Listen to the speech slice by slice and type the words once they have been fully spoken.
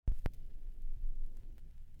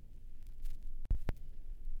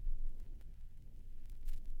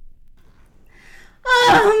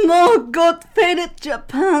God faded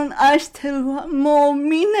Japan 愛してるわ。もう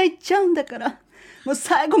みんな言っちゃうんだから。もう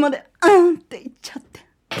最後までって言っちゃって。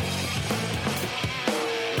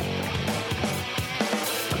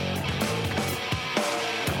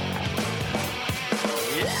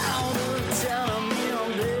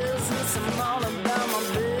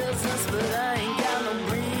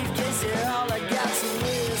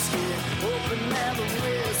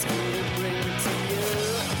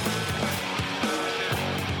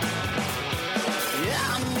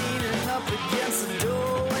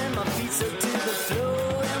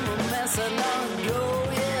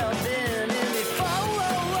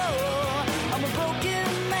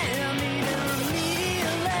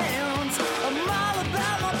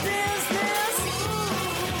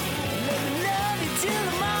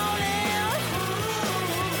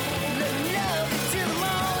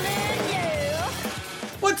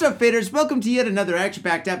What's up, faders? Welcome to yet another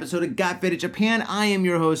action-packed episode of Got Faded Japan. I am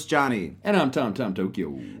your host, Johnny. And I'm Tom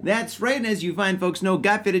Tokyo. That's right, and as you fine folks know,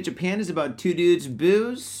 Got Faded Japan is about two dudes,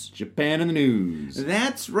 booze, Japan in the news.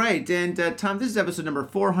 That's right, and Tom, this is episode number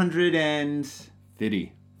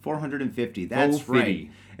 450. 450, that's right.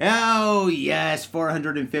 Oh, yes,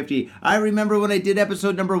 450. I remember when I did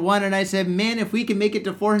episode number 1, and I said, man, if we can make it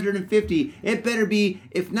to 450, it better be,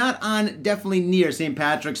 if not on, definitely near St.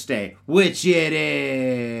 Patrick's Day, which it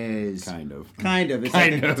is. Kind of.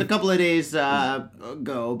 It's a couple of days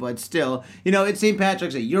ago, but still. You know, it's St.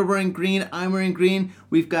 Patrick's Day. You're wearing green. I'm wearing green.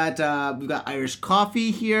 We've got Irish coffee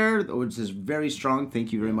here, which is very strong.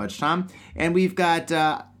 Thank you very much, Tom. And we've got...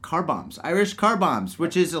 car bombs, Irish car bombs,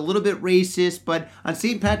 which is a little bit racist, but on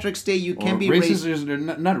St. Patrick's Day you can be racist.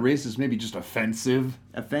 Not racist, maybe just offensive.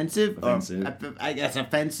 Offensive? I guess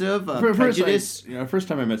offensive. Prejudice. First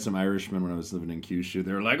time I met some Irishmen when I was living in Kyushu,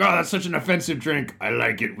 they were like, "Oh, that's such an offensive drink. I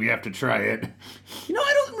like it. We have to try it." You know,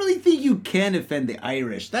 I don't really think you can offend the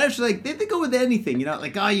Irish. They're actually like they go with anything. You know,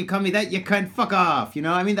 like, oh, you call me that, you can't fuck off. You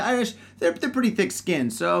know, I mean, the Irish they're pretty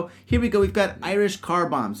thick-skinned. So here we go. We've got Irish car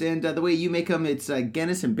bombs, and the way you make them, it's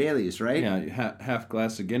Guinness and Bailey's, right? Yeah, half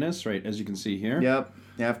glass of Guinness, right? As you can see here. Yep.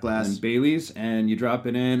 Half glass. And Bailey's, and you drop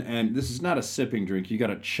it in, and this is not a sipping drink. You got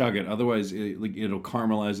to chug it, otherwise it'll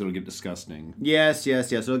caramelize. It'll get disgusting. Yes.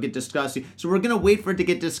 It'll get disgusting. So we're gonna wait for it to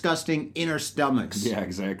get disgusting in our stomachs. Yeah,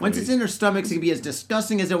 exactly. Once it's in our stomachs, it can be as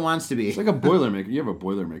disgusting as it wants to be. It's like a Boilermaker. You have a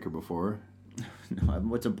Boilermaker before? No,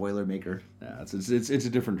 what's a Boilermaker? Yeah, it's a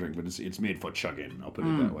different drink, but it's made for chugging. I'll put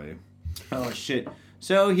it that way. Oh shit.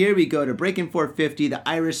 So here we go to Breaking 450, the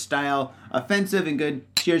Irish style, offensive and good.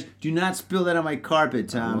 Cheers. Do not spill that on my carpet,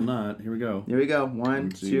 Tom. I will not. Here we go. Here we go. One,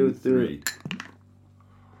 two, three.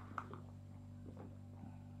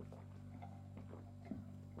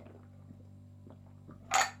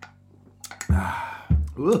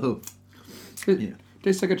 Ooh. It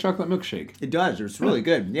tastes like a chocolate milkshake. It does. It's really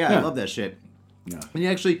good. Yeah, I love that shit. Yeah. And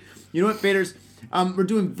actually, you know what, faders? We're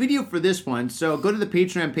doing video for this one, so go to the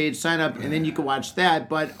Patreon page, sign up, and then you can watch that.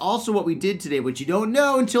 But also what we did today, which you don't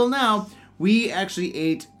know until now, we actually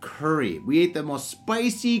ate curry. We ate the most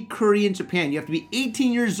spicy curry in Japan. You have to be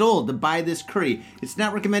 18 years old to buy this curry. It's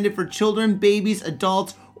not recommended for children, babies,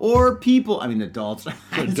 adults, or people. I mean, adults.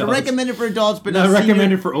 It's recommended for adults, but not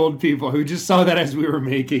recommended for old people who just saw that as we were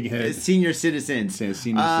making it. Senior citizens. Senior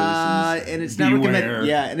citizens. And it's not recommended.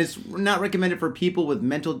 Yeah, and it's not recommended for people with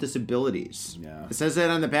mental disabilities. Yeah, it says that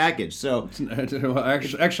on the package. So, well,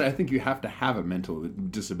 actually, I think you have to have a mental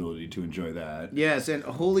disability to enjoy that. Yes, and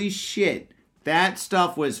holy shit. That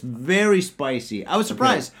stuff was very spicy. I was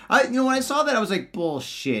surprised. Okay. When I saw that, I was like,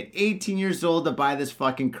 bullshit. 18 years old to buy this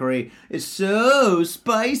fucking curry. It's so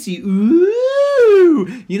spicy.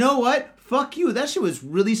 Ooh. You know what? Fuck you. That shit was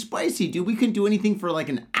really spicy, dude. We couldn't do anything for like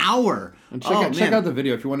an hour. And check out the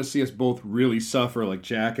video if you want to see us both really suffer like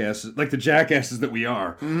jackasses, like the jackasses that we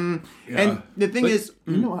are. Mm-hmm. Yeah. And the thing is...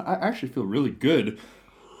 You know, I actually feel really good.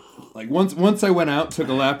 Like, once I went out, took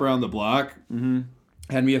a lap around the block... Mm-hmm.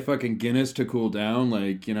 Had me a fucking Guinness to cool down.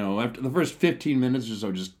 Like, you know, after the first 15 minutes or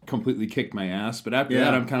so, just completely kicked my ass. But after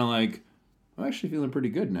that, I'm kind of like, I'm actually feeling pretty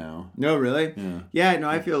good now. No, really? Yeah, no,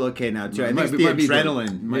 I feel okay now, too. I think it's the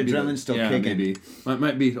adrenaline. The adrenaline's still kicking. Maybe.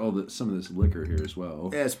 Might be some of this liquor here as well.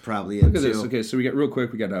 That's probably it, Look at this. Okay, so we got, real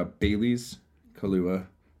quick, we got Bailey's, Kahlua,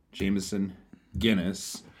 Jameson,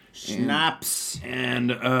 Guinness... Schnapps. And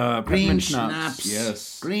green schnapps.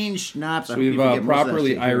 Yes. Green schnapps. So we've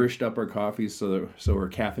properly Irished up our coffees so we're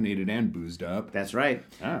caffeinated and boozed up. That's right.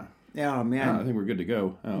 Ah. Oh, man. I think we're good to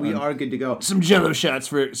go. We are good to go. Some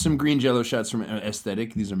green Jello shots from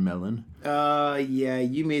Aesthetic. These are melon. Yeah,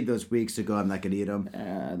 you made those weeks ago. I'm not gonna eat them.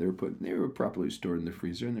 They were properly stored in the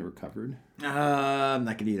freezer and they were covered. I'm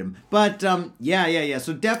not gonna eat them. But yeah.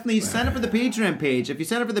 So definitely sign up for the Patreon page. If you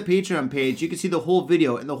sign up for the Patreon page, you can see the whole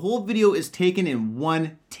video, and the whole video is taken in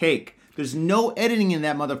one take. There's no editing in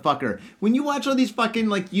that motherfucker. When you watch all these fucking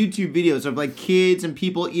like YouTube videos of like kids and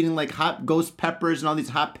people eating like hot ghost peppers and all these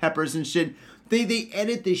hot peppers and shit, they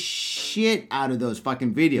edit the shit out of those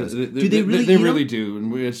fucking videos. Do they really? They really do.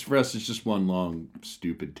 And for us, it's just one long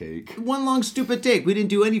stupid take. One long stupid take. We didn't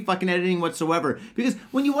do any fucking editing whatsoever. Because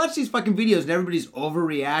when you watch these fucking videos and everybody's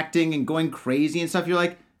overreacting and going crazy and stuff, you're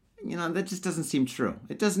like, that just doesn't seem true.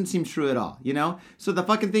 It doesn't seem true at all, So the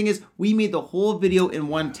fucking thing is, we made the whole video in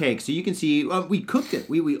one take. So you can see, we cooked it.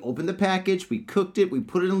 We opened the package, we cooked it, we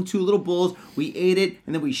put it in 2 little bowls, we ate it,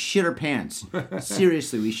 and then we shit our pants.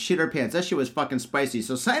 Seriously, we shit our pants. That shit was fucking spicy.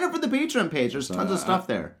 So sign up for the Patreon page. There's tons of stuff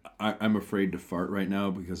there. I'm afraid to fart right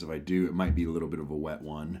now because if I do, it might be a little bit of a wet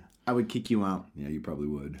one. I would kick you out. Yeah, you probably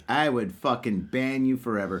would. I would fucking ban you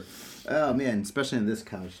forever. Oh, man, especially on this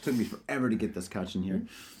couch. It took me forever to get this couch in here.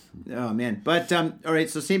 Oh, man. But, all right,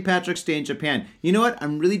 so St. Patrick's Day in Japan. You know what?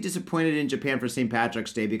 I'm really disappointed in Japan for St.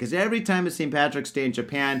 Patrick's Day because every time it's St. Patrick's Day in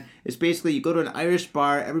Japan, it's basically you go to an Irish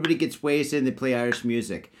bar, everybody gets wasted, and they play Irish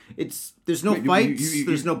music. There's no fights,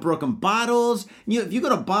 there's no broken bottles. If you go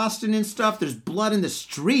to Boston and stuff, there's blood in the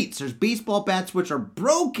streets. There's baseball bats which are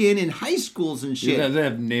broken in high schools and shit. Yeah, they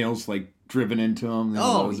have nails, like, driven into them.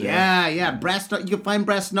 Oh, yeah. You can find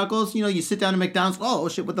brass knuckles. You sit down at McDonald's. Oh,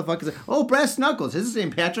 shit, what the fuck is it? Oh, brass knuckles. This is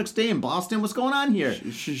St. Patrick's Day in Boston. What's going on here?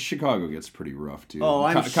 Chicago gets pretty rough, too. Oh,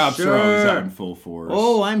 I'm sure. Cops are always out in full force.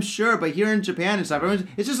 Oh, I'm sure. But here in Japan and stuff,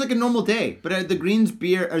 it's just like a normal day. But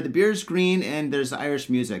the beer's green and there's Irish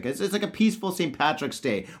music. It's like a peaceful St. Patrick's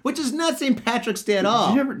Day, which is not St. Patrick's Day at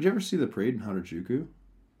all. Did you ever see the parade in Harajuku?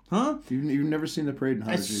 Huh? You've never seen the parade in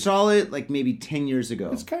Harajuku? I saw it like maybe 10 years ago.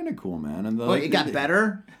 It's kind of cool, man. And it got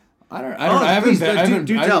better? I haven't been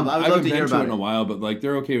to it in a while, but like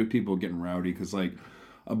they're okay with people getting rowdy because like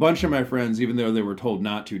a bunch of my friends, even though they were told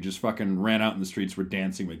not to, just fucking ran out in the streets, were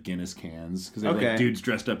dancing with Guinness cans because they were like dudes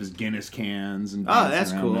dressed up as Guinness cans and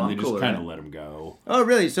that's cool. And they just kind of let them go. Oh,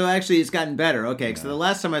 really? So actually, it's gotten better. Okay, so the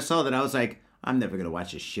last time I saw that, I was like, I'm never gonna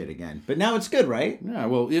watch this shit again. But now it's good, right? Yeah.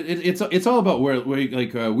 Well, it's all about where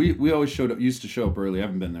like we always used to show up early. I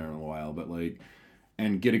haven't been there in a while, but like.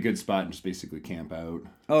 And get a good spot and just basically camp out.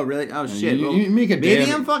 Oh, really? Oh, shit. You make a day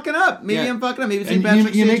maybe I'm fucking up. Maybe Yeah. I'm fucking up. Maybe And St.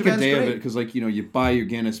 Patrick's you Day make a Japan's day of great. it because, like, you buy your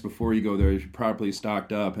Guinness before you go there. You're properly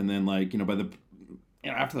stocked up, and then, like, by the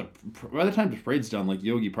time the parade's done, like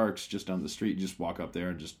Yogi Park's just down the street. You just walk up there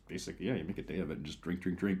and just basically, you make a day of it and just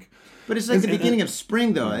drink. But it's like the beginning of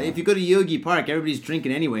spring, though. If you go to Yogi Park, everybody's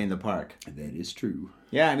drinking anyway in the park. That is true.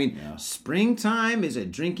 Yeah, I mean, springtime is a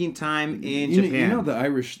drinking time in Japan. You know the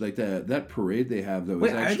Irish, like that parade they have, though.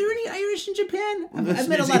 Wait, are there any Irish in Japan? I've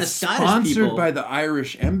met a lot of Scottish people. Sponsored by the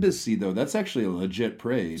Irish Embassy, though. That's actually a legit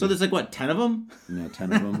parade. So there's like, what, 10 of them? Yeah,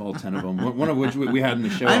 10 of them, all 10 of them. One of which we had in the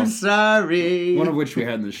show. I'm sorry. One of which we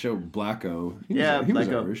had in the show, Blacko. He was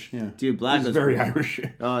Irish. Yeah. Dude, Blacko's very Irish.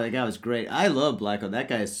 Oh, that guy was great. I love Blacko. That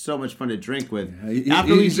guy is so much fun to drink with.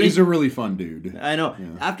 He's a really fun dude. I know. Yeah.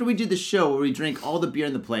 After we did the show where we drank all the beer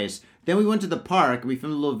in the place, then we went to the park and we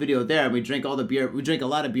filmed a little video there and we drank all the beer. We drank a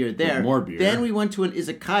lot of beer there. More beer. Then we went to an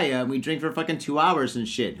izakaya and we drank for fucking 2 hours and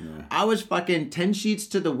shit. Yeah. I was fucking 10 sheets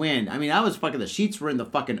to the wind. I mean, the sheets were in the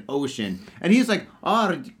fucking ocean. And he's like,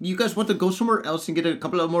 oh, you guys want to go somewhere else and get a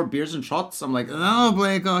couple of more beers and shots? I'm like, no,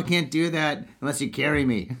 Blake, I can't do that unless you carry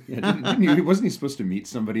me. Yeah, wasn't he supposed to meet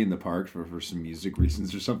somebody in the park for some music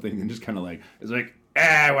reasons or something? And just kind of like, it's like,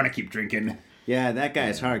 I want to keep drinking. Yeah, that guy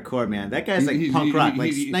is hardcore, man. That guy's like punk rock,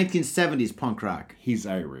 like 1970s punk rock. He's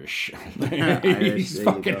Irish. He's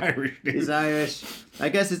fucking Irish, dude. He's Irish. I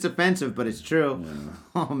guess it's offensive, but it's true.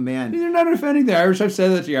 Yeah. Oh, man. You're not offending the Irish. I've said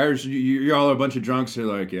that to the Irish. You're all a bunch of drunks. They're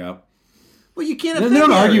like, yeah. Well, you can't offend them. They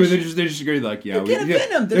don't argue. Irish. They just agree like, yeah. You can't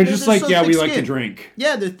offend them. They're just like, so yeah, we skin. like to drink.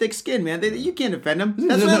 Yeah, they're thick skinned, man. You can't offend them.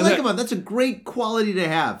 That's what I like about them. That's a great quality to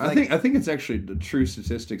have. I think it's actually the true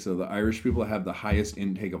statistics of the Irish people have the highest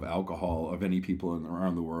intake of alcohol of any people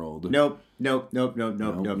around the world. Nope. You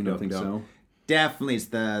don't think so? Definitely, it's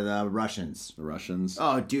the Russians. The Russians.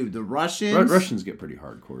 Oh, dude, the Russians. Russians get pretty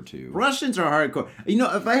hardcore too. Russians are hardcore.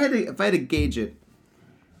 If I had to gauge it,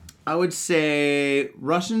 I would say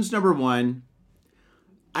Russians number one.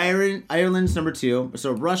 Ireland's number 2.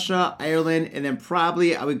 So Russia, Ireland, and then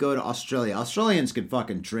probably I would go to Australia. Australians could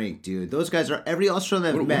fucking drink, dude. Those guys are every Australian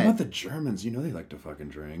I've What met. about the Germans? You know they like to fucking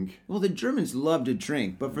drink. Well, the Germans love to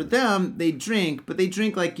drink, but for them, they drink, but they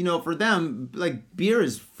drink like, for them, like beer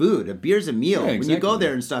is food. A beer's a meal. Yeah, When you go exactly.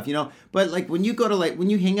 there and stuff, But like when you go to when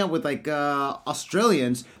you hang out with like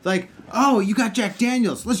Australians, like, oh, you got Jack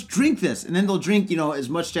Daniels, let's drink this. And then they'll drink, as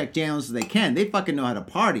much Jack Daniels as they can. They fucking know how to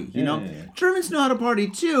party, you know? Yeah. Germans know how to party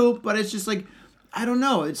too, but it's just like, I don't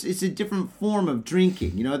know. It's a different form of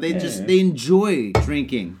drinking. They enjoy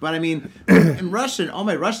drinking. But I mean, all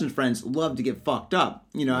my Russian friends love to get fucked up.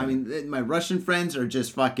 My Russian friends are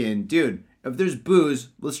just fucking, dude, if there's booze,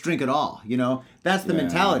 let's drink it all. That's the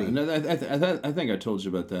mentality. And I think I told you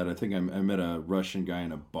about that. I think I met a Russian guy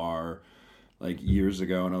in a bar like years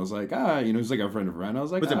ago, and I was like, he's like a friend of mine. I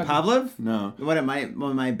was like, Was it Pavlov? No. What, my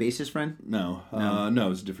bassist friend? No, it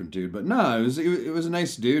was a different dude. But no, it was a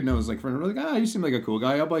nice dude, and I was like, friend, I was like, you seem like a cool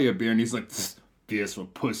guy. I'll buy you a beer. And he's like, beer's for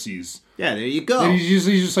pussies. Yeah, there you go. And he's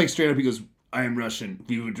just like straight up. He goes, I am Russian.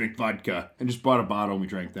 We would drink vodka, and just bought a bottle, and we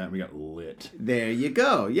drank that, and we got lit. There you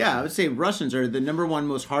go. Yeah, I would say Russians are the number 1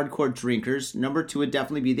 most hardcore drinkers. Number 2 would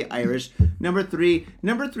definitely be the Irish. Number three.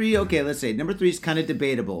 Okay, let's say number 3 is kind of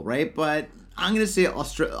debatable, right? But I'm gonna say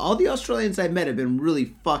all the Australians I've met have been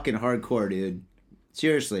really fucking hardcore, dude.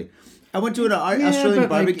 Seriously. I went to an Australian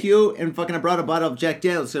barbecue and fucking I brought a bottle of Jack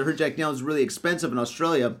Daniels. So I heard Jack Daniels is really expensive in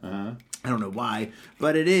Australia. I don't know why,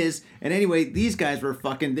 but it is. And anyway, these guys were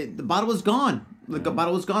fucking. The bottle was gone. Like the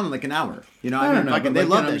bottle was gone in like an hour. I don't know. Fucking, they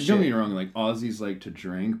love that shit. Don't get me wrong. Like Aussies like to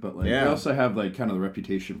drink, but like they also have like kind of the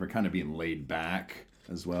reputation for kind of being laid back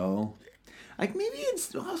as well. Like maybe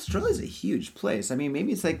Australia's a huge place. I mean,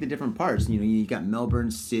 maybe it's like the different parts. You got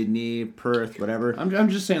Melbourne, Sydney, Perth, whatever. I'm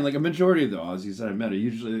just saying, like a majority of the Aussies that I met are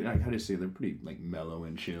usually, how do you say, they're pretty like mellow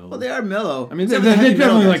and chill. Well, they are mellow. I mean, they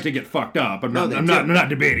definitely like to get fucked up. I'm not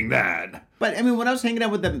debating that. But I mean, when I was hanging out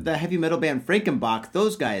with the heavy metal band Frankenbach,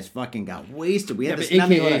 those guys fucking got wasted. We had this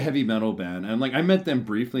AKA heavy metal band, and like I met them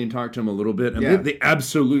briefly and talked to them a little bit, and they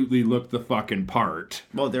absolutely looked the fucking part.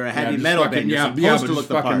 Well, they're a heavy metal band. You're supposed to look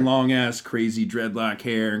the part. Fucking long ass, crazy dreadlock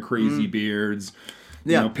hair and crazy beards.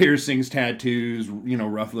 Piercings, tattoos.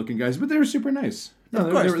 Rough looking guys, but they were super nice. No,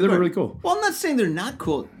 they were really cool. Well, I'm not saying they're not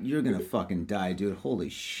cool. You're gonna fucking die, dude. Holy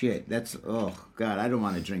shit. Oh god, I don't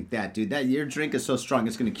want to drink that, dude. Your drink is so strong,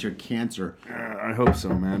 it's gonna cure cancer. I hope so,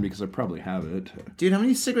 man, because I probably have it. Dude, how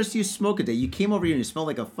many cigarettes do you smoke a day? You came over here and you smell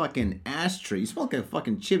like a fucking ashtray. You smell like a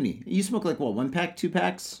fucking chimney. You smoke like what? 1 pack, 2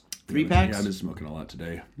 packs? 3 packs? Yeah, I've been smoking a lot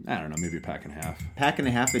today. I don't know, maybe a pack and a half. Pack and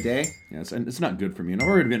a half a day? Yeah, it's not good for me.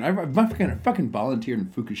 And I've fucking volunteered in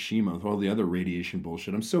Fukushima with all the other radiation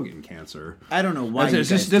bullshit. I'm still getting cancer. I don't know why this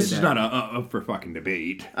is not up for fucking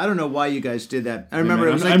debate. I don't know why you guys did that. I remember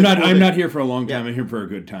it was I'm not here for a long time. I'm here for a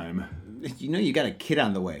good time. You got a kid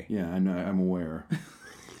on the way. Yeah, I know. I'm aware.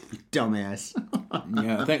 Dumbass.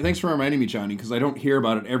 Yeah, thanks for reminding me, Johnny, because I don't hear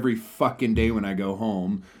about it every fucking day when I go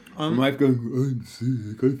home. My wife goes, I'm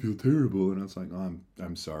sick, I feel terrible. And I was like, oh,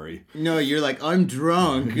 I'm sorry. No, you're like, I'm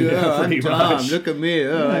drunk. I'm dumb. Much. Look at me.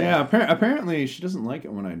 Apparently she doesn't like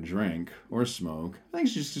it when I drink or smoke. I think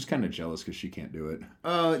she's just kind of jealous because she can't do it.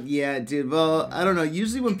 Oh, yeah, dude. Well, I don't know.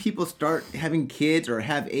 Usually when people start having kids or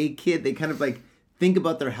have a kid, they kind of like think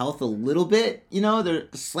about their health a little bit. They're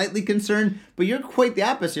slightly concerned. But you're quite the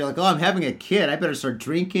opposite. You're like, oh, I'm having a kid. I better start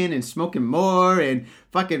drinking and smoking more and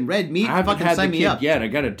fucking red meat. I haven't fucking had sign the me kid up. yet. I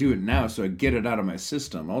got to do it now so I get it out of my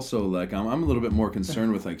system. Also, like, I'm a little bit more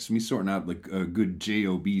concerned with like me sorting out like a good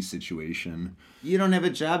job situation. You don't have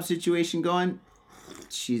a job situation going?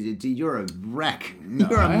 Jeez, dude, you're a wreck. No,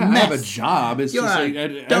 you're a I mess. have a job. It's You're just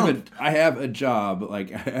a like I have a job.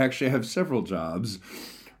 Like, I actually have several jobs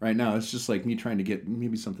right now. It's just like me trying to get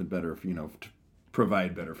maybe something better, to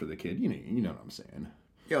provide better for the kid. You know what I'm saying.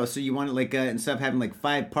 Yo, so you want to like instead of having like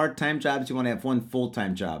 5 part-time jobs, you want to have 1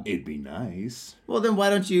 full-time job? It'd be nice. Well, then why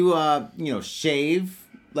don't you shave?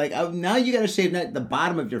 Like now you got to shave not the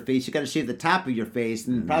bottom of your face. You got to shave the top of your face,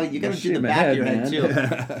 and probably you got to do the back of your head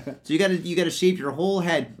too. So you got to shave your whole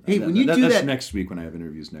head. Hey, when you do that, that's next week when I have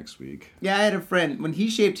interviews next week. Yeah, I had a friend when he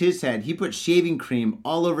shaved his head. He put shaving cream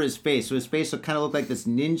all over his face, so his face would kind of look like this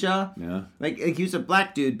ninja. Yeah, like he was a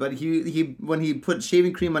black dude, but he when he put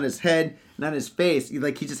shaving cream on his head and on his face, he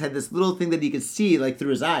just had this little thing that he could see like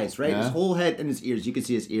through his eyes, right? Yeah. His whole head and his ears. You could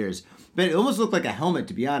see his ears. But it almost looked like a helmet,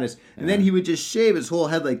 to be honest. And then he would just shave his whole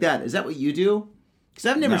head like that. Is that what you do? Because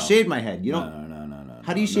I've never shaved my head. You don't? No.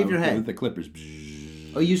 How do you shave your head? With the clippers.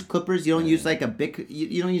 Oh, you use clippers? You don't use like a Bic?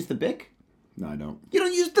 You don't use the Bic? No, I don't. You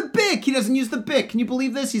don't use the Bic? Bic. He doesn't use the Bic. Can you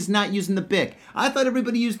believe this? He's not using the Bic. I thought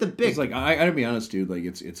everybody used the Bic. It's like I gotta be honest, dude. Like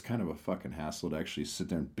it's kind of a fucking hassle to actually sit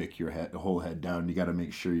there and bic your whole head down. You got to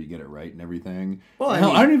make sure you get it right and everything. Well, I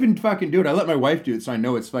don't even fucking do it. I let my wife do it, so I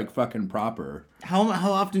know it's like fucking proper. How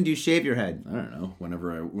often do you shave your head? I don't know.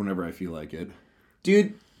 Whenever I feel like it,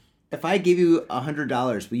 dude. If I give you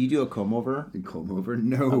 $100, will you do a comb over? A comb over?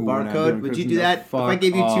 No. A barcode? Would you do that? If I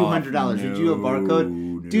gave you $200, would you do a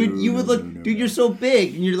barcode? Dude, you would look. Dude, you're so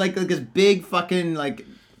big, and you're like this big fucking like.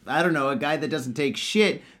 I don't know, a guy that doesn't take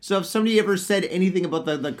shit. So if somebody ever said anything about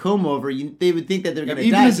the comb over, they would think that they're gonna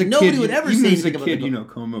die. Nobody would ever say anything about the comb over. You know,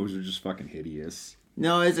 comb overs are just fucking hideous.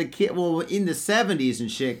 No, as a kid, well, in the 70s and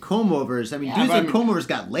shit, comb overs, dudes with comb overs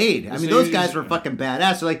got laid. I mean, those guys were fucking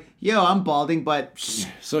badass. They're like, yo, I'm balding, but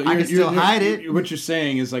I can still hide it. What you're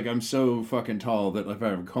saying is, like, I'm so fucking tall that if I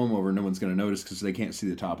have a comb over, no one's going to notice because they can't see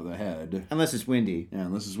the top of the head. Unless it's windy. Yeah,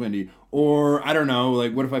 unless it's windy. Or, I don't know,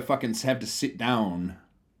 like, what if I fucking have to sit down?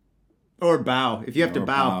 Or bow. If you have to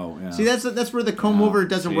bow. Yeah. See, that's where the comb over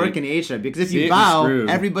doesn't work in Asia. Because if you bow,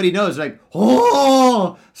 everybody knows. Like,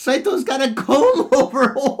 oh, Saito's got a comb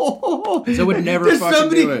over. Oh. So would never fucking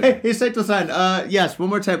do it. Hey, Saito-san. Yes, one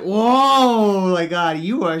more time. Whoa, my God.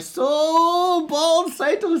 You are so bald,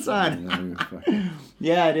 Saito-san.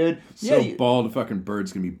 Yeah, dude. So bald, a fucking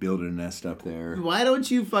bird's going to be building a nest up there. Why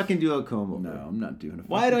don't you fucking do a comb over? No, I'm not doing a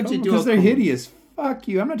Why don't you do a comb over? Because they're hideous. Fuck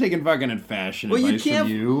you. I'm not taking fucking fashion advice from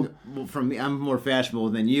you. Well, from me, I'm more fashionable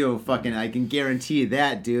than you. Fucking, I can guarantee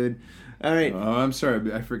that, dude. All right. Oh, I'm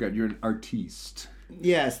sorry. I forgot. You're an artiste.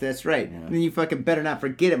 Yes, that's right. Yeah. And then you fucking better not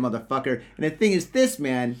forget it, motherfucker. And the thing is this,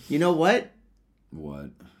 man. You know what? What?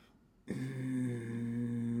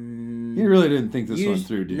 You really didn't think this one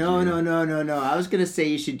through, did you? No. I was going to say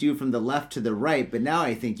you should do from the left to the right, but now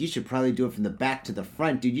I think you should probably do it from the back to the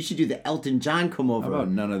front, dude. You should do the Elton John comb over. How about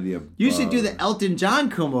none of the above? You should do the Elton John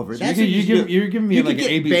comb over. So you're giving me like an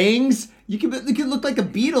AB bangs. You could look like a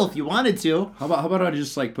Beatle if you wanted to. How about I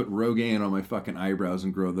just like put Rogaine on my fucking eyebrows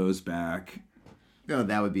and grow those back? Oh,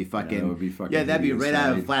 that would be fucking. Yeah, that would be fucking. Yeah, that'd be right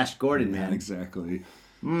out of Flash Gordon, man. Exactly.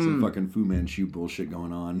 Some fucking Fu Manchu bullshit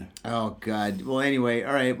going on. Oh, God. Well, anyway,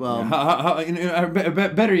 all right, well...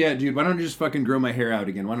 better yet, dude, why don't I just fucking grow my hair out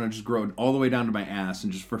again? Why don't I just grow it all the way down to my ass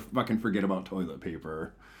and just fucking forget about toilet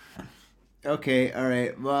paper? Okay, all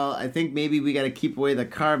right. Well, I think maybe we got to keep away the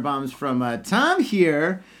car bombs from Tom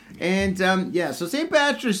here. And, so St.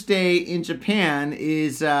 Patrick's Day in Japan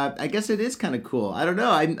is, I guess it is kind of cool. I don't know.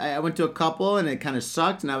 I went to a couple and it kind of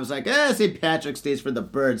sucked. And I was like, St. Patrick's Day is for the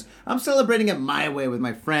birds. I'm celebrating it my way with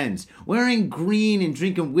my friends. Wearing green and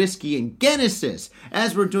drinking whiskey and Guinnesses,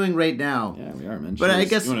 as we're doing right now. Yeah, we are, man. But cheers. I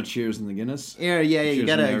guess... You want to cheers in the Guinness? Yeah. You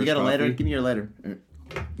got a lighter? Give me your lighter.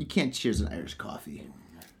 You can't cheers in Irish coffee.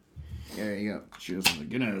 There you go. Cheers in the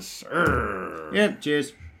Guinness. Yep,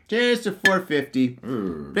 cheers. Cheers to 450.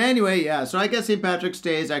 But anyway, yeah, so I guess St. Patrick's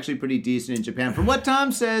Day is actually pretty decent in Japan. From what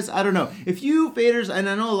Tom says, I don't know. If you faders, and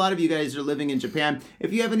I know a lot of you guys are living in Japan,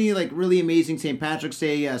 if you have any like really amazing St. Patrick's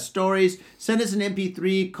Day stories, send us an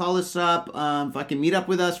MP3, call us up, fucking meet up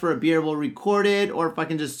with us for a beer, we'll record it, or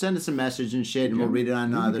fucking just send us a message and shit, and we'll read it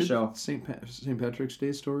on the show. St. Patrick's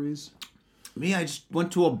Day stories? Me, I just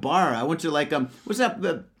went to a bar. I went to like, what's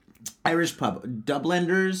that? Irish pub,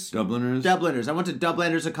 Dubliners. I went to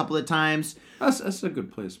Dubliners a couple of times. That's a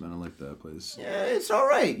good place, man. I like that place. Yeah, it's all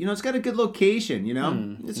right. It's got a good location.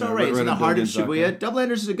 It's all right. It's in the heart of Shibuya.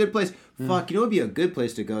 Dubliners is a good place. Fuck, what would be a good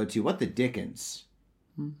place to go to? What the Dickens?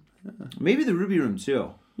 Maybe the Ruby Room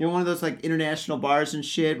too. One of those like international bars and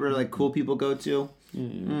shit where like cool people go to.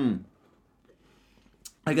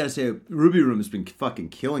 I gotta say, Ruby Room has been fucking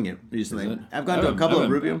killing it recently. I've gone to a couple of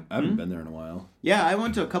Ruby Room. I haven't been there in a while. Yeah, I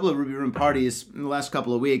went to a couple of Ruby Room parties in the last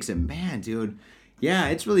couple of weeks, and man, dude, yeah,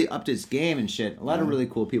 it's really upped its game and shit. A lot of really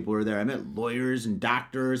cool people were there. I met lawyers and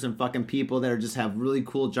doctors and fucking people that just have really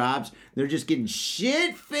cool jobs. They're just getting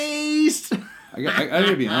shit-faced. I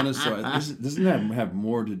gotta be honest, though, doesn't that have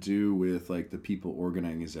more to do with like the people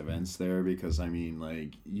organizing these events there? Because I mean,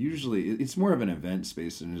 like usually it's more of an event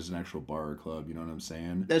space than it is an actual bar or club. You know what I'm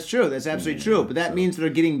saying? That's true. That's absolutely true. But that means they're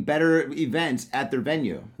getting better events at their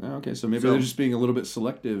venue. Okay, so maybe they're just being a little bit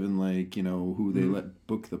selective in like who they let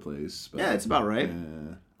book the place. But, yeah, it's about right.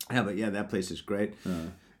 Yeah, but that place is great.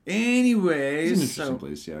 Anyways, it's an interesting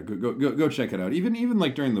place. Yeah, go check it out. Even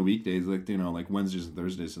like during the weekdays, like like Wednesdays and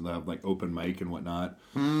Thursdays, and they'll have like open mic and whatnot.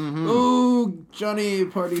 Oh, Johnny,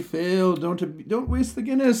 party failed. Don't waste the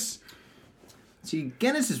Guinness. See,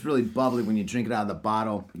 Guinness is really bubbly when you drink it out of the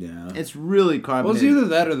bottle. Yeah. It's really Well, carbonated. it's either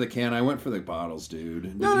that or the can. I went for the bottles,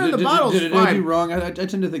 dude. No, the bottle's did fine. I do wrong? I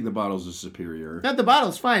tend to think the bottles are superior. Not the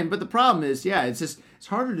bottle's fine, but the problem is, it's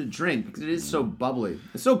harder to drink because it is so bubbly.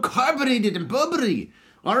 It's so carbonated and bubbly.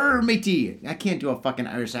 Arr, matey. I can't do a fucking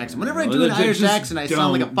Irish accent. Whenever I do an Irish accent, I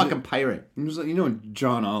sound like a fucking pirate. It was like,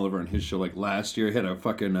 John Oliver on his show, like last year, he had a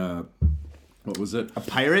fucking, what was it? A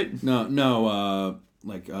pirate? No,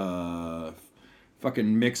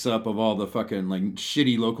 fucking mix up of all the fucking like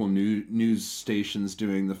shitty local news stations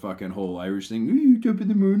doing the fucking whole Irish thing. Ooh, top of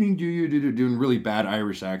the morning, doing really bad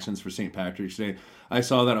Irish accents for St. Patrick's Day. I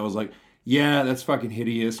saw that, I was like, yeah, that's fucking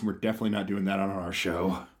hideous, and we're definitely not doing that on our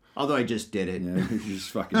show. Although I just did it. Yeah, you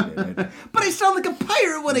just fucking did it. But I sound like a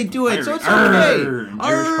pirate when I do it, so it's Arr, okay. Irish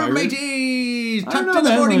Arr, pirate? mateys! I Top don't know, to the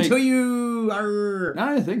man, morning like- to you! Arr. Now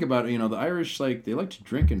that I think about it, the Irish, like, they like to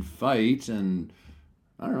drink and fight, and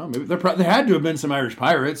I don't know, maybe there had to have been some Irish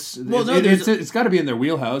pirates. Well, It's got to be in their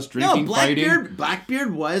wheelhouse, drinking, fighting.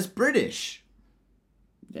 Blackbeard was British.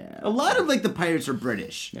 Yeah. A lot of like the pirates are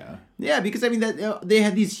British. Yeah. Yeah, because I mean that they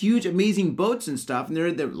had these huge, amazing boats and stuff, and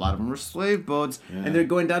a lot of them were slave boats, and they're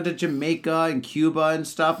going down to Jamaica and Cuba and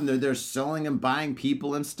stuff, and they're selling and buying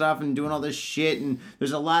people and stuff, and doing all this shit, and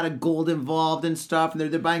there's a lot of gold involved and stuff, and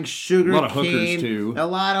they're buying sugar, A lot of cane, hookers, too. a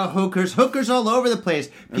lot of hookers all over the place.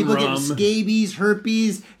 People getting rum. scabies,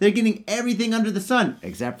 herpes, they're getting everything under the sun,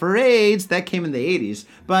 except for AIDS. That came in the 80s,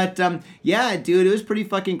 but yeah, dude, it was pretty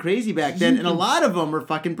fucking crazy back then, and a lot of them were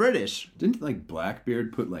fucking British. Didn't like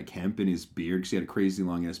Blackbeard put like hemp in his beard because he had a crazy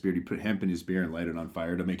long ass beard? He put hemp in his beard and light it on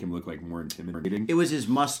fire to make him look like more intimidating. It was his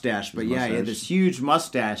mustache, but he had mustache. this huge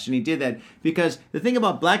mustache, and he did that because the thing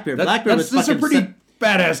about Blackbeard, That's was fucking a pretty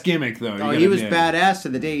badass gimmick, though. Oh, he was badass to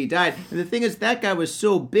the day he died. And the thing is, that guy was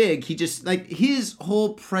so big, he just, like, his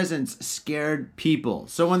whole presence scared people.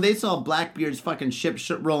 So when they saw Blackbeard's fucking ship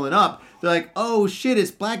rolling up, they're like, oh shit, it's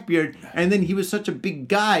Blackbeard. And then he was such a big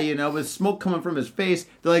guy, with smoke coming from his face.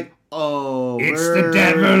 They're like, oh, It's we're the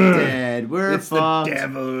devil. dead. We're It's fucked. the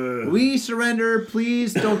devil. We surrender.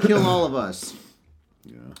 Please don't kill all of us.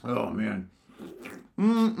 Yeah. Oh, man.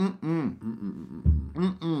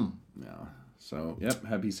 Yeah. So, yep.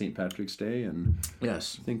 Happy St. Patrick's Day, and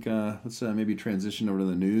Yes. I think let's maybe transition over to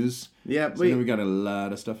the news. Yeah, So I know we got a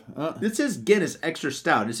lot of stuff. This is Guinness Extra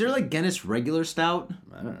Stout. Is there like Guinness Regular Stout?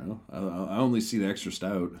 I don't know. I only see the extra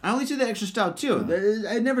stout. I only see the Extra Stout too.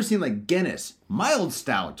 I've never seen like Guinness Mild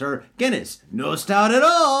Stout or Guinness No Stout at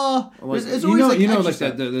all. It's always like extra like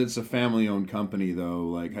stout. that. It's a family-owned company, though.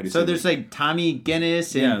 Like, how do you say? So there's like Tommy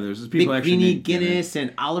Guinness and Yeah, there's people actually McGreeny named Guinness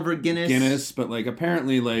and Oliver Guinness. Guinness, but like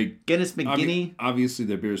apparently, like Guinness McGinney. Obviously,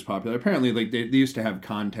 their beer is popular. Apparently, like they used to have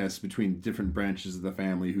contests between different branches of the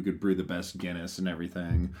family who could brew the best Guinness and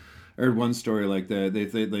everything. I heard one story like that. They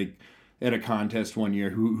like had a contest one year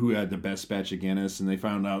who had the best batch of Guinness, and they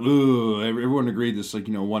found out. Ooh, everyone agreed this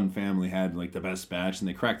one family had like the best batch, and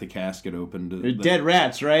they cracked the casket open. They're dead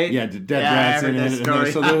rats, right? Yeah, dead rats I heard in that it.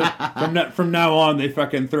 story. So from now on, they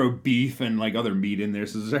fucking throw beef and like other meat in there.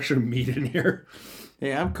 So there's actually meat in here.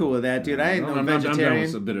 Hey, I'm cool with that, dude. I ain't no I'm down vegetarian.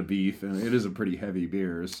 with a bit of beef, and it is a pretty heavy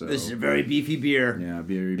beer. So This is a very beefy beer. yeah,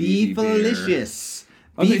 very beefy beer. Beef-alicious.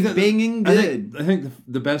 I think Beef banging good. I think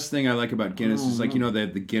the best thing I like about Guinness is like, they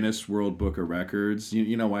have the Guinness World Book of Records.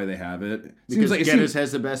 You know why they have it? Because Guinness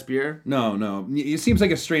has the best beer? No. It seems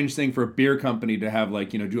like a strange thing for a beer company to have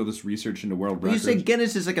do all this research into world You records. say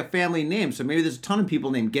Guinness is like a family name, so maybe there's a ton of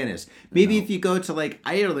people named Guinness. Maybe if you go to like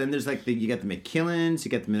Ireland, there's like you got the McKillans,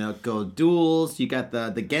 you got the McGoldools, you got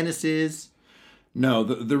the Guinnesses. No,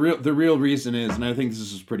 the real reason is, and I think this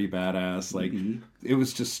is pretty badass. Like, it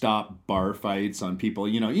was to stop bar fights on people.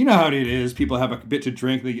 You know how it is. People have a bit to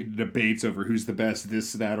drink. They get debates over who's the best,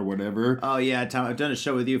 this, that, or whatever. Oh yeah, Tom, I've done a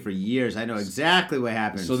show with you for years. I know exactly what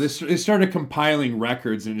happened. So it started compiling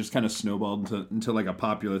records, and it just kind of snowballed into like a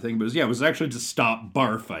popular thing. But it was actually to stop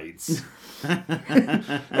bar fights.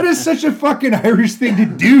 That is such a fucking Irish thing to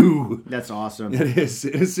do. That's awesome. It is.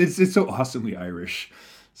 It's so awesomely Irish.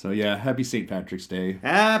 So yeah, happy St. Patrick's Day.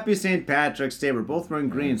 Happy St. Patrick's Day. We're both wearing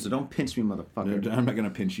green, so don't pinch me, motherfucker. I'm not gonna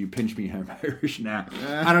pinch you. Pinch me, I'm Irish. Nah,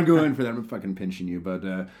 I don't go in for that. I'm fucking pinching you.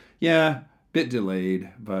 But yeah, bit delayed.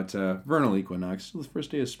 But vernal equinox, still the first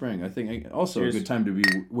day of spring. I think also Cheers. a good time to be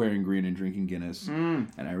wearing green and drinking Guinness and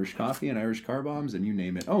Irish coffee and Irish car bombs and you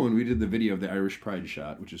name it. Oh, and we did the video of the Irish Pride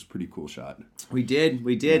shot, which is a pretty cool shot. We did.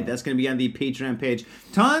 Yeah. That's going to be on the Patreon page.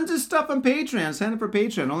 Tons of stuff on Patreon. Sign up for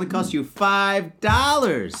Patreon. It only costs you $5.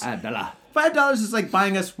 $5 is like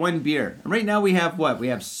buying us one beer. And right now we have what? We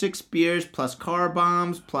have 6 beers plus car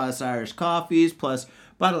bombs plus Irish coffees plus a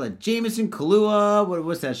bottle of Jameson Kahlua.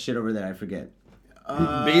 What's that shit over there? I forget.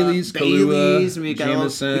 Bailey's, Kahlua, and we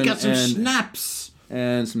Jameson, got some and schnapps.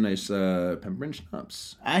 And some nice peppermint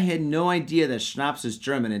schnapps. I had no idea that schnapps is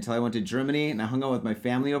German until I went to Germany and I hung out with my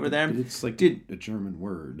family over there. But it's like dude, a German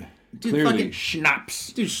word. Dude, Clearly, fucking,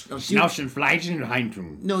 Schnaps. Dude,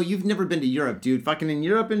 Schnauzenfleischenheimtung. No, you've never been to Europe, dude. Fucking in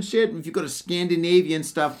Europe and shit, if you go to Scandinavia and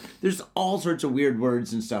stuff, there's all sorts of weird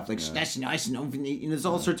words and stuff. Like, there's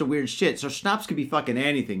all sorts of weird shit. So schnapps could be fucking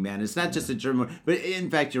anything, man. It's not just a German word. But in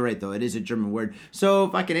fact, you're right, though. It is a German word. So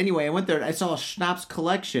fucking anyway, I went there and I saw a schnapps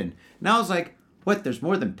collection. And I was like, what, there's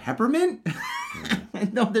more than peppermint?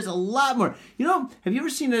 No, there's a lot more. You know, have you ever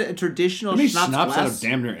seen a traditional schnapps glass? Out of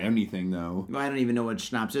damn near anything, though. I don't even know what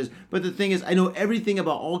schnapps is. But the thing is, I know everything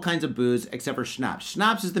about all kinds of booze except for schnapps.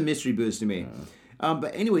 Schnapps is the mystery booze to me.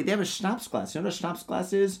 But anyway, they have a schnapps glass. You know what a schnapps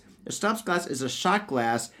glass is? A schnapps glass is a shot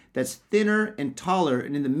glass that's thinner and taller,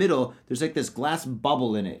 and in the middle, there's like this glass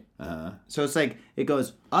bubble in it. So it's like, it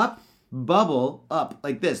goes up, bubble, up,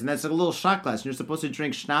 like this. And that's like a little shot glass, and you're supposed to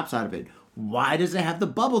drink schnapps out of it. Why does it have the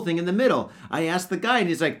bubble thing in the middle? I asked the guy, and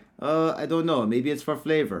he's like, I don't know. Maybe it's for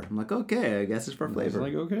flavor. I'm like, okay, I guess it's for flavor.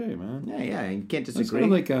 It's like, okay, man. Yeah, you can't disagree. It's kind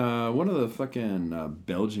of like one of the fucking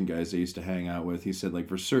Belgian guys I used to hang out with. He said, like,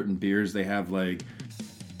 for certain beers, they have, like...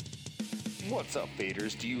 What's up,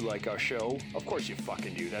 faders? Do you like our show? Of course you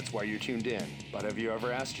fucking do. That's why you're tuned in. But have you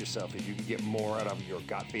ever asked yourself if you could get more out of your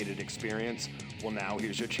Got Faded experience? Well, now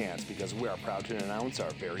here's your chance, because we are proud to announce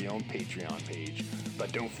our very own Patreon page.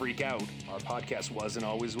 But don't freak out. Our podcast was and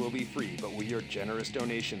always will be free, but with your generous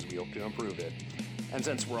donations, we hope to improve it. And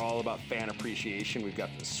since we're all about fan appreciation, we've got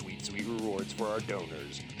the sweet, sweet rewards for our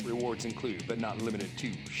donors. Rewards include, but not limited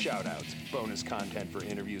to, shout-outs, bonus content for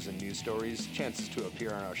interviews and news stories, chances to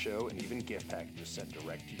appear on our show, and even gift packages sent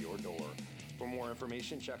direct to your door. For more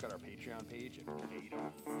information, check out our Patreon page at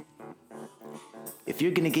Patreon. If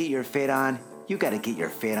you're gonna get your fade on, you gotta get your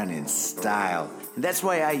fade on in style. And that's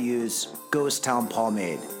why I use Ghost Town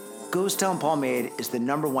Pomade. Ghost Town Pomade is the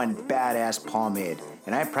 #1 badass pomade,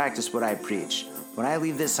 and I practice what I preach. When I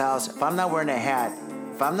leave this house, if I'm not wearing a hat,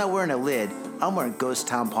 if I'm not wearing a lid, I'm wearing Ghost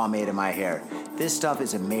Town Pomade in my hair. This stuff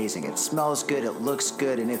is amazing. It smells good, it looks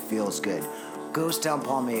good, and it feels good. Ghost Town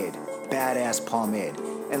Pomade, badass pomade.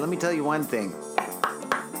 And let me tell you one thing,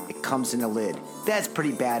 it comes in a lid. That's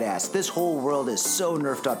pretty badass. This whole world is so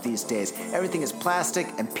nerfed up these days. Everything is plastic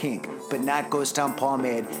and pink, but not Ghost Town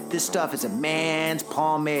Pomade. This stuff is a man's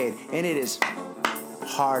pomade, and it is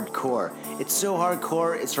hardcore. It's so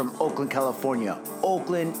hardcore, it's from Oakland, California.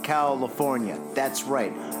 Oakland, California. That's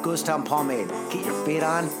right. Ghost Town Pomade. Get your fade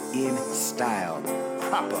on in style.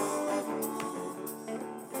 Proper.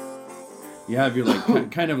 You have your,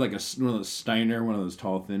 like, kind of like one of those Steiner, one of those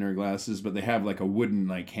tall, thinner glasses, but they have, like, a wooden,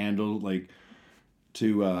 like, handle, like,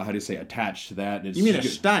 to, how do you say, attached to that. You mean a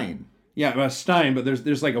Stein? Yeah, a Stein, but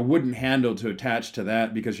there's like a wooden handle to attach to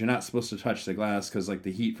that because you're not supposed to touch the glass because like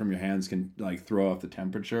the heat from your hands can like throw off the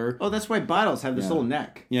temperature. Oh, that's why bottles have this little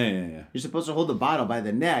neck. Yeah. You're supposed to hold the bottle by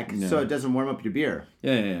the neck so it doesn't warm up your beer.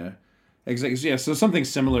 Yeah. Exactly. Yeah, so something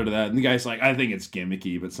similar to that. And the guy's like, I think it's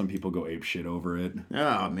gimmicky, but some people go ape shit over it.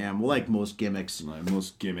 Oh, man. Well, like most gimmicks.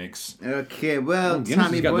 Okay, well, Guinness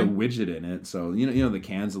Tommy has got boy. the widget in it, so you know the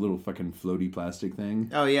can's a little fucking floaty plastic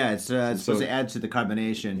thing. Oh, yeah. It's supposed to add to the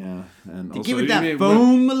carbonation. Yeah. And To also, give it that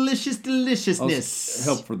foam malicious deliciousness.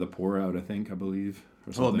 Help for the pour out, I think, I believe.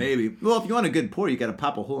 Or something. Oh, maybe. Well, if you want a good pour, you got to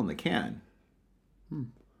pop a hole in the can.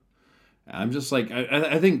 I'm just like,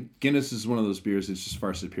 I think Guinness is one of those beers that's just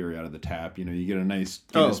far superior out of the tap. You know, you get a nice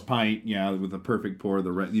Guinness pint, with a perfect pour,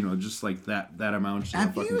 just like that amount.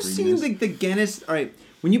 Have you seen the Guinness? All right,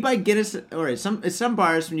 when you buy Guinness, all right, some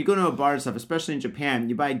bars, when you go to a bar and stuff, especially in Japan,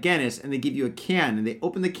 you buy Guinness and they give you a can and they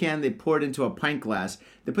open the can, they pour it into a pint glass.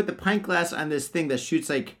 They put the pint glass on this thing that shoots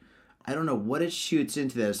like, I don't know what it shoots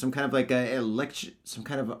into there. Some kind of like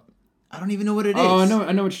I don't even know what it is. Oh, I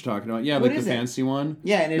know what you're talking about. Yeah, what like the fancy one.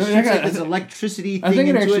 Yeah, and it shoots like this electricity thing. I think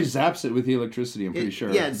it into actually zaps it with the electricity, I'm pretty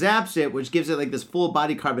sure. Yeah, it zaps it, which gives it like this full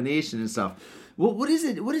body carbonation and stuff. What is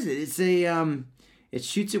it? It's a it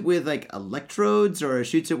shoots it with like electrodes, or it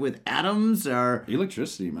shoots it with atoms, or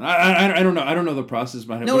electricity, man. I don't know. I don't know the process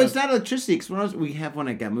behind it. No, it's not electricity. Because we have one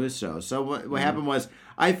at Gamuso. So what happened was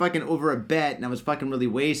I fucking over a bet and I was fucking really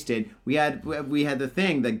wasted. We had the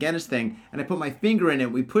thing, the Guinness thing, and I put my finger in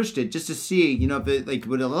it. We pushed it just to see, if it like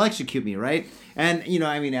would electrocute me, right? And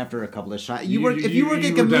after a couple of shots, if you work at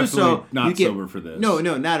Gamuso, not sober for this. No,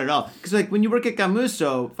 not at all. Because like when you work at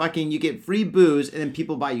Gamuso, fucking you get free booze and then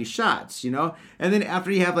people buy you shots, And then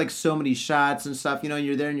after you have like so many shots and stuff,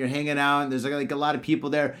 you're there and you're hanging out and there's like a lot of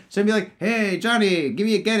people there. So I'd be like, hey Johnny, give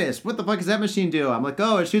me a Guinness. What the fuck does that machine do? I'm like,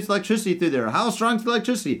 oh, it shoots electricity through there. How strong's the electricity?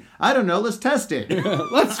 electricity? I don't know. Let's test it.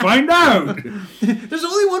 Let's find out. There's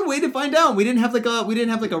only one way to find out. We didn't have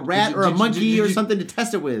like a rat or a monkey or something to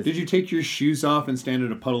test it with. Did you take your shoes off and stand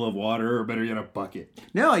in a puddle of water, or better yet, a bucket?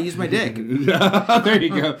 No, I used my dick. There you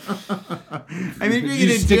go. I mean, if You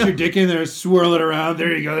just stick your dick in there, swirl it around.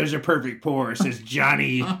 There you go. There's your perfect pour, says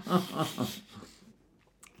Johnny.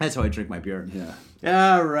 That's how I drink my beer.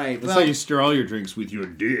 Yeah. All right. That's how you stir all your drinks, with your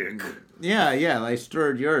dick. Yeah. I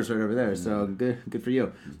stirred yours right over there, so good for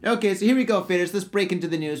you. Okay, so here we go, faders. Let's break into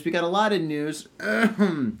the news. We got a lot of news.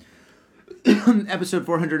 Episode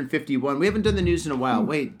 451. We haven't done the news in a while.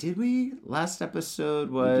 Wait, did we? Last episode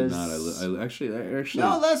was... We did not. I actually...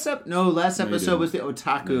 last episode was the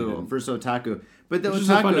first otaku. But the otaku... Which was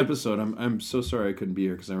a fun episode. I'm so sorry I couldn't be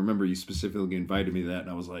here, because I remember you specifically invited me to that, and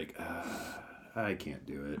I was like, I can't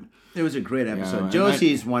do it. It was a great episode. Yeah,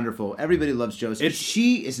 Josie's wonderful. Everybody loves Josie.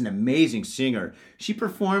 She is an amazing singer. She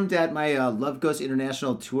performed at my Love Ghost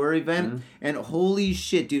International Tour event, and holy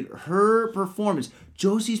shit, dude, her performance...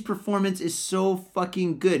 Josie's performance is so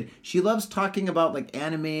fucking good. She loves talking about like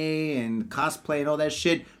anime and cosplay and all that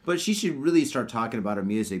shit, but she should really start talking about her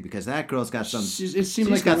music, because that girl's got some... It seemed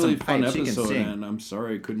like a really fun episode, and I'm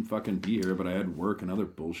sorry I couldn't fucking be here, but I had work and other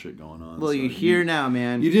bullshit going on. Well, so you're here now,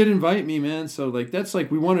 man. You did invite me, man, so like that's like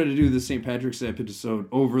we wanted to do the St. Patrick's Day episode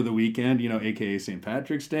over the weekend, aka St.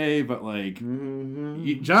 Patrick's Day, but like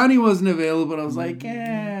Johnny wasn't available, and I was like,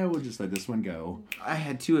 we'll just let this one go. I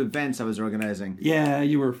had 2 events I was organizing. Yeah,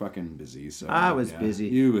 you were fucking busy, so... I was busy.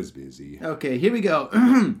 You was busy. Okay, here we go.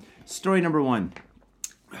 Story number 1.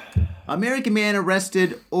 American man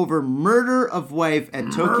arrested over murder of wife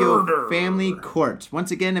at Tokyo family court. Once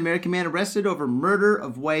again, American man arrested over murder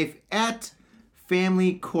of wife at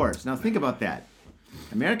family court. Now think about that.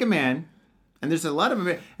 American man, and there's a lot of...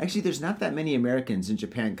 Actually, there's not that many Americans in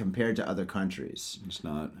Japan compared to other countries. It's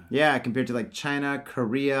not. Yeah, compared to like China,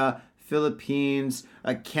 Korea... Philippines,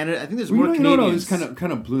 Canada. I think there's more Canadians. No, this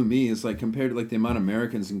kind of blew me. It's like compared to like the amount of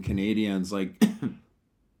Americans and Canadians, like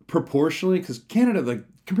proportionally, because Canada, like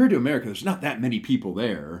compared to America, there's not that many people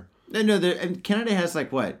there. No, and Canada has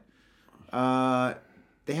like what?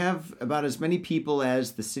 They have about as many people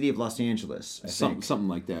as the city of Los Angeles, I think. Something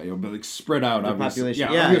like that, but like spread out. The population,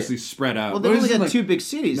 obviously spread out. Well, they only got 2 big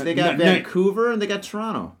cities. They got Vancouver and they got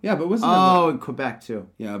Toronto. Yeah, but wasn't and Quebec too.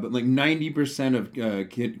 Yeah, but like 90% of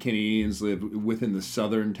Canadians live within the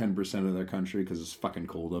southern 10% of their country because it's fucking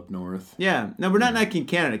cold up north. Yeah, no, we're not knocking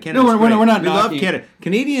Canada. No, we're not. We love Canada.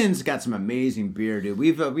 Canadians got some amazing beer, dude.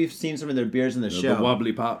 We've seen some of their beers in the show. The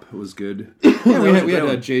Wobbly Pop was good. Yeah, we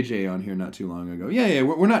had JJ on here not too long ago. Yeah,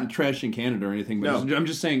 we're not trashing Canada or anything, but I'm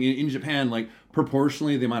just saying in Japan, like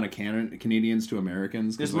proportionally the amount of Canadians to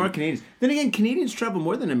Americans. There's more Canadians. Then again, Canadians travel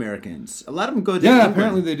more than Americans. A lot of them go to England.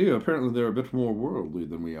 Apparently they do. Apparently they're a bit more worldly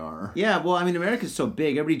than we are. Yeah, well, I mean, America's so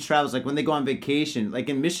big. Everybody travels. Like when they go on vacation, like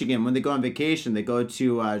in Michigan, when they go on vacation, they go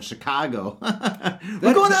to Chicago.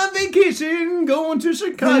 We're going on vacation, going to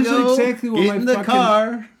Chicago. That is exactly what get in the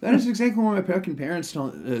car. That is exactly what my fucking parents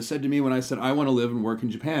said to me when I said I want to live and work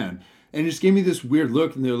in Japan. And it just gave me this weird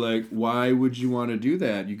look, and they're like, why would you want to do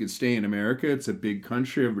that? You could stay in America. It's a big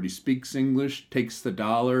country. Everybody speaks English, takes the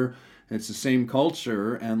dollar. It's the same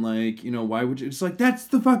culture. And, like, why would you? It's like, that's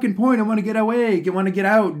the fucking point. I want to get away. I want to get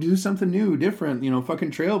out, do something new, different,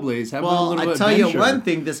 fucking trailblaze, have a little adventure. Well, I tell you one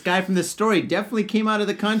thing. This guy from this story definitely came out of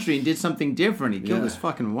the country and did something different. He killed his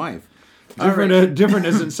fucking wife. Different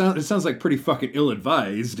doesn't sound... It sounds like pretty fucking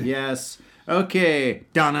ill-advised. Yes. Okay,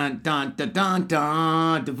 dun dun dun dun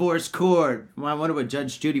dun. Divorce court. Well, I wonder what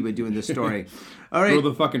Judge Judy would do in this story. All right. Throw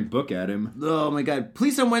the fucking book at him. Oh my God!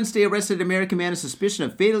 Police on Wednesday arrested an American man on suspicion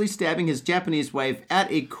of fatally stabbing his Japanese wife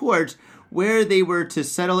at a court where they were to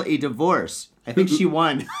settle a divorce. I think she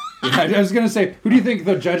won. Yeah, I was gonna say, who do you think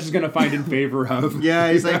the judge is gonna find in favor of?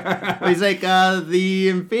 Yeah, he's like, the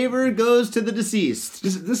in favor goes to the deceased.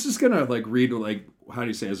 This is gonna like read like. How do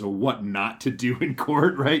you say, as a what not to do in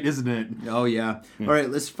court, right? Isn't it? Oh, yeah. All right,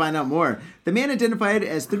 let's find out more. The man identified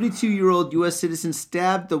as 32-year-old U.S. citizen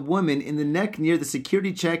stabbed the woman in the neck near the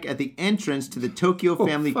security check at the entrance to the Tokyo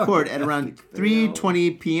family court at around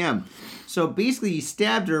 3:20 p.m. So basically, he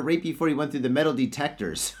stabbed her right before he went through the metal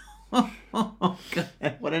detectors. Oh, God,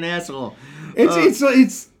 what an asshole.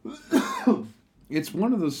 It's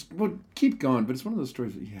one of those, well, keep going, but it's one of those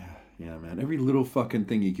stories that, yeah, man. Every little fucking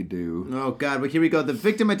thing you could do. Oh, God. Well, here we go. The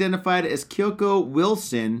victim identified as Kyoko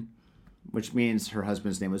Wilson. which means her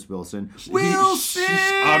husband's name was Wilson. She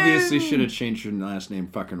obviously should have changed her last name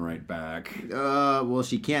fucking right back. Well,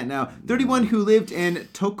 she can't now. 31, who lived in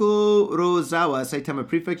Tokorozawa, Saitama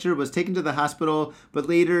Prefecture, was taken to the hospital, but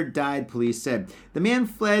later died, police said. The man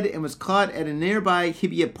fled and was caught at a nearby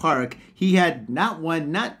Hibiya Park. He had not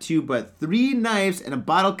one, not two, but 3 knives and a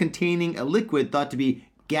bottle containing a liquid thought to be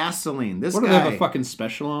gasoline. This What, guy... do they have a fucking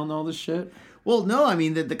special on all this shit? Well, no, I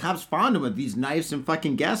mean, the cops found him with these knives and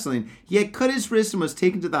fucking gasoline. He had cut his wrist and was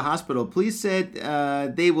taken to the hospital. Police said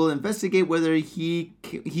they will investigate whether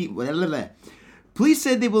Police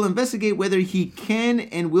said they will investigate whether he can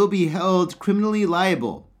and will be held criminally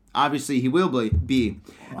liable. Obviously, he will be.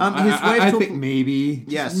 I think maybe.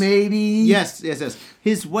 Yes. Maybe. Yes.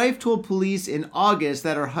 His wife told police in August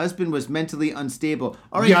that her husband was mentally unstable.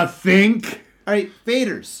 All right. You think? All right,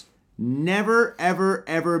 faders. Never, ever,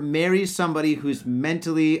 ever marry somebody who's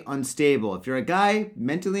mentally unstable. If you're a guy,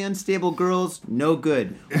 mentally unstable girls, no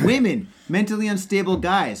good. Women, mentally unstable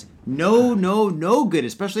guys, no good.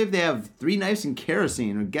 Especially if they have 3 knives and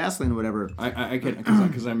kerosene or gasoline or whatever. I can,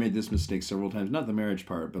 because I made this mistake several times. Not the marriage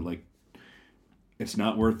part, but like, it's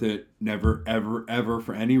not worth it. Never, ever, ever,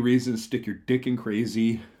 for any reason, stick your dick in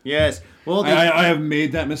crazy. Yes. Well, I have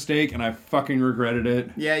made that mistake, and I fucking regretted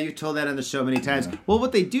it. Yeah, you've told that on the show many times. Yeah. Well,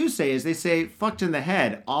 what they do say is they say fucked in the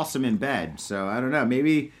head, awesome in bed. So I don't know.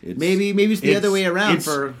 Maybe it's the other way around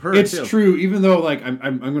for her. It's too. true. Even though like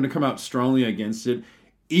I'm going to come out strongly against it.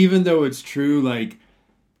 Even though it's true, like,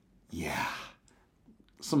 yeah,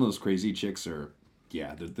 some of those crazy chicks are.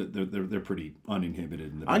 Yeah, they're pretty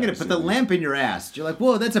uninhibited. I'm going to put the lamp in your ass. You're like,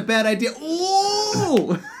 whoa, that's a bad idea.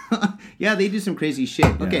 Oh! Yeah, they do some crazy shit.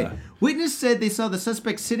 Okay. Yeah. Witness said they saw the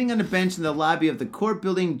suspect sitting on a bench in the lobby of the court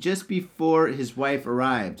building just before his wife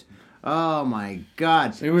arrived. Oh, my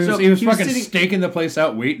God. He was fucking staking the place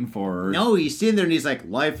out waiting for her. No, he's sitting there and he's like,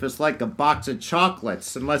 life is like a box of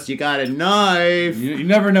chocolates unless you got a knife. You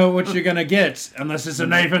never know what you're going to get unless it's a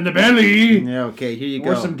knife in the belly. Yeah, okay, here you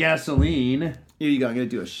go. Or some gasoline. Here you go. I'm going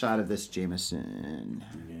to do a shot of this Jameson.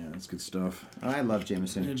 Yeah, that's good stuff. I love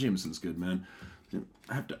Jameson. Yeah, Jameson's good, man.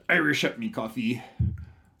 I have to Irish up me coffee.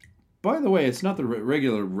 By the way, it's not the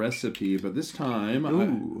regular recipe, but this time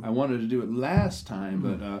I wanted to do it last time.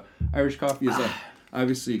 But Irish coffee is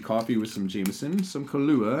obviously coffee with some Jameson, some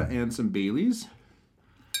Kahlua, and some Baileys.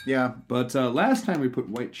 Yeah. But last time we put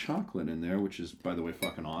white chocolate in there, which is, by the way,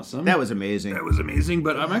 fucking awesome. That was amazing.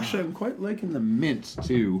 But I'm quite liking the mint,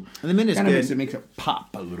 too. And the mint is good. It makes it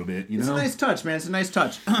pop a little bit, you know? It's a nice touch, man. It's a nice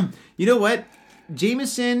touch. You know what?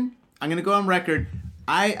 Jameson, I'm going to go on record.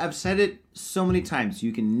 I've said it so many times.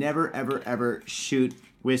 You can never, ever, ever shoot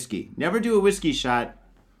whiskey. Never do a whiskey shot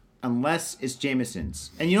unless it's Jameson's.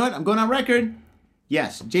 And you know what? I'm going on record.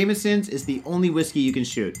 Yes, Jameson's is the only whiskey you can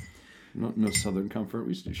shoot. No Southern Comfort. We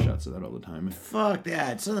used to do shots of that all the time. Fuck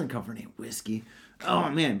that. Southern Comfort ain't whiskey. Oh,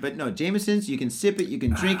 man. But no, Jameson's, you can sip it, you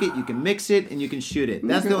can drink it, you can mix it, and you can shoot it.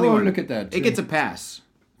 That's the only one. Look at that. It gets a pass.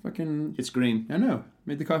 Fucking... It's green. I know.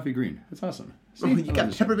 Made the coffee green. It's awesome. See? You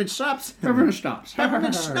got peppermint schnapps. Peppermint schnapps.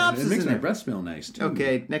 Peppermint schnapps It is makes in my there. breath smell nice, too.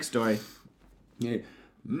 Okay, next story. Yeah.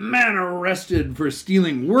 Man arrested for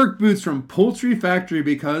stealing work boots from poultry factory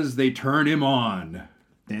because they turn him on.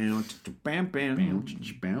 Down, bam, bam.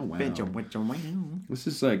 Wow. This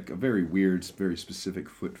is like a very weird, very specific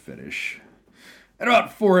foot fetish. At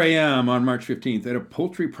about 4 a.m. on March 15th, at a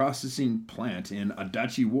poultry processing plant in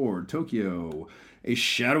Adachi Ward, Tokyo, a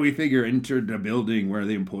shadowy figure entered the building where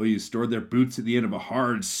the employees stored their boots at the end of a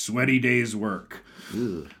hard, sweaty day's work.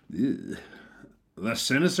 Ugh. The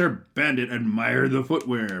sinister bandit admired the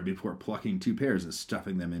footwear before plucking 2 pairs and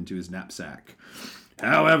stuffing them into his knapsack.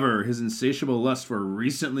 However, his insatiable lust for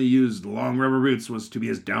recently used long rubber boots was to be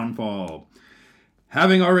his downfall.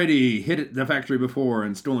 Having already hit the factory before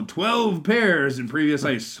and stolen 12 pairs in previous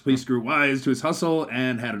ice, police grew wise to his hustle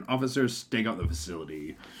and had an officer stake out the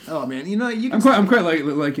facility. Oh man, you know I'm quite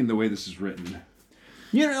liking the way this is written.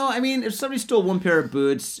 You know, I mean, if somebody stole 1 pair of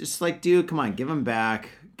boots, it's like, dude, come on, give them back.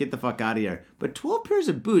 Get the fuck out of here. But 12 pairs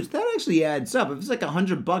of boots, that actually adds up. If it's like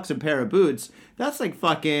 $100 a pair of boots, that's like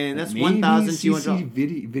fucking, that's $1,200.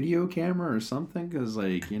 Video camera or something, because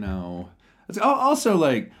like, you know, it's also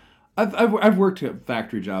like, I've worked at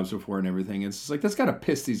factory jobs before and everything. It's just like, that's got to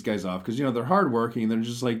piss these guys off because, you know, they're hardworking. They're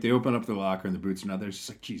just like, they open up the locker and the boots are not there. It's just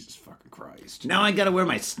like, Jesus fucking Christ. Now I got to wear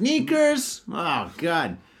my sneakers. Oh,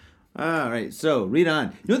 God. All right, so read on.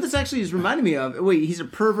 You know what this actually is reminding me of? Wait, he's a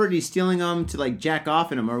pervert. He's stealing them to like jack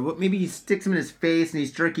off in them, or what? Maybe he sticks them in his face and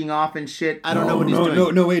he's jerking off and shit. I don't know what he's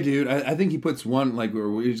doing. No way, dude. I think he puts one like where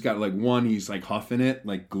he's got like one. He's like huffing it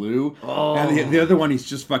like glue, and the other one he's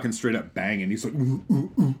just fucking straight up banging. He's like, ooh,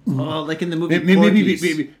 ooh, ooh, ooh. Oh, like in the movie.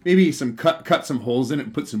 Maybe some cut some holes in it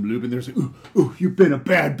and put some lube in there. It's like, ooh, you've been a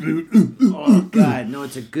bad boot. Oh God, no,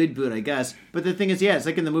 it's a good boot, I guess. But the thing is, yeah, it's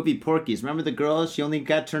like in the movie Porky's. Remember the girl? She only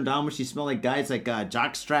got turned on when she smelled like guys like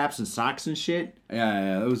jock straps and socks and shit.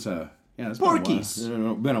 Yeah, that was it's Porky's.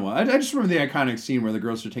 Been a while. I just remember the iconic scene where the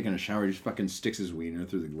girls are taking a shower. He just fucking sticks his wiener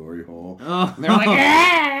through the glory hole. Oh, and they're like,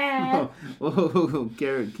 ah! Whoa,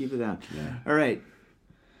 Garrett, keep it down. Yeah. All right.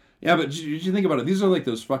 Yeah, but did you think about it? These are like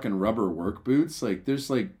those fucking rubber work boots. Like,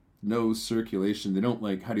 there's like no circulation. They don't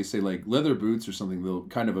like, how do you say, like leather boots or something. They'll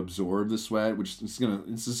kind of absorb the sweat, which it's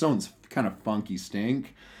its own kind of funky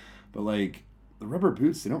stink. But like, the rubber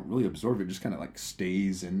boots, they don't really absorb it. It just kind of like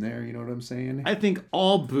stays in there. You know what I'm saying? I think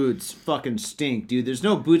all boots fucking stink, dude. There's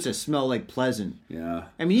no boots that smell like pleasant. Yeah.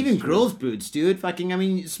 I mean, even girls' boots, dude.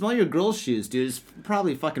 Smell your girls' shoes, dude. It's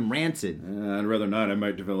probably fucking rancid. I'd rather not. I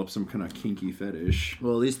might develop some kind of kinky fetish.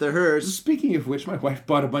 Well, at least they're hers. Speaking of which, my wife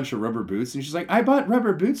bought a bunch of rubber boots, and she's like, I bought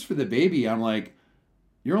rubber boots for the baby. I'm like,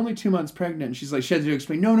 you're only 2 months pregnant. And she's like, she had to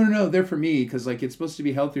explain, no, they're for me, because like it's supposed to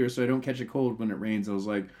be healthier so I don't catch a cold when it rains. I was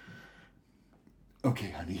like,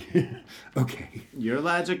 okay, honey. Okay. Your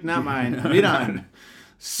logic, not mine. Read on.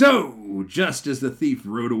 So, just as the thief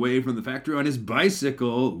rode away from the factory on his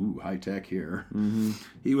bicycle, high tech here,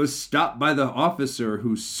 he was stopped by the officer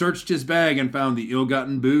who searched his bag and found the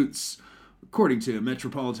ill-gotten boots. According to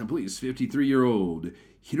Metropolitan Police, 53-year-old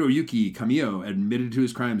Hiroyuki Kamiyo admitted to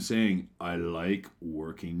his crime, saying, I like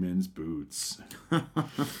working men's boots.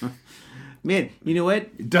 Man, you know what?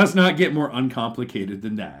 It does not get more uncomplicated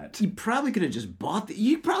than that. You probably could have just bought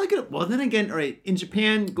you probably could have. Well, then again, all right, in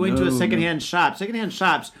Japan, going to a secondhand shop,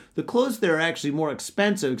 the clothes there are actually more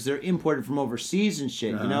expensive because they're imported from overseas and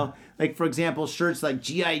shit, you know? Like, for example, shirts like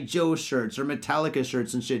G.I. Joe shirts or Metallica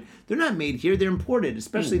shirts and shit, they're not made here, they're imported,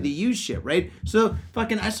 especially the used shit, right? So,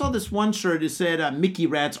 fucking, I saw this one shirt, it said Mickey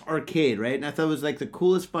Rat's Arcade, right? And I thought it was like the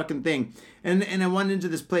coolest fucking thing. And I went into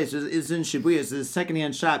this place, it's in Shibuya, it's a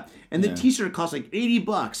secondhand shop, and the t-shirt cost like $80.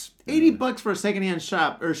 $80 for a secondhand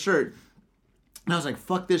shop or shirt. And I was like,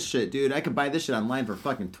 fuck this shit, dude. I could buy this shit online for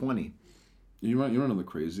fucking $20. You want to know the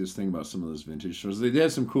craziest thing about some of those vintage stores? They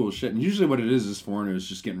have some cool shit, and usually what it is foreigners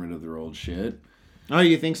just getting rid of their old shit. Oh,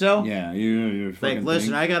 you think so? Yeah, you like,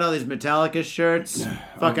 listen, I got all these Metallica shirts.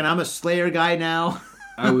 Fucking, I'm a Slayer guy now.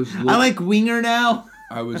 I like Winger now.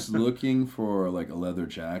 I was looking for like a leather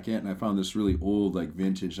jacket, and I found this really old like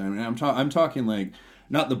vintage. I mean, I'm talking like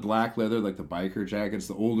not the black leather like the biker jackets,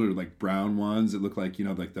 the older like brown ones that look like, you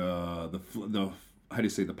know, like the how do you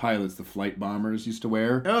say, the pilots, the flight bombers used to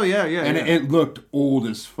wear. Oh yeah. And it looked old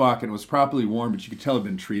as fuck, and it was properly worn, but you could tell it had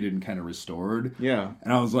been treated and kind of restored. Yeah.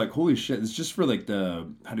 And I was like, holy shit, it's just for like the,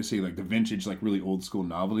 how do you say, like the vintage, like really old school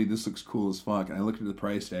novelty. This looks cool as fuck. And I looked at the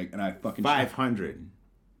price tag, and I fucking $500.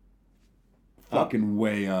 Fucking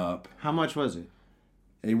way up. How much was it?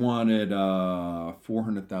 They wanted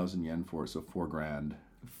 400,000 yen for it, so $4,000.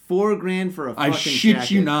 $4,000 for a fucking I shit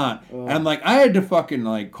jacket. you not. Oh. And like, I had to fucking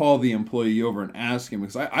like call the employee over and ask him,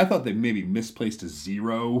 because I thought they maybe misplaced a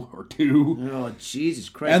 0 or 2. Oh, Jesus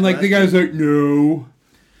Christ. And like the guy's like, no.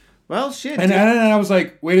 Well, shit. And I was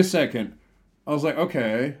like, wait a second. I was like,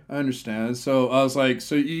 okay, I understand. So I was like,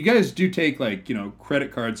 so you guys do take like, you know,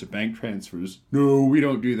 credit cards or bank transfers? No, we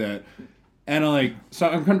don't do that. And I'm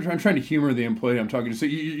trying to humor the employee I'm talking to. So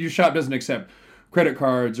your shop doesn't accept credit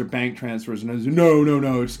cards or bank transfers? And I was like,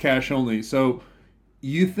 no, it's cash only. So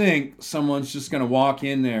you think someone's just going to walk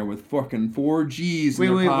in there with fucking 4 G's in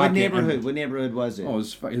their pocket? What neighborhood was it? Oh,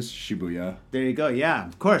 it's Shibuya. There you go. Yeah,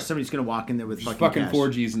 of course. Somebody's going to walk in there with fucking cash. 4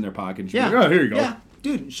 G's in their pocket. Yeah. Like, oh, here you go. Yeah.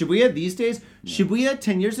 Dude, Shibuya these days? Yeah. Shibuya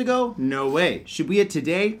 10 years ago? No way. Shibuya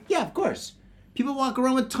today? Yeah, of course. People walk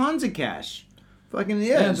around with tons of cash. Fucking,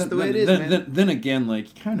 yeah, that's the way it is, man. Then again, like,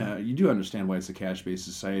 you do understand why it's a cash-based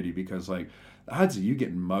society, because, like, the odds of you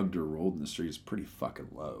getting mugged or rolled in the street is pretty fucking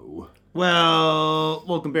low.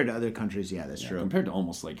 Well, compared to other countries, yeah, that's true. Compared to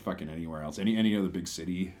almost, like, fucking anywhere else. Any other big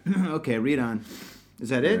city. Okay, read on. Is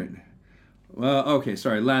that it? Right. Well, okay,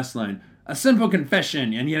 sorry, last line. A simple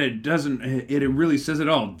confession, and yet it really says it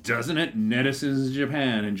all, doesn't it? Netizens in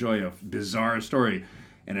Japan enjoy a bizarre story.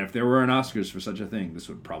 And if there were an Oscars for such a thing, this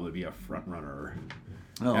would probably be a front runner.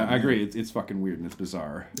 Oh, yeah, I agree. It's fucking weird and it's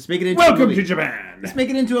bizarre. Let's make it into Welcome a movie. to Japan. Let's make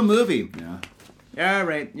it into a movie. Yeah. All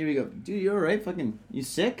right, here we go. Dude, you all right? Fucking, you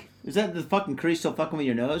sick? Is that the fucking curry still fucking with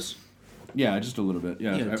your nose? Yeah, just a little bit.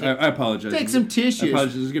 Yeah, Yeah, I apologize. take some tissues. I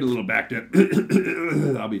apologize. Just get a little backed up.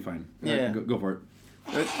 I'll be fine. Yeah. Go for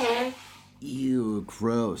it. Ew,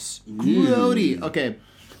 gross. Grody. Okay,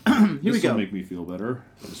 here we This go. will make me feel better.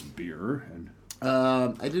 This beer and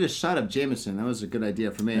I did a shot of Jameson. That was a good idea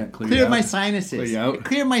for me. Yeah, clear you Cleared out. my sinuses. Clear you out. It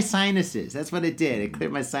cleared my sinuses. That's what it did. It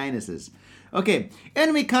cleared my sinuses. Okay.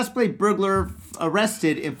 Anime cosplay burglar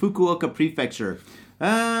arrested in Fukuoka Prefecture.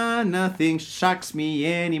 Nothing shocks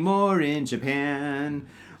me anymore in Japan.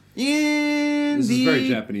 this is very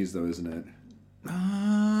Japanese though, isn't it?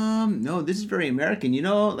 No, this is very American. You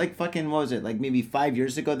know, like fucking, what was it? Like maybe 5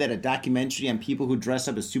 years ago, they had a documentary on people who dress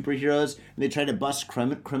up as superheroes and they try to bust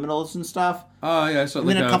criminals and stuff. Oh yeah, so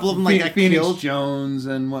mean, a couple of them, like, got Phoenix killed. Jones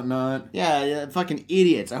and whatnot. Yeah, fucking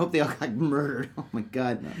idiots. I hope they all got murdered. Oh my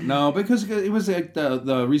god. No, because it was like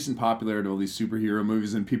the recent popularity of all these superhero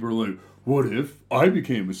movies, and people were like, "What if I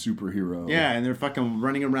became a superhero?" Yeah, and they're fucking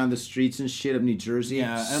running around the streets and shit of New Jersey.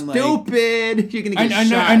 Yeah, and, like, stupid. You're gonna get I know,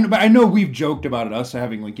 shot. but I know we've joked about it, us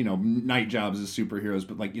having like night jobs as superheroes,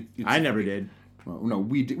 but like it's I never did. Well, no,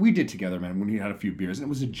 we did together, man. When we had a few beers, and it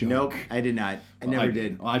was a joke. Nope, I did not. I never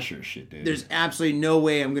did. Well, I sure as shit did. There's absolutely no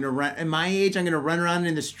way I'm gonna run. At my age, I'm gonna run around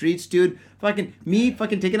in the streets, dude. Fucking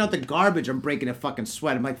taking out the garbage. I'm breaking a fucking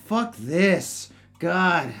sweat. I'm like, fuck this.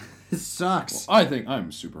 God, this sucks. I think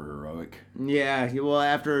I'm super heroic. Yeah. Well,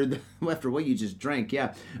 after what you just drank,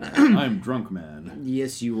 yeah. I'm drunk, man.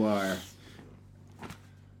 Yes, you are.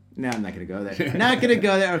 No, I'm not gonna go there. Not gonna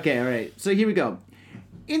go there. Okay, all right. So here we go.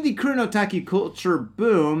 In the current otaku culture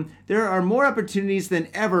boom, there are more opportunities than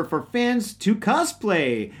ever for fans to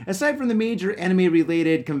cosplay. Aside from the major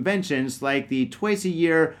anime-related conventions like the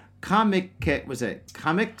twice-a-year Comic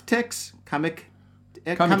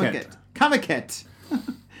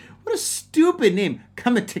What a stupid name.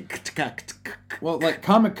 Well, like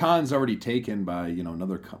Comic Con's already taken by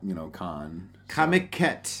another con.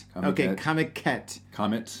 Comic-Ket. Okay, Comic-Ket. Comic-Ket.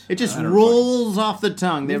 Comet. It just I don't know. rolls off the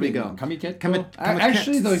tongue. There we go. Comic-Ket. Comic-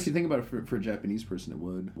 Actually, Comic-Kets. though, if you think about it, for a Japanese person, it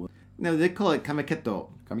would. No, they call it Kamiketo.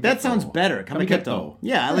 Kamiketo. That sounds better. Kamiketo. Kamiketo.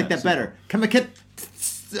 Yeah, I like Yeah, that better. Kamiket.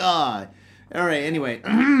 All right, anyway.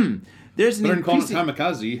 There's an Better than calling it increasing...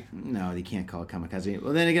 kamikaze. No, they can't call it kamikaze.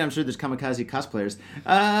 Well, then again, I'm sure there's kamikaze cosplayers.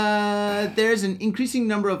 There's an increasing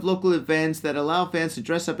number of local events that allow fans to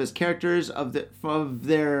dress up as characters of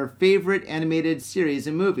their favorite animated series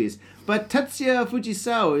and movies. But Tatsuya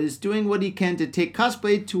Fujisawa is doing what he can to take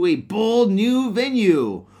cosplay to a bold new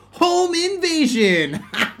venue. Home invasion!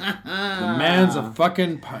 The man's a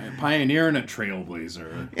fucking pioneer and a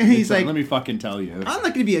trailblazer. And he's like, let me fucking tell you. I'm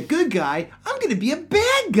not going to be a good guy. I'm going to be a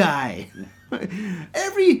bad guy.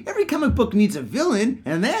 Every comic book needs a villain,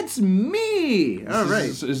 and that's me. All right.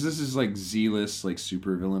 This is like Zealous, like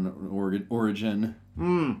supervillain origin.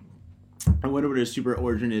 I wonder what his super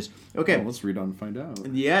origin is. Okay. Well, let's read on and find out.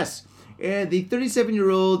 Yes. The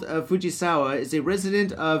 37-year-old Fujisawa is a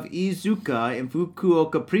resident of Izuka in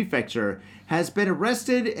Fukuoka Prefecture, has been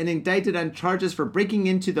arrested and indicted on charges for breaking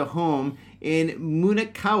into the home in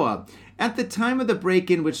Munakawa. At the time of the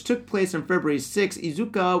break-in, which took place on February 6,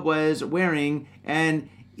 Izuka was wearing an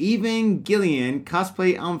Evangelion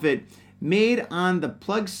cosplay outfit made on the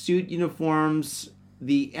plug suit uniforms,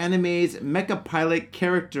 the anime's mecha pilot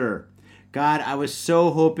character. God, I was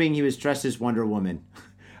so hoping he was dressed as Wonder Woman.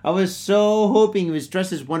 I was so hoping he was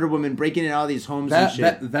dressed as Wonder Woman, breaking in all these homes and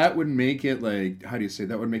shit. That would make it like, how do you say?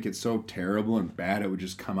 That would make it so terrible and bad. It would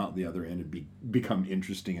just come out the other end and become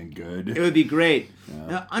interesting and good. It would be great.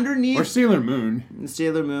 Underneath Or Sailor Moon.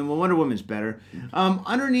 Sailor Moon. Well, Wonder Woman's better.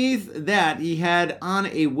 Underneath that, he had on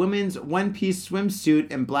a women's one-piece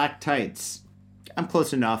swimsuit and black tights. I'm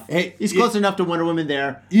close enough. Hey, He's close enough to Wonder Woman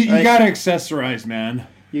there. You Right? gotta accessorize, man.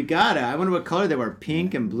 You gotta. I wonder what color they were.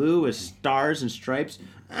 Pink and blue with stars and stripes.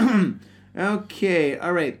 Okay,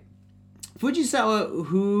 all right. Fujisawa,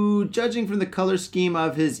 who, judging from the color scheme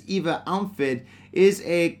of his Eva outfit, is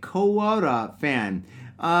a Kawara fan,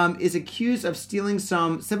 is accused of stealing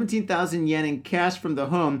some 17,000 yen in cash from the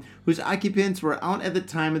home, whose occupants were out at the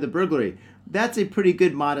time of the burglary. That's a pretty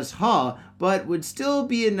good modest haul, but would still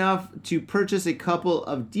be enough to purchase a couple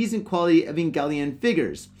of decent quality Evangelion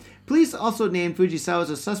figures. Police also named Fujisawa as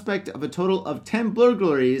a suspect of a total of 10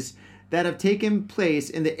 burglaries that have taken place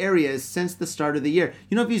in the areas since the start of the year.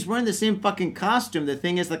 You know, if he's wearing the same fucking costume, the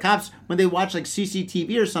thing is, the cops, when they watch like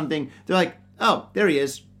CCTV or something, they're like, oh, there he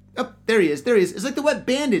is. Oh, there he is. It's like the Wet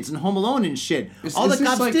Bandits and Home Alone and shit. All the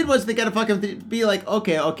cops did was they gotta fucking be like,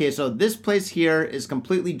 okay, so this place here is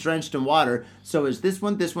completely drenched in water. So is this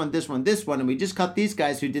one, and we just cut these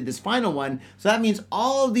guys who did this final one. So that means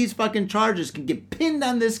all of these fucking charges can get pinned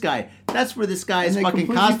on this guy. That's where this guy's fucking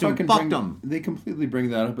costume fucked him. They completely bring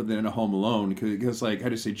that up, but then in a Home Alone, because like, how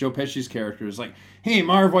do you say, Joe Pesci's character is like, hey,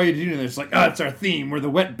 Marv, why are you doing this? Like, it's our theme. We're the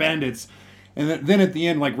Wet Bandits. And then at the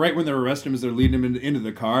end, like right when they're arresting him as they're leading him into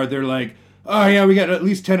the car, they're like, oh yeah, we got at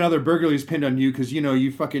least 10 other burglaries pinned on you because,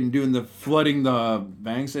 you fucking doing the flooding the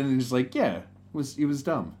banks. And it's like, yeah, it was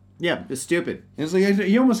dumb. Yeah, it's stupid. And it's like,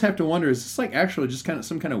 you almost have to wonder, is this like actually just kind of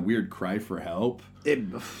some kind of weird cry for help?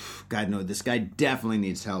 God, no, this guy definitely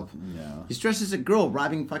needs help. Yeah. He's dressed as a girl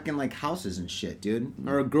robbing fucking like houses and shit, dude.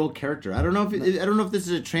 Or a girl character. I don't know if this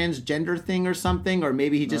is a transgender thing or something, or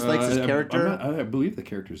maybe he just likes his character. I believe the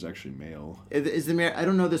character is actually male. Is the mayor? I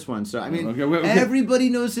don't know this one, so I mean, Okay.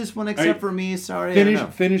 everybody knows this one except for me. Sorry.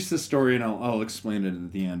 Finish the story and I'll explain it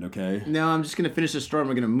at the end. Okay. No, I'm just gonna finish the story and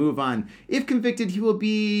we're gonna move on. If convicted, he will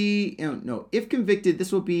be. No, if convicted,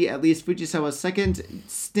 this will be at least Fujisawa's second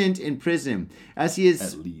stint in prison, as he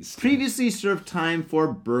has previously served time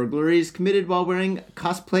for burglaries committed while wearing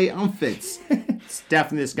cosplay outfits. It's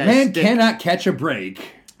definitely this guy's Man cannot catch a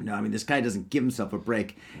break. No, I mean, this guy doesn't give himself a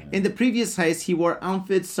break. Yeah. In the previous heist, he wore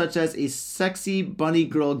outfits such as a sexy bunny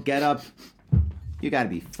girl getup. You gotta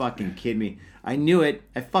be fucking kidding me. I knew it.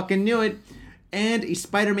 I fucking knew it. And a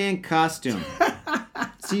Spider-Man costume.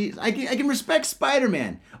 See, I can respect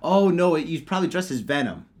Spider-Man. Oh, no, he's probably dressed as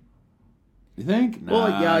Venom. You think? Nah,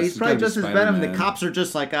 well, yeah, he's probably dressed as Venom. The cops are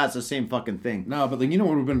just like, it's the same fucking thing. No, but like, you know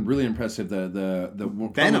what would have been really impressive? The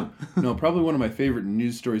Venom. Probably one of my favorite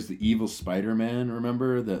news stories, the evil Spider-Man.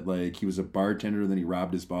 Remember that? Like, he was a bartender, and then he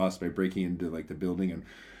robbed his boss by breaking into like the building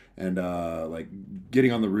and like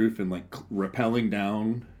getting on the roof and like rappelling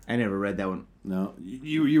down. I never read that one. No,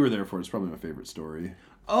 you were there for it. It's probably my favorite story.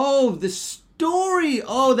 Oh, the story.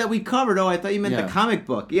 That we covered. Oh, I thought you meant the comic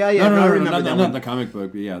book. Yeah. No, I remember that one. Not the comic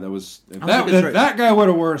book, but yeah, that was... If that guy would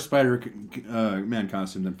have wore a Spider-Man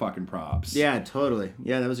costume, then fucking props. Yeah, totally.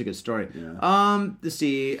 Yeah, that was a good story. Yeah. Let's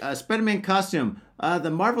see. Spider-Man costume.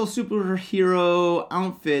 The Marvel superhero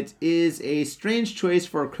outfit is a strange choice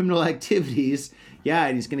for criminal activities. Yeah,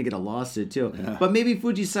 and he's going to get a lawsuit, too. Yeah. But maybe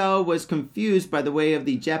Fujisawa was confused by the way of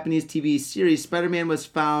the Japanese TV series. Spider-Man was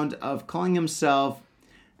found of calling himself...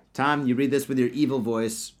 Tom, you read this with your evil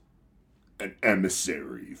voice. An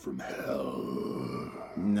emissary from hell.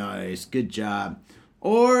 Nice, good job.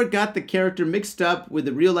 Or got the character mixed up with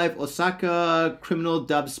the real-life Osaka criminal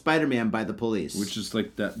dubbed Spider-Man by the police. Which is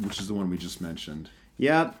like that. Which is the one we just mentioned.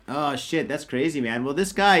 Yep. Oh shit, that's crazy, man. Well,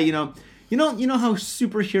 this guy, you know how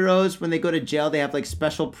superheroes, when they go to jail, they have like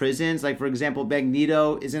special prisons. Like for example,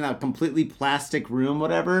 Magneto is in a completely plastic room,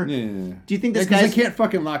 whatever. Yeah. Do you think this guy? They can't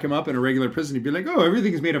fucking lock him up in a regular prison. He'd be like, oh,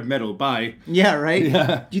 everything is made of metal. Bye. Yeah. Right.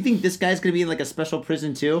 Yeah. Do you think this guy's gonna be in like a special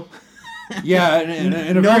prison too? Yeah.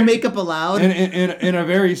 In no makeup allowed. In a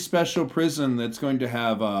very special prison that's going to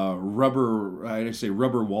have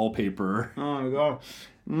rubber wallpaper. Oh my god.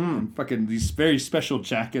 And fucking these very special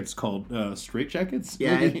jackets called straight jackets.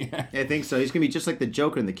 Yeah, I think so. He's gonna be just like the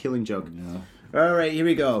Joker in The Killing Joke. Yeah. All right, here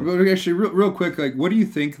we go. Actually, real quick, like, what do you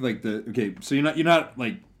think? Like so you're not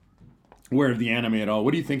like aware of the anime at all.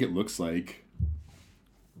 What do you think it looks like?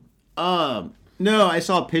 No, I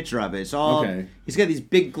saw a picture of it. It's all. Okay. He's got these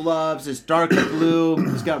big gloves. It's dark blue.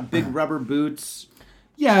 He's got big rubber boots.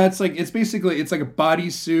 Yeah, it's like a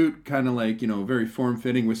bodysuit, kind of like, very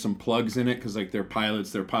form-fitting with some plugs in it, because like they're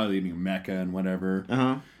piloting a mecha and whatever.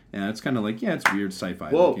 Uh-huh. Yeah, it's kind of like, it's weird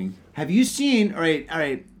sci-fi looking. Have you seen, all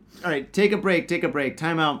right, take a break,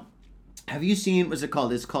 time out. Have you seen, what's it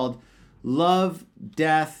called? It's called Love,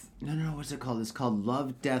 Death, what's it called? It's called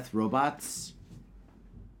Love, Death, Robots.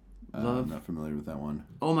 I'm not familiar with that one.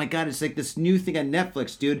 Oh my god, it's like this new thing on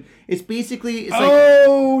Netflix, dude. It's basically...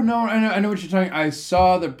 no, I know what you're talking. I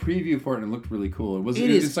saw the preview for it and it looked really cool.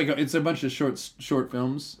 It's a bunch of short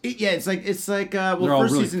films. It's like they're all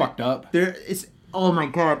really fucked up. Oh my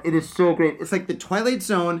god, it is so great. It's like The Twilight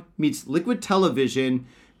Zone meets Liquid Television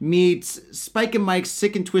meets Spike and Mike's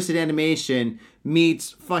Sick and Twisted Animation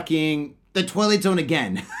meets fucking The Twilight Zone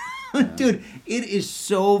again. Dude, it is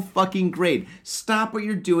so fucking great. Stop what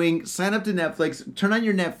you're doing, sign up to Netflix, turn on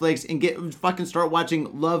your Netflix, and fucking start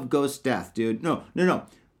watching Love, Ghost, Death, dude. No.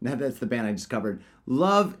 That's the band I just covered.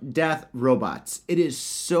 Love, Death, Robots. It is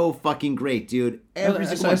so fucking great, dude. Every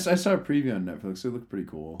single I one. saw a preview on Netflix. It looked pretty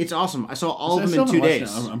cool. It's awesome. I saw all of I them in still 2 haven't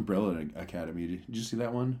watched days. Umbrella Academy. Did you see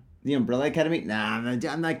that one? The Umbrella Academy? Nah,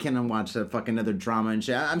 I'm not kidding. Watch that fucking other drama and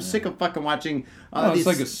shit. I'm sick of fucking watching these It's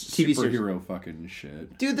like a TV series. superhero fucking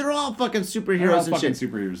shit. Dude, they're all fucking superheroes They're all and fucking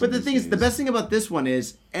shit. superheroes But the these thing is, the days. best thing about this one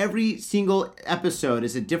is every single episode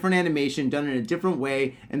is a different animation done in a different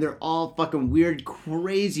way, and they're all fucking weird,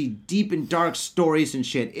 crazy, deep and dark stories and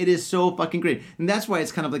shit. It is so fucking great, and that's why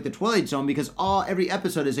it's kind of like the Twilight Zone, because every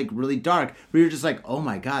episode is like really dark. Where you're just like, oh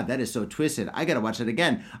my god, that is so twisted. I gotta watch it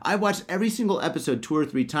again. I watched every single episode 2 or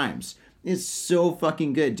 3 times. It's so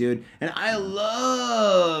fucking good, dude. And I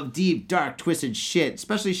love deep, dark, twisted shit.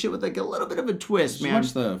 Especially shit with like a little bit of a twist, Did you man.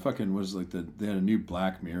 watch the fucking they had a new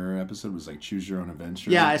Black Mirror episode. It was like Choose Your Own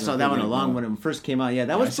Adventure. Yeah, I saw that one along when it first came out. Yeah,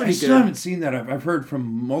 that was pretty I good. still haven't seen that. I've heard from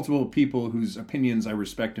multiple people whose opinions I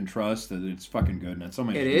respect and trust that it's fucking good. And it's so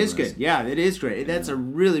many. It is good. Yeah, it is great. That's a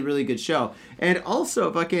really, really good show. And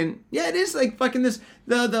also fucking, yeah, it is like fucking this,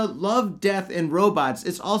 the Love, Death, and Robots.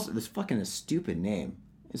 It's also, this fucking a stupid name.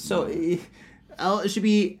 It's so, it should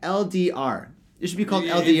be LDR. It should be called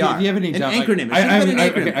LDR. If you have any doubt, an acronym. I It should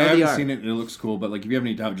have been an acronym. I haven't LDR. seen it. It looks cool, but like if you have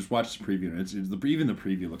any doubt, just watch the preview. Even the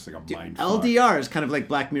preview looks like a mind fuck. LDR is kind of like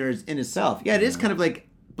Black Mirror in itself. Yeah, it is kind of like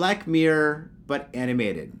Black Mirror, but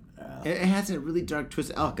animated. It has a really dark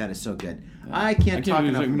twist. Oh god, it's so good. I can't talk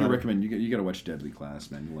enough I'm about gonna it. recommend you got to watch Deadly Class,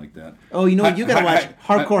 man. You like that? Oh, you know what? You gotta watch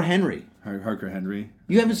Hardcore Henry. Hardcore Henry.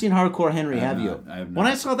 You haven't seen Hardcore Henry, have not. you? I have When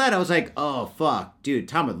not. I saw that, I was like, oh, fuck. Dude,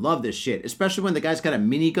 Tom would love this shit. Especially when the guy's got a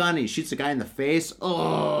minigun and he shoots the guy in the face.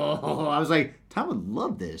 Oh, I was like, Tom would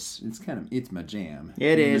love this. It's my jam.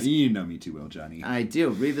 It is. You know me too well, Johnny. I do.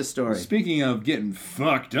 Read the story. Speaking of getting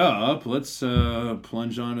fucked up, let's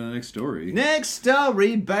plunge on to the next story. Next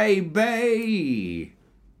story, baby.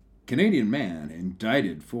 Canadian man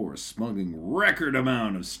indicted for smuggling record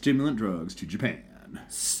amount of stimulant drugs to Japan.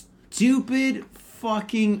 Stupid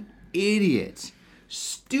fucking idiot.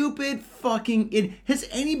 Stupid fucking idiot. Has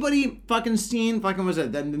anybody fucking seen fucking, was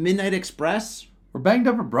it the Midnight Express? We're banged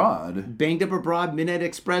up abroad. Banged Up Abroad, Midnight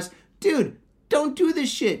Express. Dude, don't do this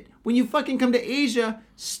shit. When you fucking come to Asia,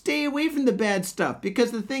 stay away from the bad stuff.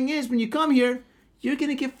 Because the thing is, when you come here, you're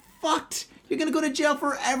gonna get fucked. You're gonna go to jail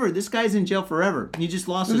forever. This guy's in jail forever. He just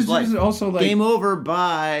lost his This life. is also like, Game over.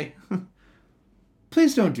 Bye.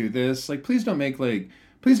 please don't do this. Like, please don't make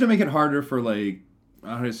it harder for like,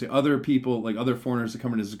 how do I say, other people, like other foreigners to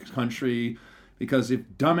come into this country. Because if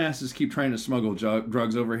dumbasses keep trying to smuggle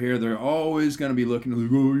drugs over here, they're always going to be looking like,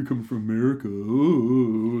 oh, you're coming from America.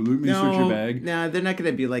 Oh, let me search your bag. Nah, they're not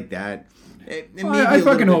gonna be like that. I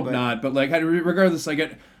fucking hope not. But like, regardless, I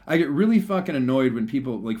get really fucking annoyed when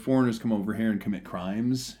people, like foreigners, come over here and commit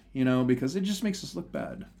crimes. You know, because it just makes us look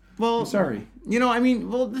bad. Well, I'm sorry. You know, I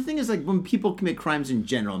mean, well, the thing is, like, when people commit crimes in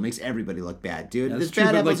general, it makes everybody look bad, dude. That's There's true,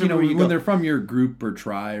 bad but like, apples you know, everywhere when go. they're from your group or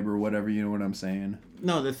tribe or whatever, you know what I'm saying?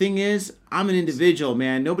 No, the thing is, I'm an individual,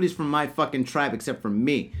 man. Nobody's from my fucking tribe except for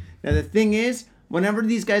me. Now, the thing is, whenever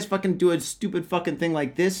these guys fucking do a stupid fucking thing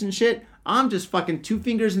like this and shit, I'm just fucking 2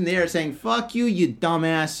 fingers in the air saying, fuck you, you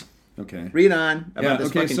dumbass. Okay. Read on about Yeah. this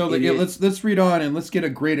Okay. fucking So idiot. let's read on and let's get a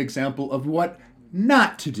great example of what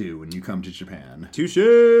not to do when you come to Japan. Touche!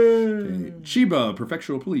 Chiba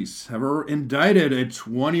Prefectural Police have indicted a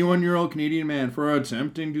 21-year-old Canadian man for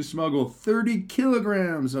attempting to smuggle 30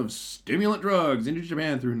 kilograms of stimulant drugs into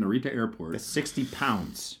Japan through Narita Airport. That's 60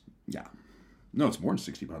 pounds. Yeah. No, it's more than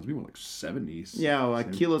 60 pounds. We were like 70. Yeah, well, a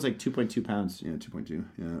kilo's like 2.2 pounds. Yeah, 2.2.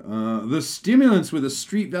 Yeah. The stimulants with a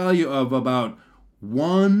street value of about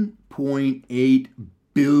 1.8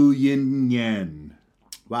 billion yen.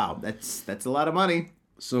 Wow, that's a lot of money.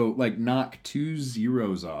 So, like, knock 2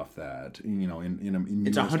 zeros off that. You know, in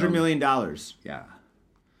It's US $100 million. Yeah.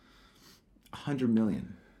 100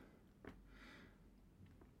 million.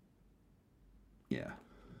 Yeah.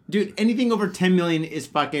 Dude, anything over 10 million is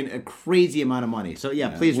fucking a crazy amount of money. So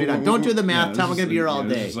yeah, please read on. Don't do the math. Tom, we're gonna be here all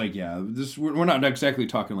day. It's like, we're not exactly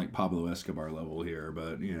talking like Pablo Escobar level here,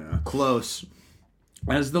 but yeah. Close.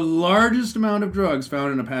 As the largest amount of drugs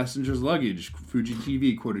found in a passenger's luggage, Fuji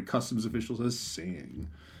TV quoted customs officials as saying,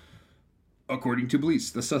 according to police,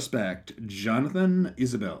 the suspect, Jonathan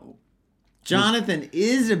Isabel. Jonathan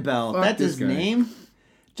Isabel. Fuck That's this his guy. name?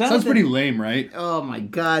 Sounds pretty lame, right? Oh my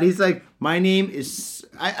god. He's like, my name is...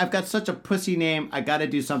 I've got such a pussy name, I gotta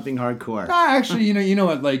do something hardcore. Actually, you know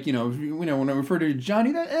what, like, when I refer to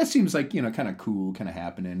Johnny, that seems like, kind of cool, kind of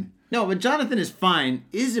happening. No, but Jonathan is fine.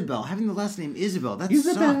 Isabel, having the last name Isabel, that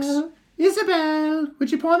sucks. Isabel,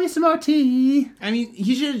 would you pour me some more tea? I mean,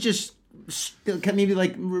 he should have just maybe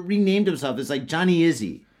like renamed himself as like Johnny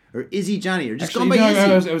Izzy. or Izzy Johnny, or just Actually, call him by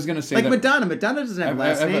no, Izzy. I was gonna say like that- Madonna. Madonna doesn't have a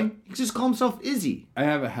last I've- name. He can just call himself Izzy. I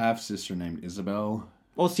have a half sister named Isabel.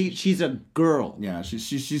 Well, see, she's a girl. Yeah,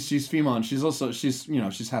 she's female, and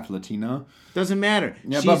she's half Latina. Doesn't matter.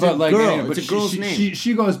 Yeah, she's but a like, girl. anyway, but It's a girl's name.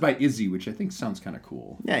 She goes by Izzy, which I think sounds kind of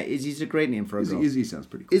cool. Yeah, Izzy's a great name for a girl. Izzy sounds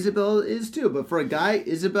pretty cool. Isabel is too, but for a guy,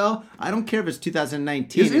 Isabel, I don't care if it's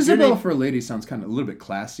 2019. If your Isabel name- for a lady sounds kind of a little bit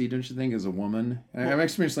classy, don't you think? As a woman, I'm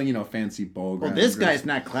experiencing fancy ball. Well, this guy's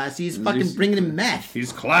not classy. He's fucking bringing in meth.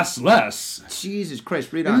 He's classless. Jesus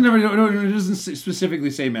Christ, read It on. doesn't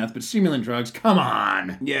specifically say meth, but stimulant drugs. Come on.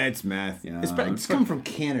 Yeah, it's meth. Yeah, It's coming from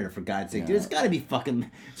Canada, for God's sake. Dude, it's got to be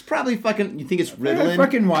fucking... It's probably fucking... You think it's Ritalin? I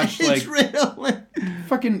fucking watched, It's Ritalin.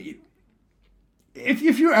 Fucking... If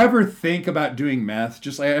you ever think about doing meth,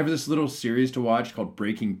 just I have this little series to watch called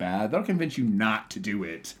Breaking Bad. That'll convince you not to do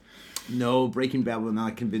it. No, Breaking Bad will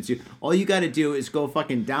not convince you. All you got to do is go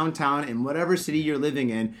fucking downtown in whatever city you're living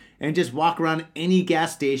in and just walk around any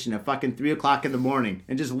gas station at fucking 3 o'clock in the morning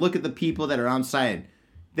and just look at the people that are outside.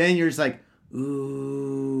 Then you're just like,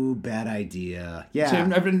 ooh, bad idea. Yeah, See,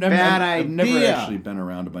 I've idea. never actually been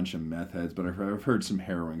around a bunch of meth heads, but I've heard some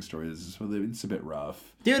harrowing stories. So it's a bit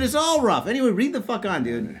rough. Dude, it's all rough. Anyway, read the fuck on,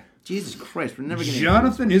 dude. Jesus Christ, we're never going to...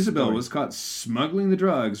 Jonathan Isabel was caught smuggling the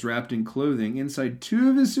drugs wrapped in clothing inside 2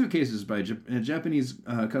 of his suitcases by Japanese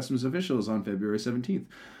customs officials on February 17th.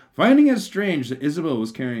 Finding it strange that Isabel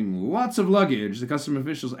was carrying lots of luggage, the customs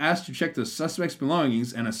officials asked to check the suspect's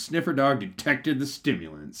belongings, and a sniffer dog detected the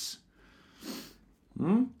stimulants.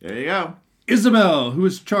 There you go. Isabel, who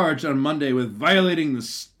was charged on Monday with violating the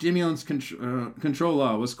stimulants control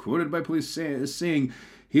law, was quoted by police saying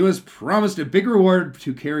he was promised a big reward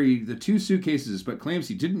to carry the 2 suitcases, but claims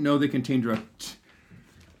he didn't know they contained drugs.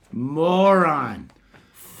 Moron.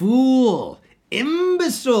 Fool.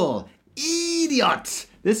 Imbecile. Idiot.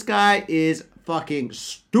 This guy is fucking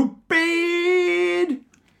stupid.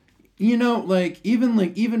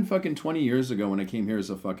 Even fucking 20 years ago when I came here as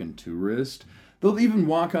a fucking tourist, they'll even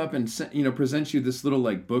walk up and present you this little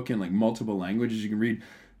book in multiple languages you can read.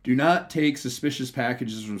 Do not take suspicious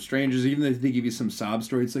packages from strangers, even if they give you some sob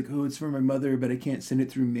story. It's like, oh, it's for my mother, but I can't send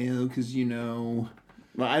it through mail because Well,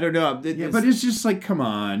 I don't know. Yeah, but it's just like, come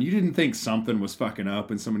on. You didn't think something was fucking up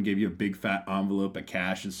and someone gave you a big fat envelope of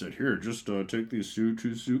cash and said, here, just take these 2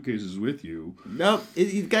 suitcases with you. No,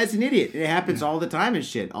 the guy's an idiot. It happens all the time and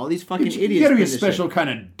shit. All these fucking idiots. You gotta be a do this special shit. kind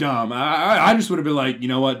of dumb. I just would have been like, you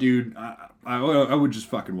know what, dude? I would just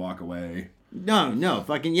fucking walk away. No,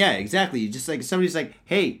 fucking, yeah, exactly. You just somebody's like,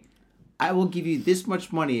 hey, I will give you this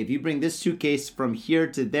much money if you bring this suitcase from here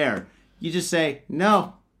to there. You just say,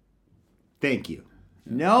 no, thank you.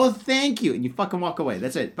 No, thank you. And you fucking walk away.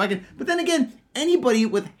 That's it. Fucking. But then again, anybody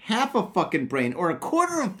with half a fucking brain or a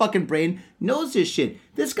quarter of a fucking brain knows this shit.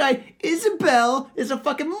 This guy, Isabel, is a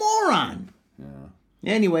fucking moron. Yeah.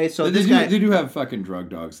 Anyway, so They this do, guy... they do have fucking drug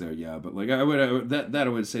dogs there, yeah. But I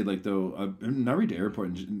would say though, Narita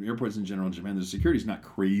airports in general in Japan, the security's not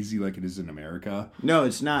crazy like it is in America. No,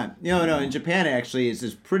 it's not. No. In Japan, actually,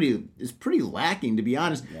 it's pretty lacking, to be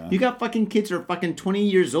honest. Yeah. You got fucking kids who are fucking 20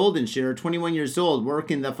 years old and shit, or 21 years old,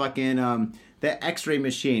 working the fucking the X-ray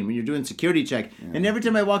machine when you're doing security check. Yeah. And every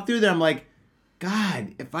time I walk through there, I'm like,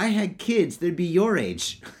 God, if I had kids, they'd be your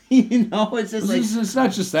age. It's just like... It's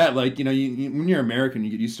not just that. When you're American, you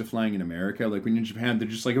get used to flying in America. Like, when you're in Japan, they're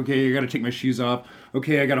just like, okay, I got to take my shoes off.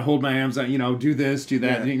 Okay, I got to hold my arms out, do this, do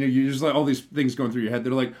that. Yeah. You're just like, all these things going through your head.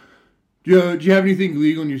 They're like, do you have anything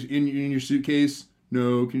legal in your suitcase?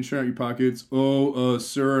 No. Can you show out your pockets? Oh,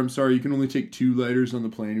 sir, I'm sorry. You can only take 2 lighters on the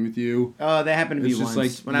plane with you. Oh, that happened to me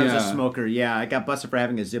once when I was a yeah. smoker. Yeah, I got busted for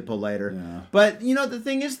having a Zippo lighter. Yeah. But, the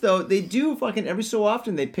thing is, though, they do fucking every so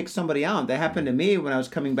often they pick somebody out. That happened to me when I was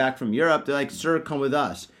coming back from Europe. They're like, sir, come with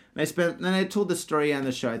us. And I told the story on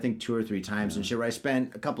the show, I think 2 or 3 times and shit, where I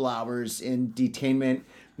spent a couple hours in detainment.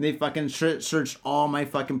 And they fucking searched all my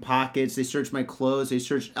fucking pockets. They searched my clothes. They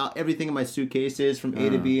searched everything in my suitcases from A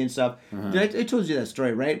to B and stuff. I told you that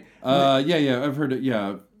story, right? Yeah, I've heard it,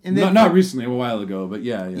 yeah. And then not recently, a while ago, but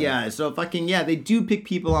yeah. Yeah, so fucking, yeah, they do pick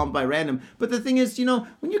people out by random. But the thing is,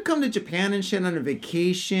 when you come to Japan and shit on a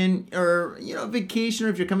vacation, or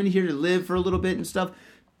if you're coming here to live for a little bit and stuff,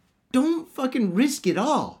 don't fucking risk it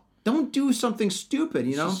all. Don't do something stupid,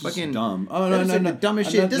 It's fucking dumb. Oh, that no, is no. the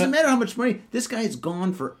dumbest shit. It doesn't matter how much money. This guy is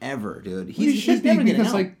gone forever, dude. He's never getting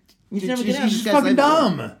out. He's never getting out. He's just fucking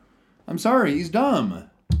dumb. I'm sorry, he's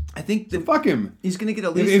dumb. I think fuck him. He's gonna get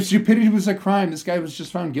at least. If stupidity was a crime, this guy was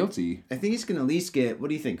just found guilty. I think he's gonna at least get. What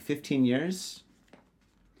do you think? 15 years.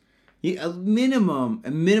 A minimum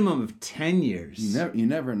of 10 years. You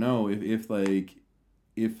never know if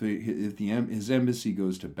his embassy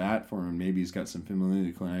goes to bat for him, maybe he's got some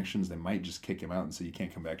familiar connections, they might just kick him out and say you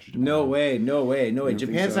can't come back to Japan. No way.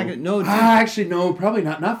 Japan's not gonna. No, actually, no, probably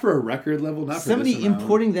not. Not for a record level. Not somebody for this amount.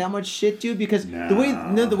 importing that much shit, dude. Because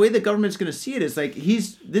the way the government's gonna see it is like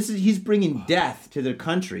he's bringing death to their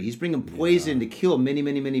country. He's bringing poison to kill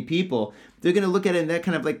many people. They're gonna look at it in that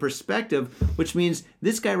kind of like perspective, which means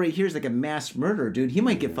this guy right here is like a mass murderer, dude. He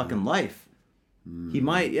might get fucking life. He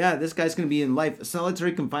might, this guy's gonna be in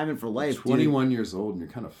solitary confinement for life. 21 years old, and you're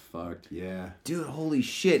kind of fucked. Yeah, dude, holy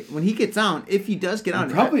shit. When he gets out, if he does get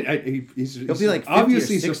out, he'll be like,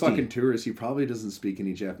 obviously he's a 60. fucking tourist. He probably doesn't speak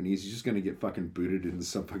any Japanese. He's just gonna get fucking booted into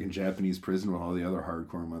some fucking Japanese prison with all the other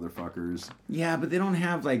hardcore motherfuckers. Yeah, but they don't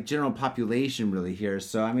have like general population really here.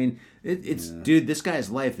 So I mean, it's dude, this guy's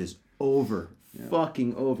life is over. Yeah.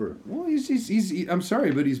 Fucking over. Well, he's I'm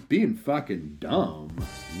sorry, but he's being fucking dumb.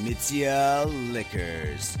 Mitsuya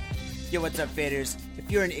Liquors. Yo, what's up, faders? If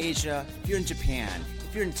you're in Asia, if you're in Japan,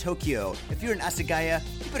 if you're in Tokyo, if you're in Asagaya,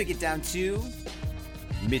 you better get down to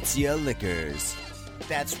Mitsuya Liquors.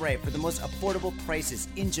 That's right, for the most affordable prices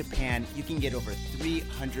in Japan, you can get over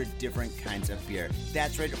 300 different kinds of beer.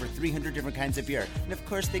 That's right, over 300 different kinds of beer. And of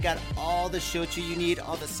course, they got all the shochu you need,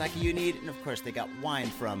 all the sake you need, and of course, they got wine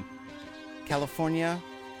from California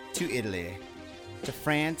to Italy, to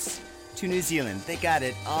France, to New Zealand. They got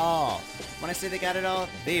it all. When I say they got it all,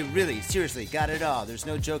 they really, seriously got it all. There's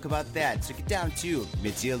no joke about that. So get down to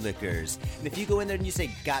Mitsuya Liquors. And if you go in there and you say,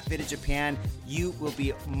 Got Faded Japan, you will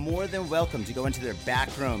be more than welcome to go into their back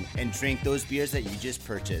room and drink those beers that you just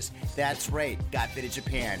purchased. That's right, Got Faded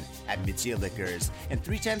Japan at Mitsuya Liquors. And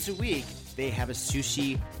 3 times a week, they have a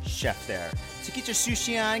sushi chef there. So get your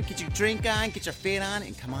sushi on, get your drink on, get your fade on,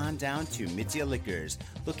 and come on down to Mitsuya Liquors,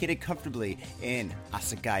 located comfortably in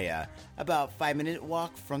Asagaya, about 5-minute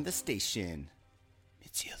walk from the station.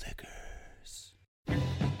 Mitsuya Liquors.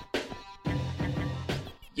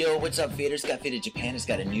 Yo, what's up, faders? Got Faded Japan has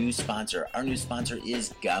got a new sponsor. Our new sponsor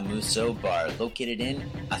is Gamuso Bar, located in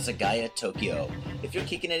Asagaya, Tokyo. If you're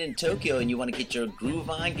kicking it in Tokyo and you want to get your groove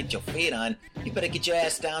on, get your fade on, you better get your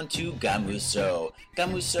ass down to Gamuso.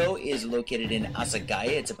 Gamuso is located in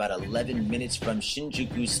Asagaya. It's about 11 minutes from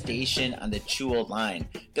Shinjuku Station on the Chuo line.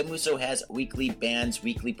 Gamuso has weekly bands,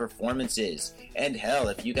 weekly performances. And hell,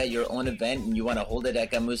 if you got your own event and you want to hold it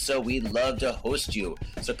at Gamuso, we'd love to host you.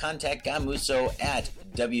 So contact Gamuso at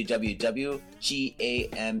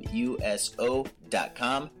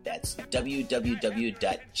www.gamuso.com. That's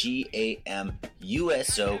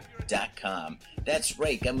www.gamuso.com. That's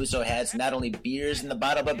right, Gamuso has not only beers in the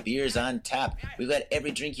bottle, but beers on tap. We've got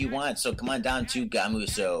every drink you want, so come on down to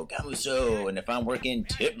Gamuso. Gamuso, and if I'm working,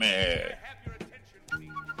 tip me.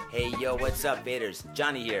 Hey, yo, what's up, faders?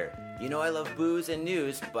 Johnny here. You know I love booze and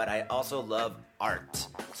news, but I also love art.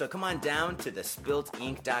 So come on down to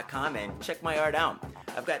thespiltink.com and check my art out.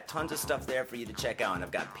 I've got tons of stuff there for you to check out. And I've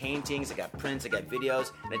got paintings, I got prints, I got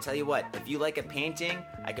videos. And I tell you what, if you like a painting,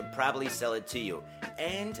 I could probably sell it to you.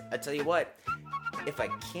 And I tell you what, if I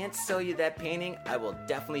can't sell you that painting, I will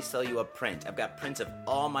definitely sell you a print. I've got prints of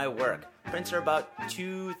all my work. Prints are about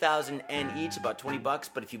 2,000 yen each, about $20,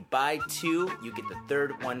 but if you buy 2, you get the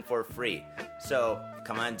 3rd one for free. So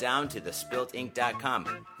come on down to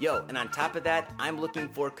thespiltink.com. Yo, and on top of that, I'm looking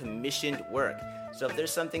for commissioned work. So if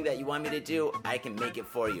there's something that you want me to do, I can make it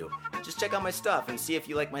for you. Just check out my stuff and see if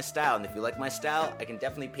you like my style. And if you like my style, I can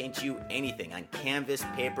definitely paint you anything on canvas,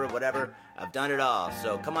 paper, whatever. I've done it all.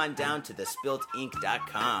 So come on down to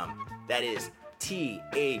thespiltink.com. That is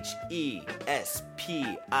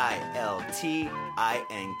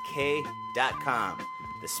THESPILTINK.com.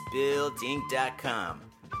 Thespiltink.com.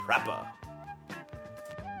 Proper.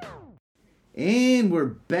 And we're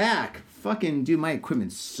back. Fucking dude, my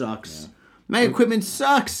equipment sucks. Yeah. My equipment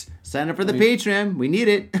sucks. Sign up for the Patreon. We need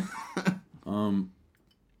it.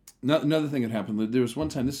 Another thing that happened. There was one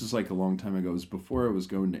time. This is like a long time ago. It was before I was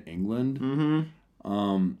going to England.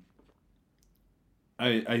 Mm-hmm.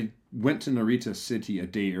 I went to Narita City a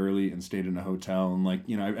day early and stayed in a hotel. And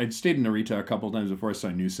I'd stayed in Narita a couple times before, so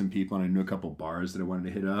I knew some people and I knew a couple bars that I wanted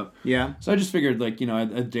to hit up. Yeah. So I just figured,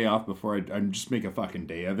 a day off before I'd just make a fucking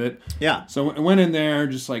day of it. Yeah. So I went in there,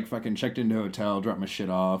 just fucking checked into a hotel, dropped my shit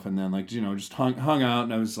off, and then just hung out.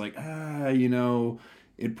 And I was like,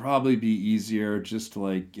 it'd probably be easier just to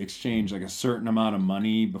exchange a certain amount of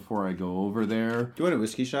money before I go over there. Do you want a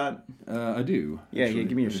whiskey shot? I do. Yeah,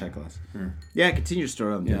 give me your shot glass. Sure. Yeah, continue your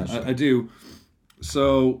story. Yeah, I do.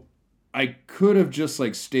 So I could have just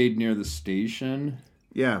stayed near the station.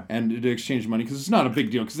 Yeah. And to exchange money, because it's not a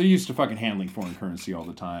big deal, because they're used to fucking handling foreign currency all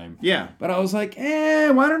the time. Yeah. But I was like,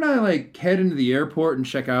 why don't I head into the airport and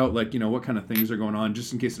check out what kind of things are going on,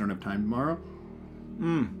 just in case I don't have time tomorrow.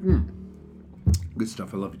 Good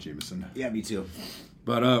stuff. I love it, Jameson. Yeah, me too.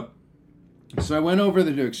 But so I went over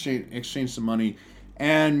there to exchange some money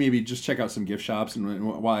and maybe just check out some gift shops and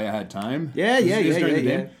while I had time. Yeah.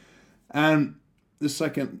 And the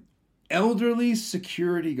second elderly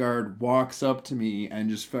security guard walks up to me and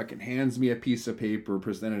just fucking hands me a piece of paper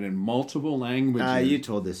presented in multiple languages. You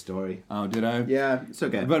told this story. Oh, did I? Yeah, it's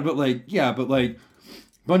okay. But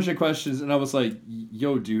bunch of questions, and I was like,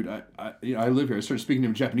 "Yo, dude, I live here." I started speaking to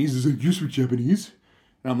him Japanese. He's like, "You speak Japanese?"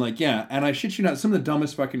 And I'm like, "Yeah." And I shit you not, some of the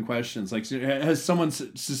dumbest fucking questions. Like, has someone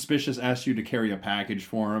suspicious asked you to carry a package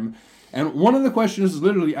for him? And one of the questions is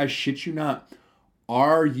literally, I shit you not,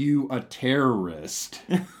 are you a terrorist?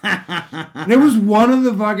 And it was one of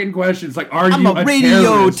the fucking questions. Like, I'm a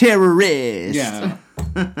radio terrorist. Yeah.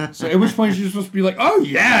 So at which point you're supposed to be like, oh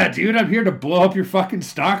yeah, dude, I'm here to blow up your fucking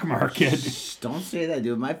stock market. Shh, don't say that,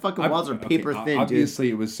 dude. My fucking walls are paper thin, obviously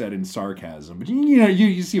dude. it was said in sarcasm, but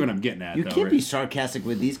you see what I'm getting at. You though, can't right? be sarcastic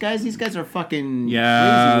with these guys. These guys are fucking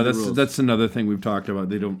yeah. crazy with the rules. That's another thing we've talked about.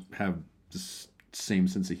 They don't have the same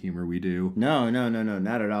sense of humor we do. No,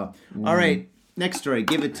 not at all. All right, next story.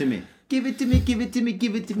 Give it to me. Give it to me. Give it to me.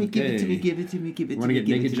 Give it to me. Give it to me. Give it to me. Give it to me. Want to get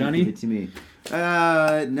naked, Johnny? Give it to me.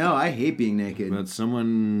 No, I hate being naked. But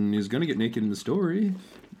someone is gonna get naked in the story.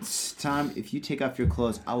 Tom, if you take off your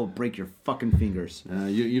clothes, I will break your fucking fingers.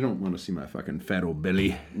 You don't want to see my fucking fat old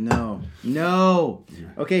belly. No.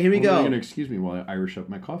 Okay, here we go. You're gonna excuse me while I Irish up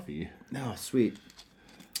my coffee. Oh, sweet.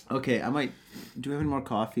 Okay, I might. Do we have any more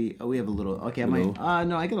coffee? Oh, we have a little. Okay, I Hello. might.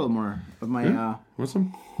 No, I got a little more of my. Want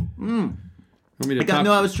some?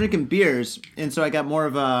 I was drinking beers, and so I got more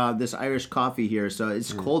of this Irish coffee here. So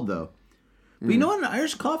it's cold though. But you know what? An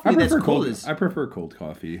Irish coffee that's cold is. I prefer cold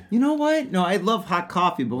coffee. You know what? No, I love hot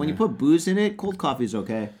coffee, but when you put booze in it, cold coffee is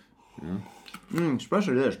okay. Yeah.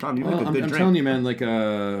 Especially this. Tom, you make a good drink. I'm telling you, man, like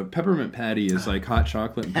a peppermint patty is like hot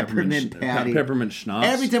chocolate and Peppermint patty. Peppermint schnapps.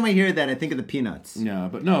 Every time I hear that, I think of the peanuts. Yeah,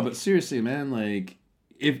 but seriously, man, like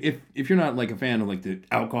if you're not like a fan of like the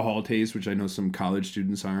alcohol taste, which I know some college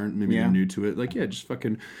students aren't, maybe you're new to it, like just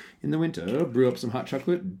fucking in the winter, brew up some hot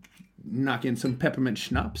chocolate, knock in some peppermint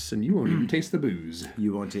schnapps, and you won't even taste the booze.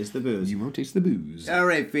 You won't taste the booze. You won't taste the booze. All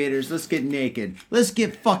right, faders, let's get naked. Let's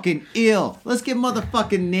get fucking ill. Let's get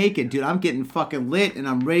motherfucking naked. Dude, I'm getting fucking lit, and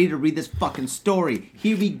I'm ready to read this fucking story.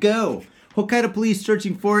 Here we go. Hokkaido police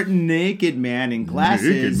searching for a naked man in glasses.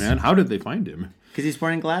 Naked man? How did they find him? Because he's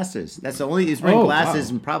wearing glasses. That's the only. He's wearing glasses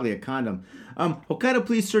and probably a condom. Hokkaido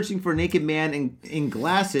police searching for a naked man in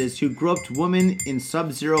glasses who groped woman in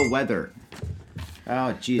sub-zero weather.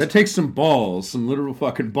 Oh, jeez. That takes some balls, some literal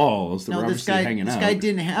fucking balls that were obviously hanging out. This guy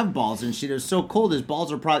didn't have balls and shit. It was so cold. His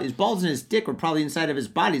balls and his dick were probably inside of his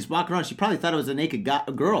body. He's walking around. She probably thought it was a naked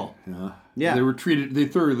girl. Yeah. They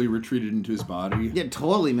thoroughly retreated into his body. Yeah,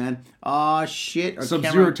 totally, man. Oh, shit.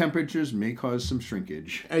 Sub-zero temperatures may cause some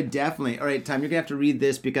shrinkage. Definitely. All right, Tom, you're going to have to read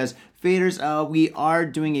this because, faders, we are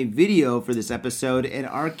doing a video for this episode, and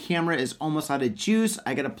our camera is almost out of juice.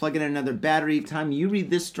 I got to plug in another battery. Tom, you read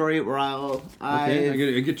this story where I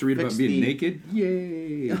get to read about being naked?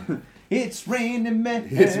 Yay! It's raining men.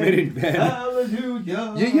 It's raining men.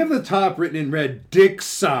 Hallelujah. Yeah, you have the top written in red, dick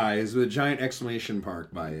size, with a giant exclamation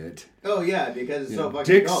mark by it. Oh, yeah, because it's so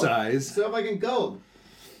fucking dick cold. Size. So fucking cold.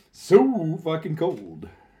 So fucking cold.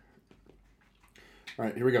 All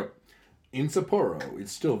right, here we go. In Sapporo,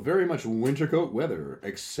 it's still very much winter coat weather,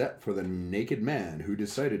 except for the naked man who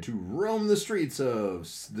decided to roam the streets of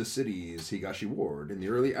the city's Higashi Ward in the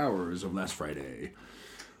early hours of last Friday.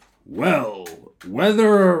 Well,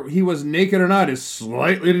 whether he was naked or not is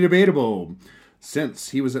slightly debatable, since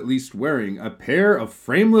he was at least wearing a pair of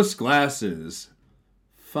frameless glasses.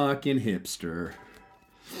 Fucking hipster.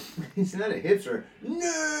 He's not a hipster.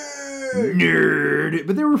 Nerd! Nerd!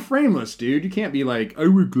 But they were frameless, dude. You can't be like, I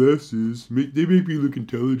wear glasses. They make me look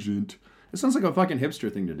intelligent. It sounds like a fucking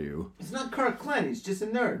hipster thing to do. It's not Clark Kent. He's just a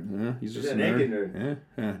nerd. Yeah, he's just a nerd. naked nerd.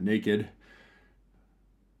 Yeah, naked.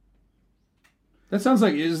 That sounds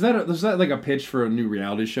like, is that like a pitch for a new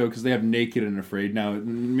reality show? Because they have Naked and Afraid now.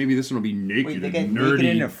 Maybe this one will be Naked Wait, and they got Nerdy. Naked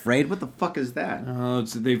and Afraid? What the fuck is that?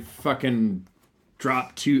 They fucking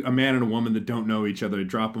drop a man and a woman that don't know each other. They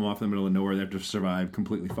drop them off in the middle of nowhere. They have to survive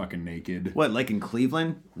completely fucking naked. What, like in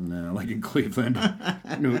Cleveland? No, like in Cleveland.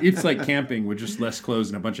 No, it's like camping with just less clothes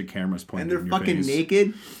and a bunch of cameras pointing And they're in your fucking face.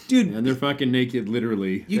 naked? Dude. And they're fucking naked,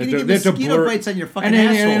 literally. You're going to get mosquito bites on your fucking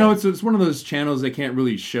asshole. And you know, it's one of those channels that can't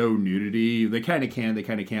really show nudity. They kind of can, they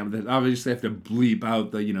kind of can't. But they obviously have to bleep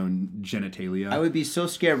out the, genitalia. I would be so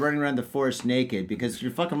scared running around the forest naked because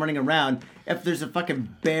you're fucking running around. If there's a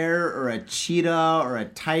fucking bear or a cheetah zebra or a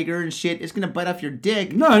tiger and shit, it's gonna bite off your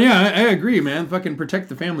dick. No, yeah, I agree, man. Fucking protect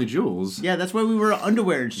the family jewels. Yeah, that's why we wear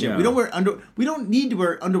underwear and shit. Yeah. We don't need to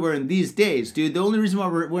wear underwear in these days, dude. The only reason why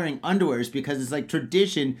we're wearing underwear is because it's like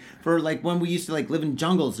tradition for like when we used to like live in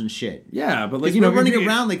jungles and shit. Yeah, but like, We're running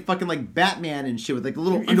around like fucking like Batman and shit with like a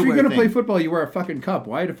little underwear if you're gonna thing. play football, you wear a fucking cup.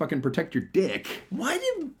 Why to fucking protect your dick? Why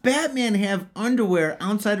did Batman have underwear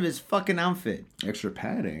outside of his fucking outfit? Extra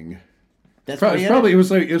padding. That's It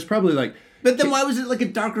was probably like. But then why was it like a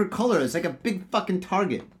darker color? It's like a big fucking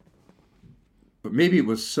target. But maybe it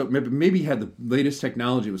was so. Maybe he had the latest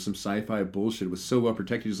technology with some sci-fi bullshit. It was so well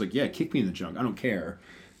protected. He was like, "Yeah, kick me in the junk. I don't care."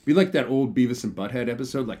 Be like that old Beavis and Butthead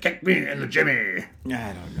episode, like "Kick me in the Jimmy."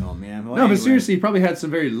 I don't know, man. Well, No, anyway. but seriously, he probably had some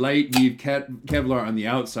very light weave Kevlar on the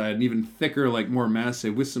outside, and even thicker, like more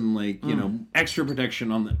massive, with some like extra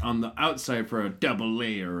protection on the outside for a double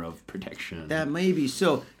layer of protection. That may be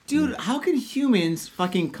so. Dude, how can humans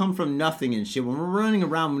fucking come from nothing and shit when we're running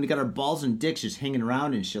around when we got our balls and dicks just hanging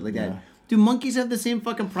around and shit like that? Yeah. Do monkeys have the same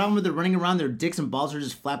fucking problem where they're running around, their dicks and balls are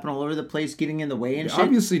just flapping all over the place, getting in the way and They shit?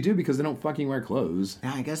 obviously do, because they don't fucking wear clothes.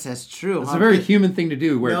 Yeah, I guess that's true. It's a very human thing to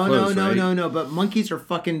do, wear clothes, right? No. But monkeys are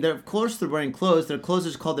fucking. Of course, they're wearing clothes. Their clothes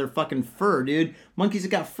is called their fucking fur, dude. Monkeys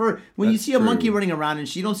have got fur. When you That's see a monkey true. running around and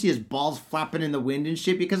shit, you don't see his balls flapping in the wind and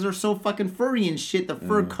shit because they're so fucking furry and shit. The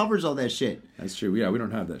fur covers all that shit. That's true. Yeah, we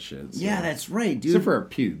don't have that shit. So. Yeah, that's right, dude. Except for our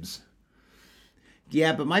pubes.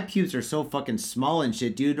 Yeah, but my pubes are so fucking small and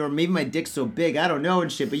shit, dude. Or maybe my dick's so big, I don't know and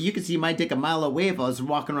shit. But you could see my dick a mile away if I was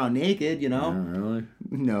walking around naked, you know? Oh, really?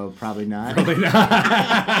 No, probably not. Probably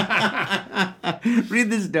not. Read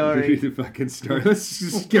the story. Read the fucking story. Let's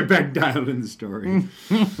just get back dialed in the story.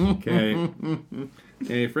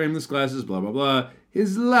 Okay, frameless glasses, blah, blah, blah.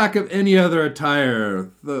 His lack of any other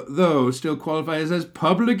attire, though, still qualifies as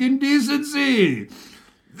public indecency.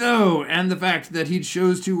 Though, and the fact that he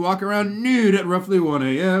chose to walk around nude at roughly 1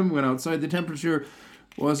 a.m. when outside the temperature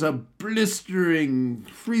was a blistering,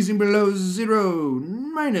 freezing below zero,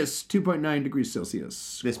 minus 2.9 degrees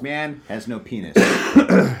Celsius. This man has no penis.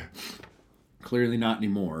 Clearly not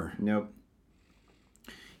anymore. Nope.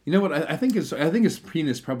 You know what? I think his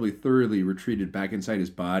penis probably thoroughly retreated back inside his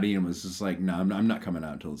body and was just like, no, I'm not coming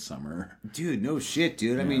out until it's summer. Dude, no shit,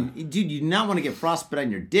 dude. I mean, dude, you do not want to get frostbite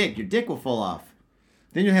on your dick. Your dick will fall off.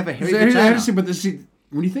 Then you'll have a hairy vagina.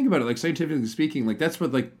 When you think about it, like scientifically speaking, like that's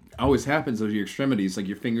what like always happens with your extremities, like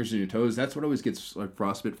your fingers and your toes. That's what always gets like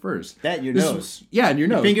frostbite first. That your nose. Yeah, and your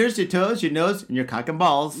nose. Fingers, your toes, your nose, and your cock and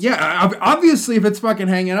balls. Yeah, obviously, if it's fucking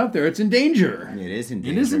hanging out there, it's in danger. It is in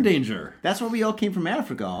danger. It is in danger. That's why we all came from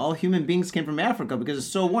Africa. All human beings came from Africa because it's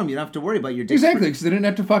so warm. You don't have to worry about your dick. Exactly, because they didn't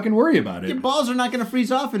have to fucking worry about it. Your balls are not going to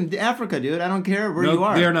freeze off in Africa, dude. I don't care where you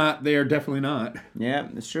are. They are not. They are definitely not. Yeah,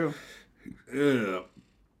 that's true. Ugh.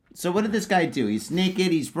 So what did this guy do? He's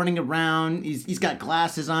naked. He's running around. He's got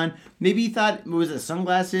glasses on. Maybe he thought, was it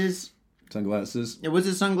sunglasses? Sunglasses. It was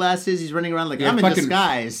his sunglasses. He's running around like, Yeah, I'm in fucking-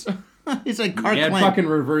 disguise. He's like Clark He had Kent. fucking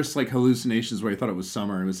reverse like hallucinations where he thought it was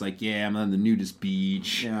summer and was like, yeah, I'm on the nudist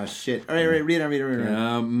beach. Oh, shit. All right, read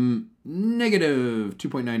it. Negative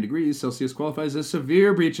 2.9 degrees Celsius qualifies as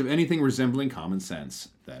severe breach of anything resembling common sense.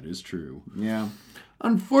 That is true. Yeah.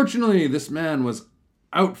 Unfortunately, this man was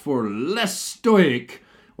out for less stoic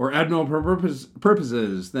or admirable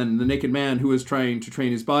purposes than the naked man who was trying to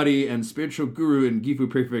train his body and spiritual guru in Gifu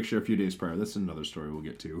Prefecture a few days prior. That's another story we'll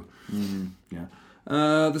get to. Yeah.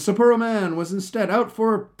 The Sapporo man was instead out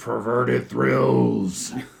for perverted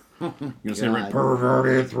thrills. You're gonna say it right?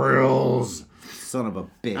 Perverted thrills. Son of a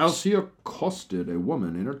bitch. As he accosted a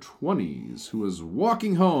woman in her 20s who was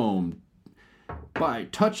walking home by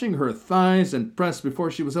touching her thighs and breasts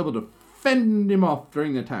before she was able to fend him off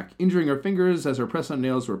during the attack, injuring her fingers as her press-on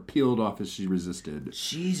nails were peeled off as she resisted.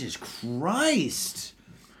 Jesus Christ.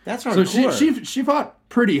 That's So hardcore. she fought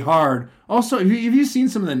pretty hard. Also, have you seen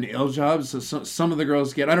some of the nail jobs some of the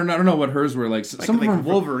girls get? I don't know what hers were like. Some of them,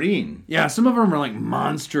 Wolverine. yeah, some of them were like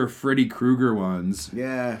monster Freddy Krueger ones.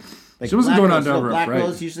 Yeah. Like She wasn't black going on girls, to black right.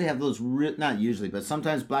 girls usually have those, not usually, but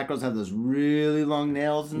sometimes black girls have those really long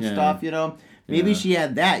nails and Yeah. stuff, you know? Maybe Yeah. she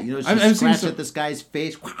had that, you know? She I've seen scratched some- at this guy's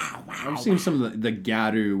face. Wow, wow. I've seen some of the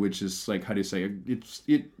Garu, which is like, how do you say it?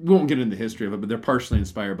 We won't get into the history of it, but they're partially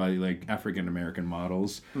inspired by like African American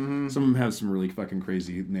models. Some of them have some really fucking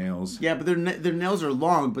crazy nails. Yeah, but their nails are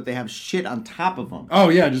long, but they have shit on top of them. Oh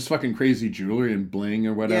yeah, just fucking crazy jewelry and bling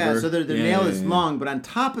or whatever. Yeah, so their Yeah, nail yeah, is yeah. long, but on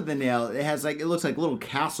top of the nail, it looks like little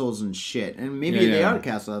castles and shit. And maybe Yeah, they yeah. are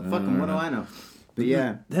castles. Fucking, what do I know? But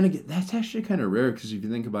yeah. Then again, that's actually kind of rare because if you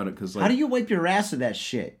think about it, because like, How do you wipe your ass with that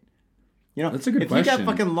shit? You know, That's a good if question. you got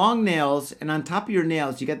fucking long nails, and on top of your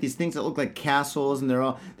nails, you got these things that look like castles, and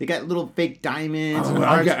they got little fake diamonds and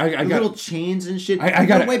hearts, and little chains and shit. I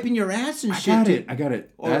got They're it. wiping your ass and shit, dude. I got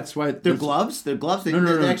it. Or That's why they're gloves. They're gloves. They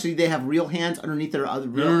actually they have real hands underneath their other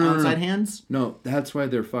real outside hands. No, that's why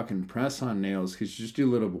they're fucking press-on nails, because you just do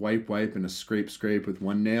a little wipe and a scrape with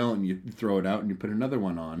one nail, and you throw it out and you put another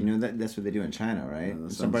one on. You know that's what they do in China, right? In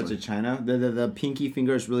some sounds parts of China, the pinky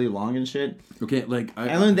finger is really long and shit. Okay, like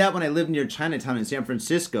I learned that when I lived near Chinatown in San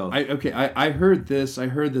Francisco. I heard this. I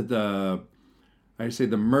heard that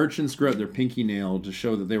the merchants grew out their pinky nail to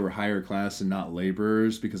show that they were higher class and not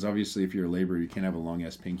laborers, because obviously if you're a laborer you can't have a long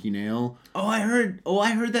ass pinky nail. I heard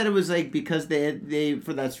that it was like because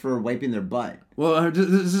that's for wiping their butt. Well,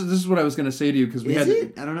 this is what I was going to say to you, because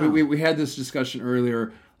I don't know. We had this discussion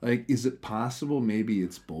earlier. Like, is it possible maybe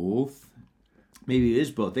it's both? Maybe it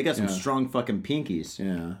is both. They got some strong fucking pinkies.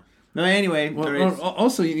 Yeah. No, anyway. Well,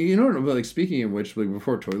 also, you know, like, speaking of which, like,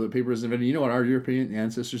 before toilet paper was invented, you know what our European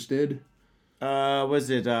ancestors did? Was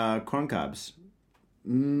it corn cobs?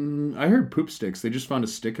 I heard poop sticks. They just found a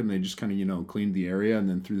stick and they just kind of, cleaned the area and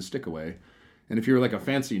then threw the stick away. And if you were like a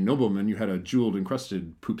fancy nobleman, you had a jeweled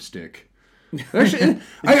encrusted poop stick. Actually,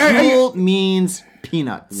 jewel means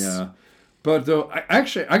peanuts. Yeah. But though, I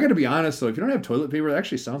got to be honest though, if you don't have toilet paper, that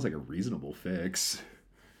actually sounds like a reasonable fix.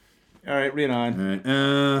 All right, read on.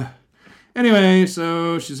 All right. Anyway,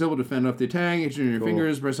 so she's able to fend off the attack, itching in her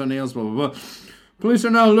fingers, press on nails, blah, blah, blah. Police are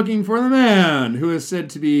now looking for the man, who is said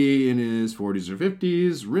to be in his 40s or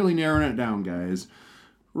 50s. Really narrowing it down, guys.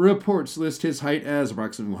 Reports list his height as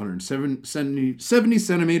approximately 170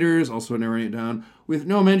 centimeters, also narrowing it down, with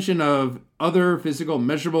no mention of other physical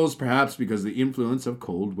measurables, perhaps because of the influence of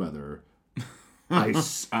cold weather.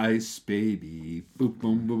 Ice, ice, baby. Boom,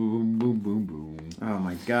 boom, boom, boom, boom, boom, boom. Oh,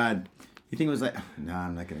 my God. You think it was like... No,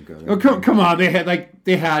 I'm not going to go there. Oh, come on. They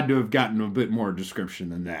had to have gotten a bit more description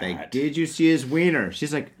than that. Like, did you see his wiener?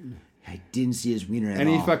 She's like, I didn't see his wiener at all.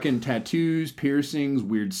 Any fucking tattoos, piercings,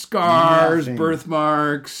 weird scars,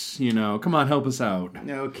 birthmarks. Come on, help us out.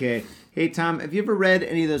 Okay. Hey, Tom, have you ever read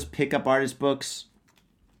any of those pickup artist books?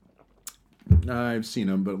 I've seen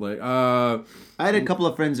them, but I had a couple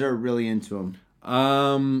of friends that are really into them.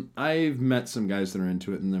 I've met some guys that are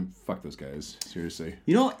into it, and then fuck those guys. Seriously.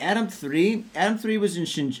 Adam 3 was in he was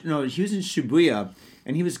in Shibuya,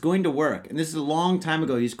 and he was going to work. And this is a long time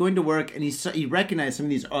ago. He's going to work, and he recognized some of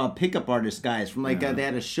these pickup artist guys from they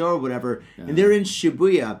had a show or whatever, and they're in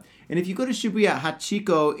Shibuya. And if you go to Shibuya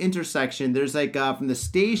Hachiko intersection, there's from the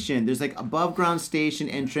station, there's above ground station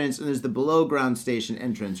entrance, and there's the below ground station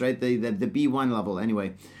entrance, right? The B1 level,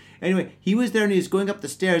 anyway. Anyway, he was there and he was going up the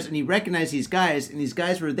stairs and he recognized these guys, and these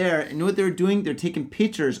guys were there, and you know what they were doing? They're taking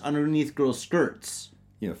pictures underneath girls' skirts.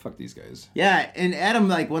 Yeah, fuck these guys. Yeah, and Adam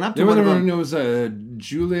went up to one of them. It was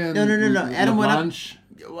Julian. No. Adam went up.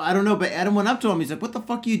 I don't know, but Adam went up to him. He's like, "What the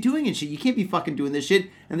fuck are you doing and shit? You can't be fucking doing this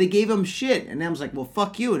shit." And they gave him shit, and Adam's like, "Well,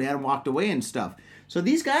 fuck you," and Adam walked away and stuff. So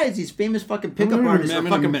these guys, these famous fucking pickup artists, are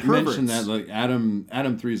fucking perverts. Mention that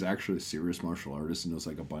Adam 3 is actually a serious martial artist and knows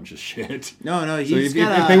a bunch of shit. No, he's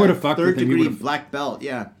got if they would have fucked third with him, degree black belt.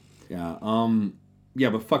 Yeah. Yeah,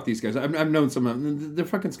 but fuck these guys. I've known some of them. They're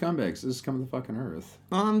fucking scumbags. This is coming to the fucking earth.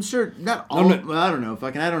 Well, I'm sure not all. Well, I don't know.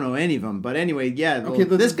 I don't know any of them. But anyway, yeah. Okay,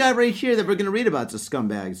 this guy right here that we're gonna read about is a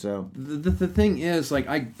scumbag. So the thing is,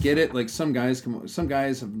 I get it. Some guys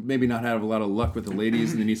have maybe not had a lot of luck with the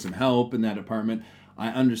ladies, and they need some help in that department. I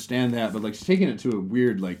understand that, but taking it to a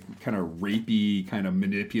weird, kind of rapey, kind of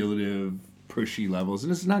manipulative, pushy levels,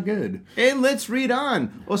 and it's not good. And let's read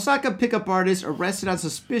on. Osaka pickup artist arrested on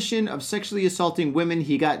suspicion of sexually assaulting women.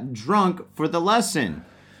 He got drunk for the lesson.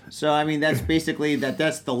 So, I mean, that's basically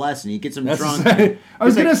that's the lesson. He gets them drunk. I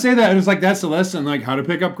was going to say that. It was that's the lesson, how to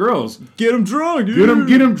pick up girls. Get them drunk, dude.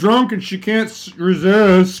 Get them drunk and she can't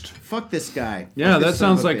resist. Fuck this guy. Yeah, that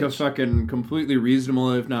sounds like a fucking completely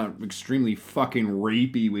reasonable, if not extremely fucking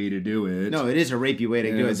rapey way to do it. No, it is a rapey way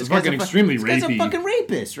to do it. It's fucking extremely rapey. This guy's a fucking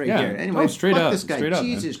rapist right here. Anyway, straight fuck up, this guy.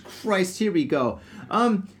 Jesus Christ, here we go.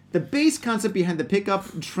 The base concept behind the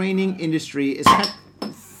pickup training industry is...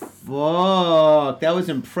 Fuck, that was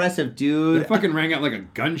impressive, dude. It fucking rang out like a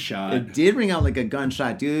gunshot. It did ring out like a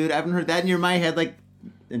gunshot, dude. I haven't heard that near my head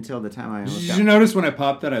until the time I looked Did you notice when I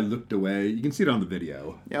popped that I looked away? You can see it on the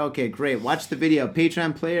video. Yeah, okay, great. Watch the video.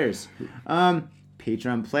 Patreon players.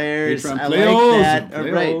 Patreon players. Patreon I players. like that. All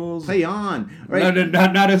right, play on. All right. No,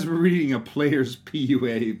 not as we're reading a players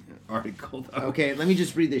PUA article, though. Okay, let me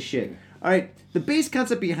just read this shit. All right, the base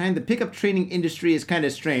concept behind the pickup training industry is kind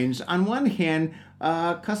of strange. On one hand,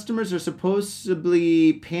 customers are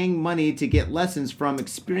supposedly paying money to get lessons from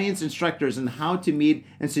experienced instructors on how to meet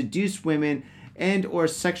and seduce women and or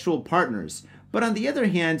sexual partners. But on the other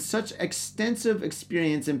hand, such extensive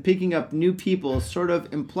experience in picking up new people sort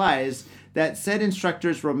of implies that said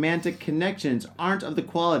instructors' romantic connections aren't of the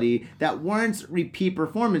quality that warrants repeat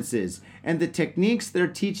performances, and the techniques they're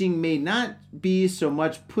teaching may not be so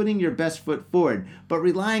much putting your best foot forward, but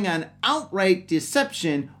relying on outright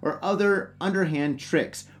deception or other underhand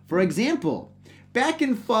tricks. For example, back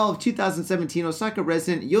in fall of 2017, Osaka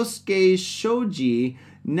resident Yosuke Shoji,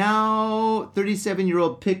 now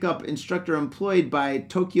 37-year-old pickup instructor employed by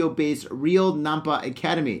Tokyo-based Real Nampa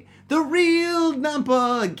Academy. The Real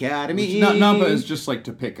Nampa Academy. Nampa is just like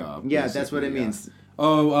to pick up. Yeah, that's what it means.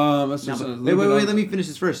 That's just Wait, let me finish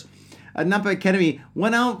this first. Nampa Academy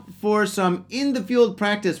went out for some in-the-field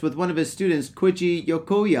practice with one of his students, Koichi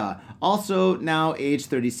Yokoya, also now age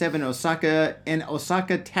 37, an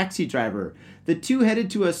Osaka taxi driver. The two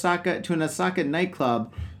headed to an Osaka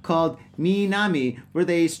nightclub called Minami, where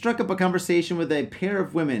they struck up a conversation with a pair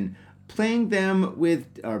of women, plying them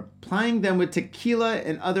with tequila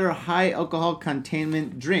and other high alcohol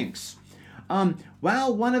containment drinks.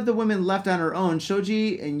 While one of the women left on her own,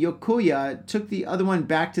 Shoji and Yokoya took the other one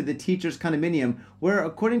back to the teacher's condominium, where,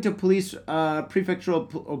 according to Osaka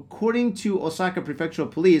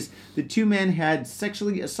Prefectural Police, the two men had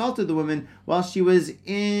sexually assaulted the woman while she was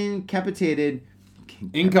incapacitated.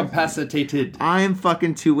 I'm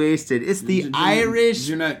fucking too wasted. It's the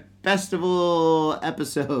Irish Festival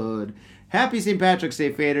episode. Happy St. Patrick's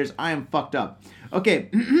Day, faders. I am fucked up. Okay.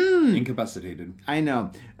 Incapacitated. I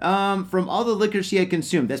know. From all the liquor she had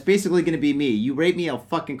consumed. That's basically going to be me. You rape me, I'll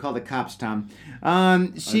fucking call the cops, Tom.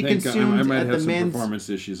 She consumed I might at have the some men's... performance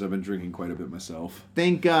issues. I've been drinking quite a bit myself.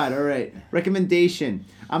 Thank God. All right. Recommendation.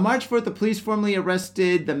 On March 4th, the police formally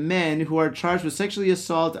arrested the men who are charged with sexually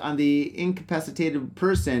assault on the incapacitated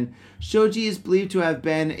person. Shoji is believed to have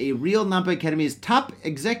been a Real Nampa Academy's top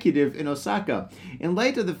executive in Osaka. In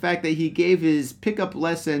light of the fact that he gave his pickup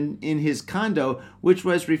lesson in his condo, which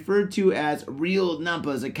was referred to as Real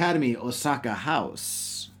Nampa's Academy Osaka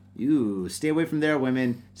House. You stay away from there,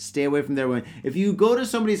 women. Stay away from there, women. If you go to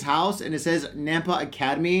somebody's house and it says Nampa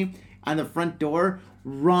Academy on the front door,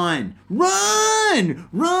 run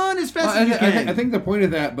as fast as you can. I think the point of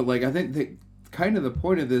that, but like I think the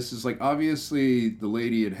point of this is like obviously the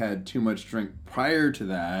lady had too much drink prior to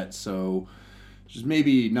that, so she's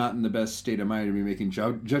maybe not in the best state of mind to be making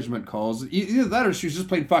judgment calls. Either that or she was just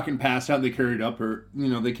plain fucking passed out. And they carried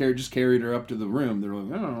carried her up to the room. They're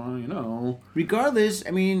like, oh, Regardless,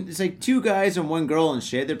 I mean, it's like two guys and one girl and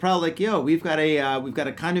shit. They're probably like, yo, we've got a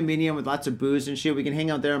condominium with lots of booze and shit. We can hang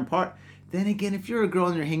out there and part. Then again, if you're a girl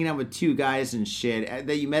and you're hanging out with two guys and shit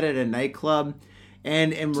that you met at a nightclub,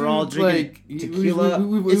 and we're all drinking tequila,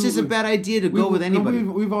 it's just a bad idea to go with anybody.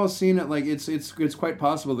 We've all seen it. Like it's quite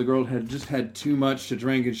possible the girl had just had too much to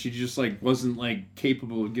drink and she just like wasn't like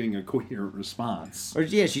capable of getting a coherent response. Or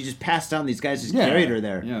she just passed out and these guys just carried her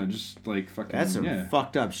there. Yeah, just like fucking. That's some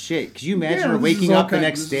fucked up shit. Could you imagine her waking up the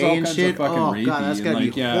next day and shit? Oh god, that's gotta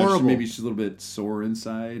be horrible. Maybe she's a little bit sore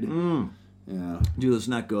inside. Yeah. Dude, let's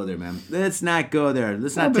not go there, man. Let's not go there.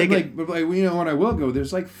 Let's not take it. But you know when I will go,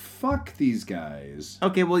 there's like, fuck these guys.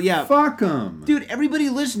 Okay, well, yeah. Fuck them. Dude, everybody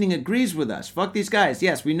listening agrees with us. Fuck these guys.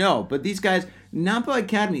 Yes, we know. But these guys, Nampa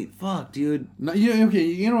Academy, fuck, dude. No,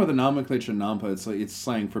 you know what the nomenclature Nampa, it's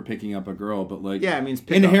slang for picking up a girl, but like... Yeah, it means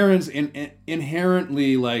pick up.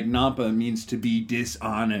 Inherently, like, Nampa means to be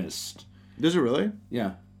dishonest. Does it really?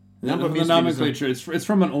 Yeah. The nomenclature, it's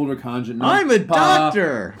from an older kanji. I'm a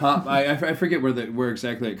doctor! I forget where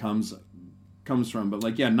exactly it comes from, but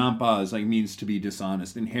like, yeah, nampa is like means to be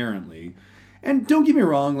dishonest inherently. And don't get me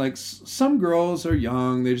wrong, like some girls are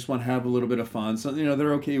young, they just want to have a little bit of fun. So,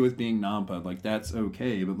 they're okay with being nampa, like that's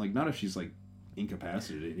okay, but like not if she's like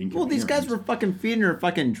incapacitated. Well, these guys were fucking feeding her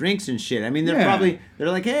fucking drinks and shit. I mean, they're like,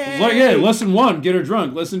 hey! It's like, hey, lesson 1, get her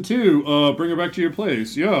drunk. Lesson 2, bring her back to your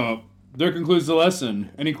place. Yeah. There concludes the lesson.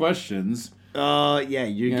 Any questions? Yeah,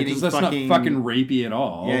 you're getting that's fucking... not fucking rapey at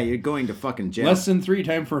all. Yeah, you're going to fucking jail. Lesson 3,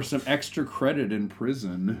 time for some extra credit in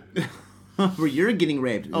prison. Where you're getting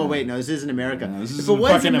raped. Yeah. Oh, wait, no, this isn't America. Yeah, if it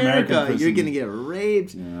was America, you're going to get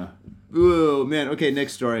raped. Yeah. Ooh, man. Okay,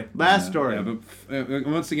 next story. Last story. Yeah, but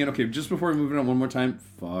once again, okay, just before we move it on one more time,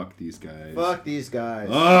 fuck these guys. Fuck these guys.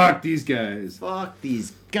 Fuck these guys. Fuck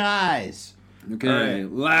these guys. Okay,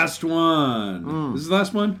 right. Last one. This is the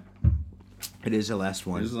last one? It is the last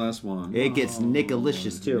one. It is the last one. It gets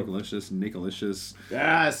Nicolicious, too. Nicolicious.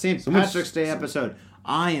 Ah, St. Patrick's Day episode.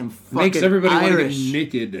 I am fucking Irish. Makes everybody want to get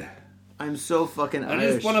naked. I'm so fucking Irish. I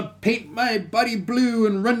just want to paint my body blue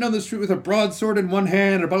and run down the street with a broadsword in one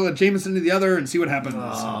hand and a bottle of Jameson in the other and see what happens.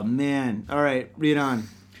 Oh, man. All right, read on.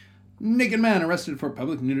 Naked man arrested for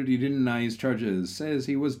public nudity denies charges. Says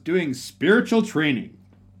he was doing spiritual training.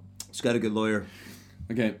 He's got a good lawyer.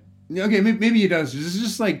 Okay, maybe he does.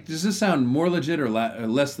 Does this sound more legit or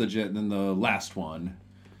less legit than the last one?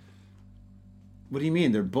 What do you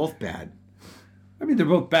mean? They're both bad. I mean, they're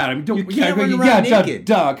both bad. I mean, don't You can't run around naked.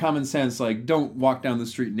 Duh, common sense. Like, don't walk down the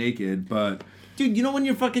street naked. But dude, you know when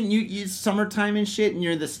you're fucking you summertime and shit, and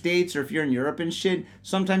you're in the States or if you're in Europe and shit,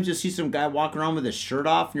 sometimes you'll see some guy walking around with his shirt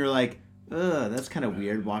off, and you're like, ugh, that's kind of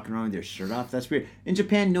weird, walking around with your shirt off. That's weird. In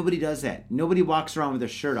Japan, nobody does that. Nobody walks around with their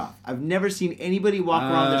shirt off. I've never seen anybody walk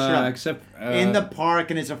around with their shirt off. Except in the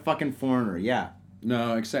park, and it's a fucking foreigner. Yeah.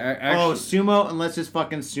 No, except actually, sumo, unless it's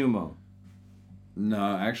fucking sumo.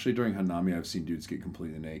 No, actually, during Hanami, I've seen dudes get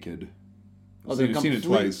completely naked. Oh, I've seen it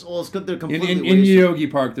twice. Well, it's good. They're completely in Yogi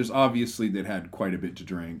Park. There's obviously they'd had quite a bit to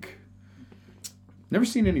drink. Never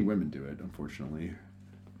seen any women do it, unfortunately.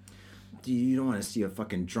 Dude, you don't want to see a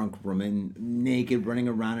fucking drunk woman naked running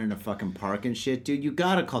around in a fucking park and shit, dude. You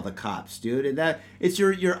gotta call the cops, dude. And it's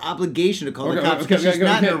your obligation to call the cops because she's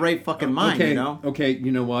not in her right fucking mind, you know? Okay,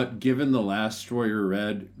 you know what? Given the last story you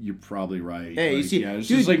read, you're probably right. Hey, you see, it's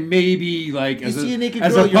dude, just like maybe like as see a naked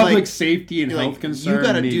as girl, a public like, safety and health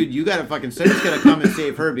concern. You gotta fucking somebody's gotta come and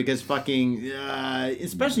save her because fucking,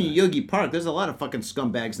 especially in Yogi Park, there's a lot of fucking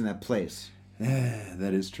scumbags in that place.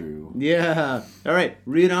 That is true. Yeah. All right,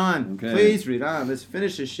 read on. Okay. Please read on. Let's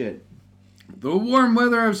finish this shit. The warm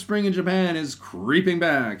weather of spring in Japan is creeping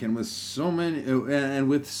back, and with so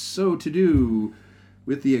to do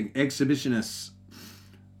with the exhibitionists.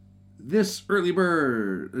 This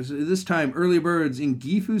time, early birds in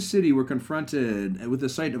Gifu City were confronted with the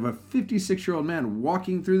sight of a 56-year-old man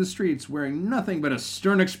walking through the streets wearing nothing but a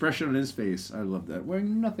stern expression on his face. I love that.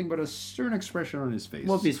 Wearing nothing but a stern expression on his face.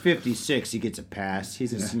 Well, if he's 56, he gets a pass.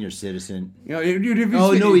 He's a senior citizen. You know, dude,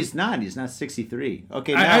 no, he's not. He's not 63.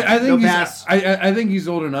 Okay, now, I think no pass. I think he's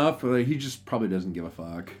old enough. He just probably doesn't give a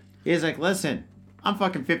fuck. He's like, listen, I'm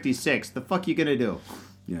fucking 56. The fuck you gonna do?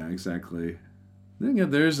 Yeah, exactly.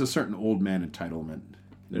 There is a certain old man entitlement.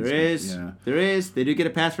 There is. They do get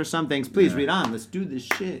a pass for some things. Please read on. Let's do this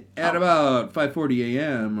shit. At about 5:40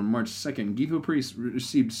 a.m. on March 2nd, Gifu police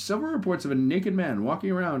received several reports of a naked man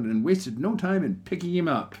walking around and wasted no time in picking him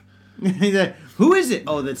up. Who is it?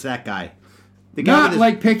 Oh, that's that guy. The guy Not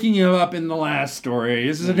like picking him up in the last story.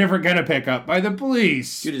 This is a different kind of pickup by the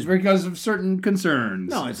police because of certain concerns.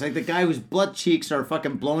 No, it's like the guy whose butt cheeks are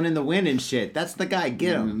fucking blown in the wind and shit. That's the guy.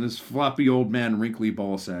 Get him. And this floppy old man, wrinkly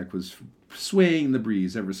ballsack, was swaying in the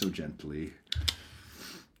breeze ever so gently.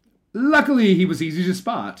 Luckily, he was easy to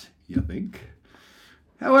spot, you think.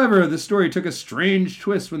 However, the story took a strange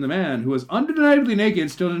twist when the man, who was undeniably naked,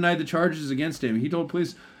 still denied the charges against him. He told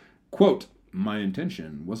police, quote, "My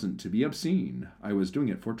intention wasn't to be obscene. I was doing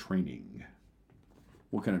it for training."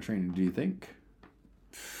 What kind of training do you think?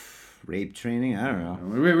 Rape training? I don't know.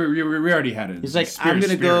 We already had it. He's like, I'm going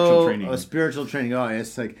to go spiritual training. Oh,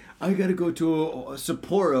 it's like, I got to go to a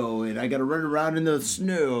Sapporo and I got to run around in the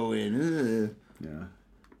snow and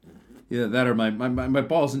Yeah, that or my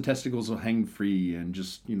balls and testicles will hang free and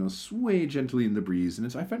just, sway gently in the breeze.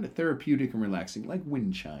 And I find it therapeutic and relaxing, like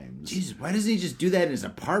wind chimes. Jesus, why doesn't he just do that in his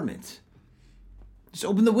apartment? Just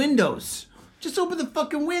open the windows. Just open the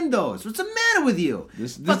fucking windows. What's the matter with you?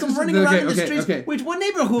 This fucking running around in the streets. Okay. Wait, what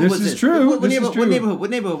neighborhood this was is it? True. What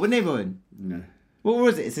neighborhood? No. What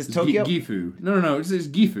was it? It says Tokyo? Gifu. No. It says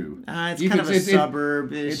Gifu. It's kind of a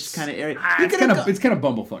suburb-ish kind of area. It's kind of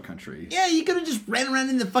bumblefuck country. Yeah, you could have just ran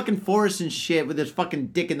around in the fucking forest and shit with his fucking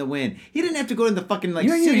dick in the wind. He didn't have to go to the fucking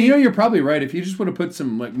city. You're probably right. If you just would have put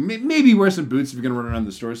some maybe wear some boots if you're gonna run around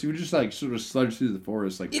the store, so you would just sort of sludge through the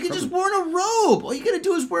forest You could just wear a robe. All you gotta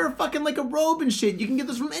do is wear a fucking a robe and shit. You can get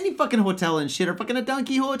this from any fucking hotel and shit or fucking a Don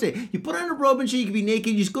Quixote. You put on a robe and shit. You can be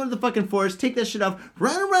naked. You just go to the fucking forest, take that shit off,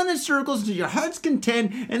 run around in circles until your heart's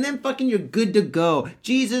content, and then fucking you're good to go.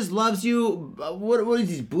 Jesus loves you. What is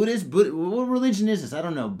this? Buddhist? What religion is this? I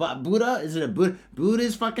don't know. Buddha? Is it a Buddha?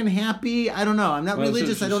 Buddha's fucking happy? I don't know. I'm not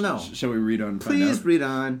religious. I don't know. Shall we read on? Please read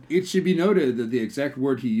on. It should be noted that the exact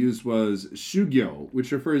word he used was shugyo,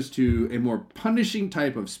 which refers to a more punishing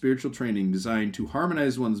type of spiritual training designed to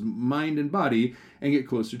harmonize one's mind and body and get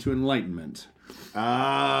closer to enlightenment.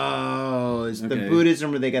 Oh, it's the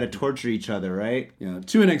Buddhism where they got to torture each other, right? Yeah,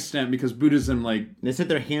 to an extent, because Buddhism, they set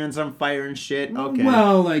their hands on fire and shit. Okay.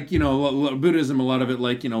 Well, Buddhism, a lot of it,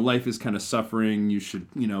 life is kind of suffering. You should,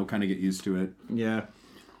 kind of get used to it. Yeah.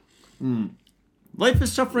 Life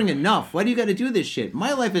is suffering enough. Why do you got to do this shit?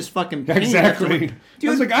 My life is fucking pain. Exactly.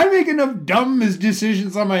 Dude, I make enough dumb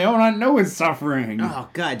decisions on my own. I know it's suffering. Oh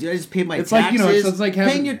god, dude! I just paid my taxes. It's like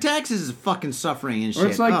paying your taxes is fucking suffering and shit. Or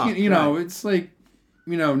it's like it's like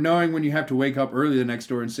knowing when you have to wake up early the next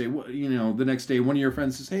door and say, the next day, one of your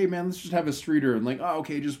friends says, hey, man, let's just have a streeter. And like, oh,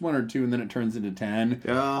 okay, just 1 or 2. And then it turns into 10.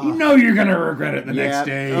 You're going to regret it the next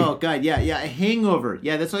day. Oh, God, yeah. A hangover.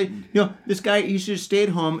 Yeah, that's like, this guy, he should have stayed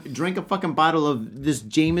home, drank a fucking bottle of this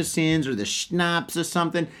Jameson's or the schnapps or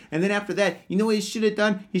something. And then after that, you know what he should have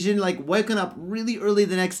done? He should have, like, woken up really early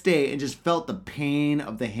the next day and just felt the pain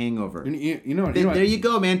of the hangover. And there you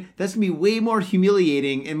go, man. That's going to be way more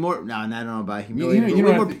humiliating and more, I don't know about humiliating.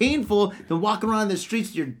 Way more painful than walking around the streets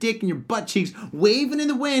with your dick and your butt cheeks waving in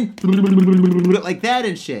the wind like that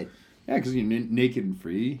and shit. Yeah, because you're naked and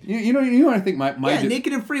free. You know what I think my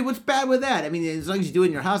naked and free. What's bad with that? I mean, as long as you do it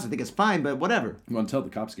in your house, I think it's fine. But whatever. Well, until the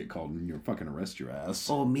cops get called and you're fucking arrest your ass.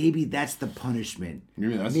 Oh, maybe that's the punishment.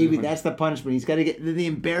 Maybe that's the punishment. He's got to get the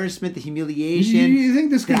embarrassment, the humiliation. You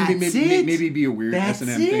think this could maybe be a weird S&M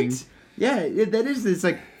thing? Yeah, that is. It's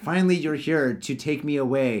like, finally you're here to take me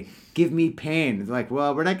away. Give me pain. It's like,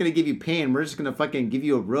 well, we're not going to give you pain. We're just going to fucking give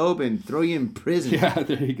you a robe and throw you in prison. Yeah,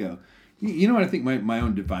 there you go. You know what I think my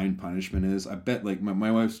own divine punishment is? I bet, like,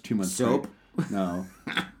 my wife's 2 months soap? No.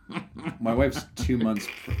 My wife's 2 months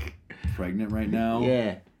pregnant right now.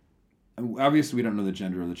 Yeah. Obviously, we don't know the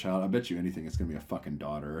gender of the child. I bet you anything it's going to be a fucking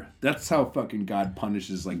daughter. That's how fucking God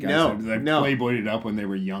punishes, like, guys that playboyed it up when they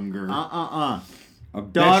were younger. I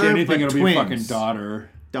bet daughter, you anything it'll twins. be a fucking daughter.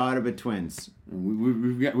 Daughter but twins.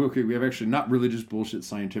 We have actually not religious bullshit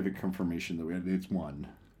scientific confirmation that it's one.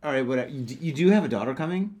 All right, what you do have a daughter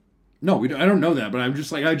coming? No, we don't. I don't know that, but I'm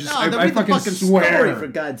just like I fucking swear. Story, for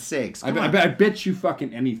God's sakes. I bet you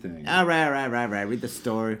fucking anything. All right. Read the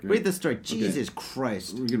story. Read the story. Jesus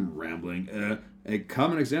Christ. We're getting rambling. A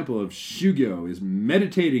common example of shugyo is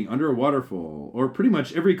meditating under a waterfall, or pretty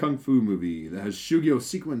much every kung fu movie that has shugyo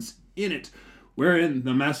sequence in it, wherein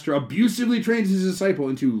the master abusively trains his disciple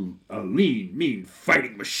into a lean, mean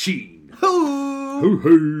fighting machine.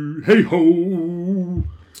 Ho! Hey ho!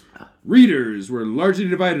 Readers were largely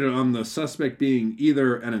divided on the suspect being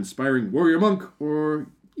either an inspiring warrior monk or,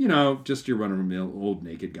 just your run-of-the-mill old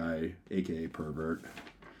naked guy, a.k.a. pervert.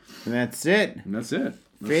 And that's it.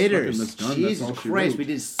 Faders. Jesus Christ, we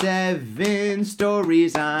did 7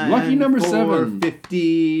 stories on Lucky number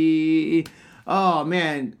 450. Oh,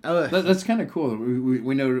 man. That's kind of cool.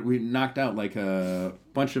 We know we knocked out like a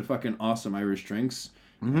bunch of fucking awesome Irish drinks.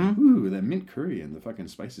 Mm-hmm. Ooh, that mint curry and the fucking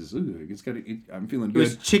spices. Ooh, I'm feeling good. It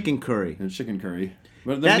was chicken curry. Chicken curry.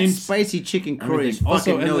 But that spicy chicken curry is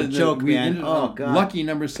fucking no joke, man. Oh, God. Lucky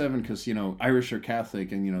number 7, because, Irish are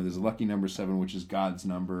Catholic, and, there's a lucky number 7, which is God's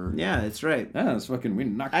number. Yeah, that's right. Yeah, that's fucking, we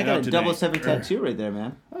knocked it out I got a today. double 7 tattoo right there,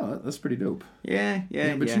 man. Oh, that's pretty dope. Yeah.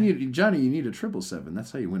 But you need, Johnny, you need a 777.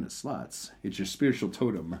 That's how you win at slots. It's your spiritual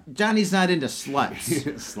totem. Johnny's not into sluts.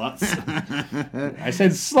 Sluts? I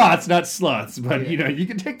said slots, not sluts, but, you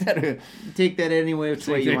can take that. Take that any which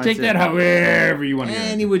way you want to. Take that however you want to.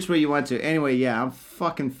 Any which way you want to. Anyway, yeah, I'm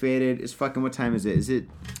fucking faded. It's fucking, what time is it?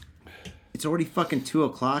 It's already fucking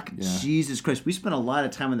 2:00. Yeah. Jesus Christ. We spent a lot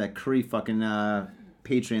of time on that curry fucking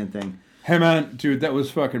Patreon thing. Hey, man, dude, that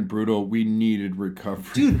was fucking brutal. We needed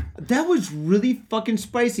recovery. Dude, that was really fucking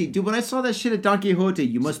spicy. Dude, when I saw that shit at Don Quixote,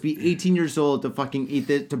 you must be 18 years old to fucking eat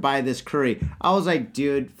this, to buy this curry. I was like,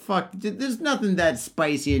 dude, fuck, there's nothing that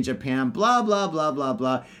spicy in Japan, blah, blah, blah, blah,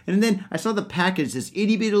 blah. And then I saw the package, this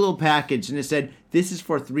itty-bitty little package, and it said, this is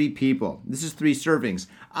for 3 people. This is 3 servings.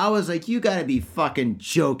 I was like, you gotta be fucking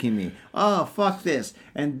joking me. Oh, fuck this.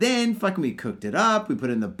 And then fucking we cooked it up, we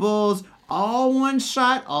put it in the bowls, all one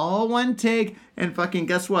shot, all one take, and fucking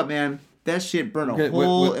guess what, man? That shit burned a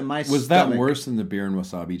hole in my stomach. Was that worse than the beer and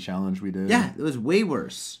wasabi challenge we did? Yeah, it was way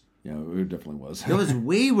worse. Yeah, it definitely was. It was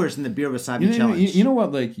way worse than the beer wasabi challenge. You know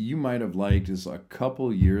what, like, you might have liked is a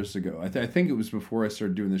couple years ago. I think it was before I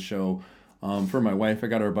started doing the show. For my wife, I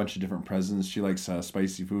got her a bunch of different presents. She likes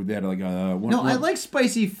spicy food. They had like I like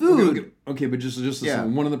spicy food. Okay, but just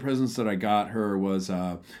one of the presents that I got her was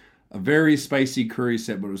a very spicy curry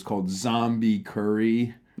set, but it was called Zombie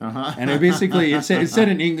Curry. Uh-huh. And it said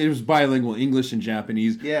in English, it was bilingual, English and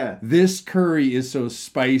Japanese. Yeah. This curry is so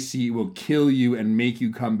spicy, it will kill you and make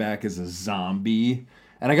you come back as a zombie.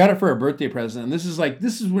 And I got it for a birthday present. And this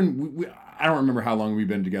is when we I don't remember how long we've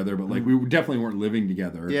been together, but like we definitely weren't living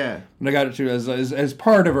together. Yeah. And I got it to as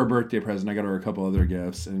part of our birthday present. I got her a couple other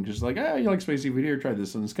gifts, and just like, you like spicy food? Here, try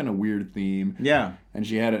this one. It's kind of weird theme. Yeah. And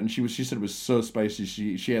she had it, and she said it was so spicy.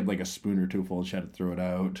 She had like a spoon or two full. And she had to throw it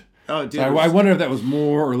out. Oh, dude. So I wonder if that was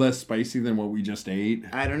more or less spicy than what we just ate.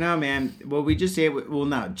 I don't know, man. What we just ate, well,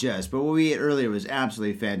 not just, but what we ate earlier was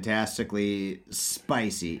absolutely fantastically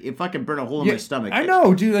spicy. It fucking burned a hole in my stomach. I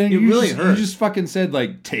know, dude. It really hurt. You just fucking said,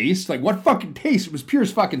 like, taste. Like, what fucking taste? It was pure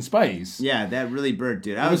as fucking spice. Yeah, that really burnt,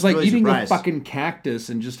 dude. It was like really eating surprised. a fucking cactus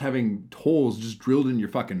and just having holes just drilled in your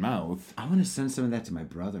fucking mouth. I want to send some of that to my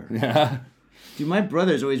brother. Yeah. Dude, my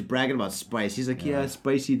brother's always bragging about spice. He's like, yeah,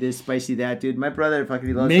 spicy this, spicy that, dude. My brother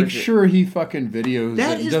fucking loves Make spicy. sure he fucking videos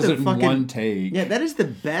That it. is Does the it in fucking- one take. Yeah, that is the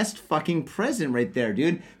best fucking present right there,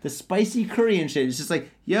 dude. The spicy curry and shit. It's just like,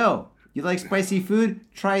 yo, you like spicy food?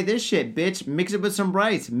 Try this shit, bitch. Mix it with some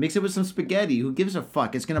rice. Mix it with some spaghetti. Who gives a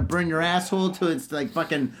fuck? It's gonna burn your asshole till it's like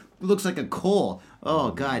fucking looks like a coal.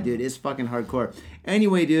 Oh, God, dude. It's fucking hardcore.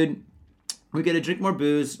 Anyway, dude. We gotta drink more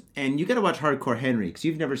booze, and you gotta watch Hardcore Henry, because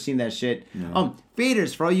you've never seen that shit. No.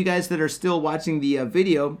 Faders, for all you guys that are still watching the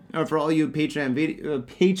video, or for all you Patreon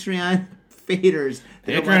faders.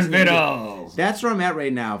 that are watching the video, that's where I'm at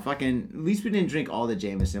right now. Fucking, at least we didn't drink all the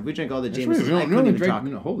Jameson. If we drank all the That's Jameson, right. I couldn't even talk.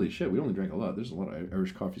 Holy shit, we only drank a lot. There's a lot of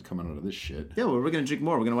Irish coffees coming out of this shit. Yeah, well, we're going to drink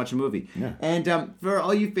more. We're going to watch a movie. Yeah. And for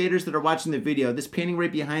all you faders that are watching the video, this painting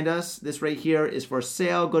right behind us, this right here, is for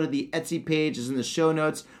sale. Go to the Etsy page. It's in the show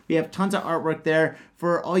notes. We have tons of artwork there.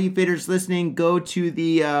 For all you faders listening, go to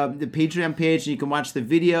the Patreon page and you can watch the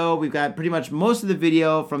video. We've got pretty much most of the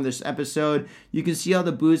video from this episode. You can see all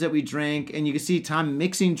the booze that we drank, and you can see Tom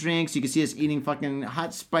mixing drinks. You can see us eating fucking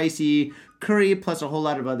hot, spicy curry, plus a whole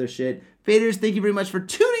lot of other shit. Faders, thank you very much for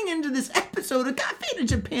tuning into this episode of Got Faded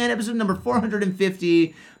Japan, episode number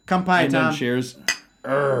 450. Kampai, Tom. Cheers.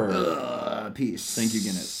 Peace. Thank you,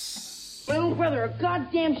 Guinness. My own brother, a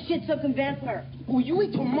goddamn shit-sucking vampire. Oh, you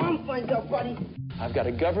wait till Mom finds out, buddy. I've got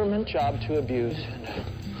a government job to abuse and a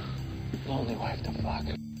lonely wife to fuck.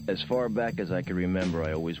 As far back as I can remember,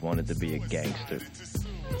 I always wanted to be a gangster.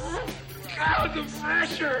 God, the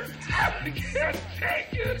pressure! I can't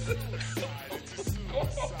take it!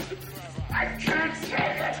 I can't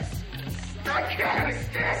take it! I can't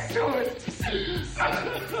stick to it!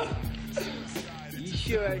 You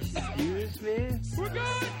sure I should do this, man? We're going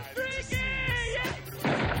freaky!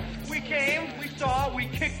 We came, we saw, we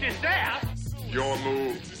kicked his ass! Your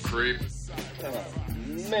move, creep. Oh,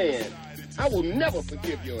 man. I will never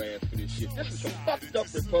forgive your ass for this shit. This is some fucked up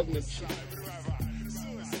repugnant shit.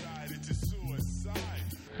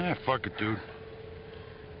 Ah, fuck it, dude.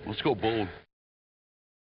 Let's go bold.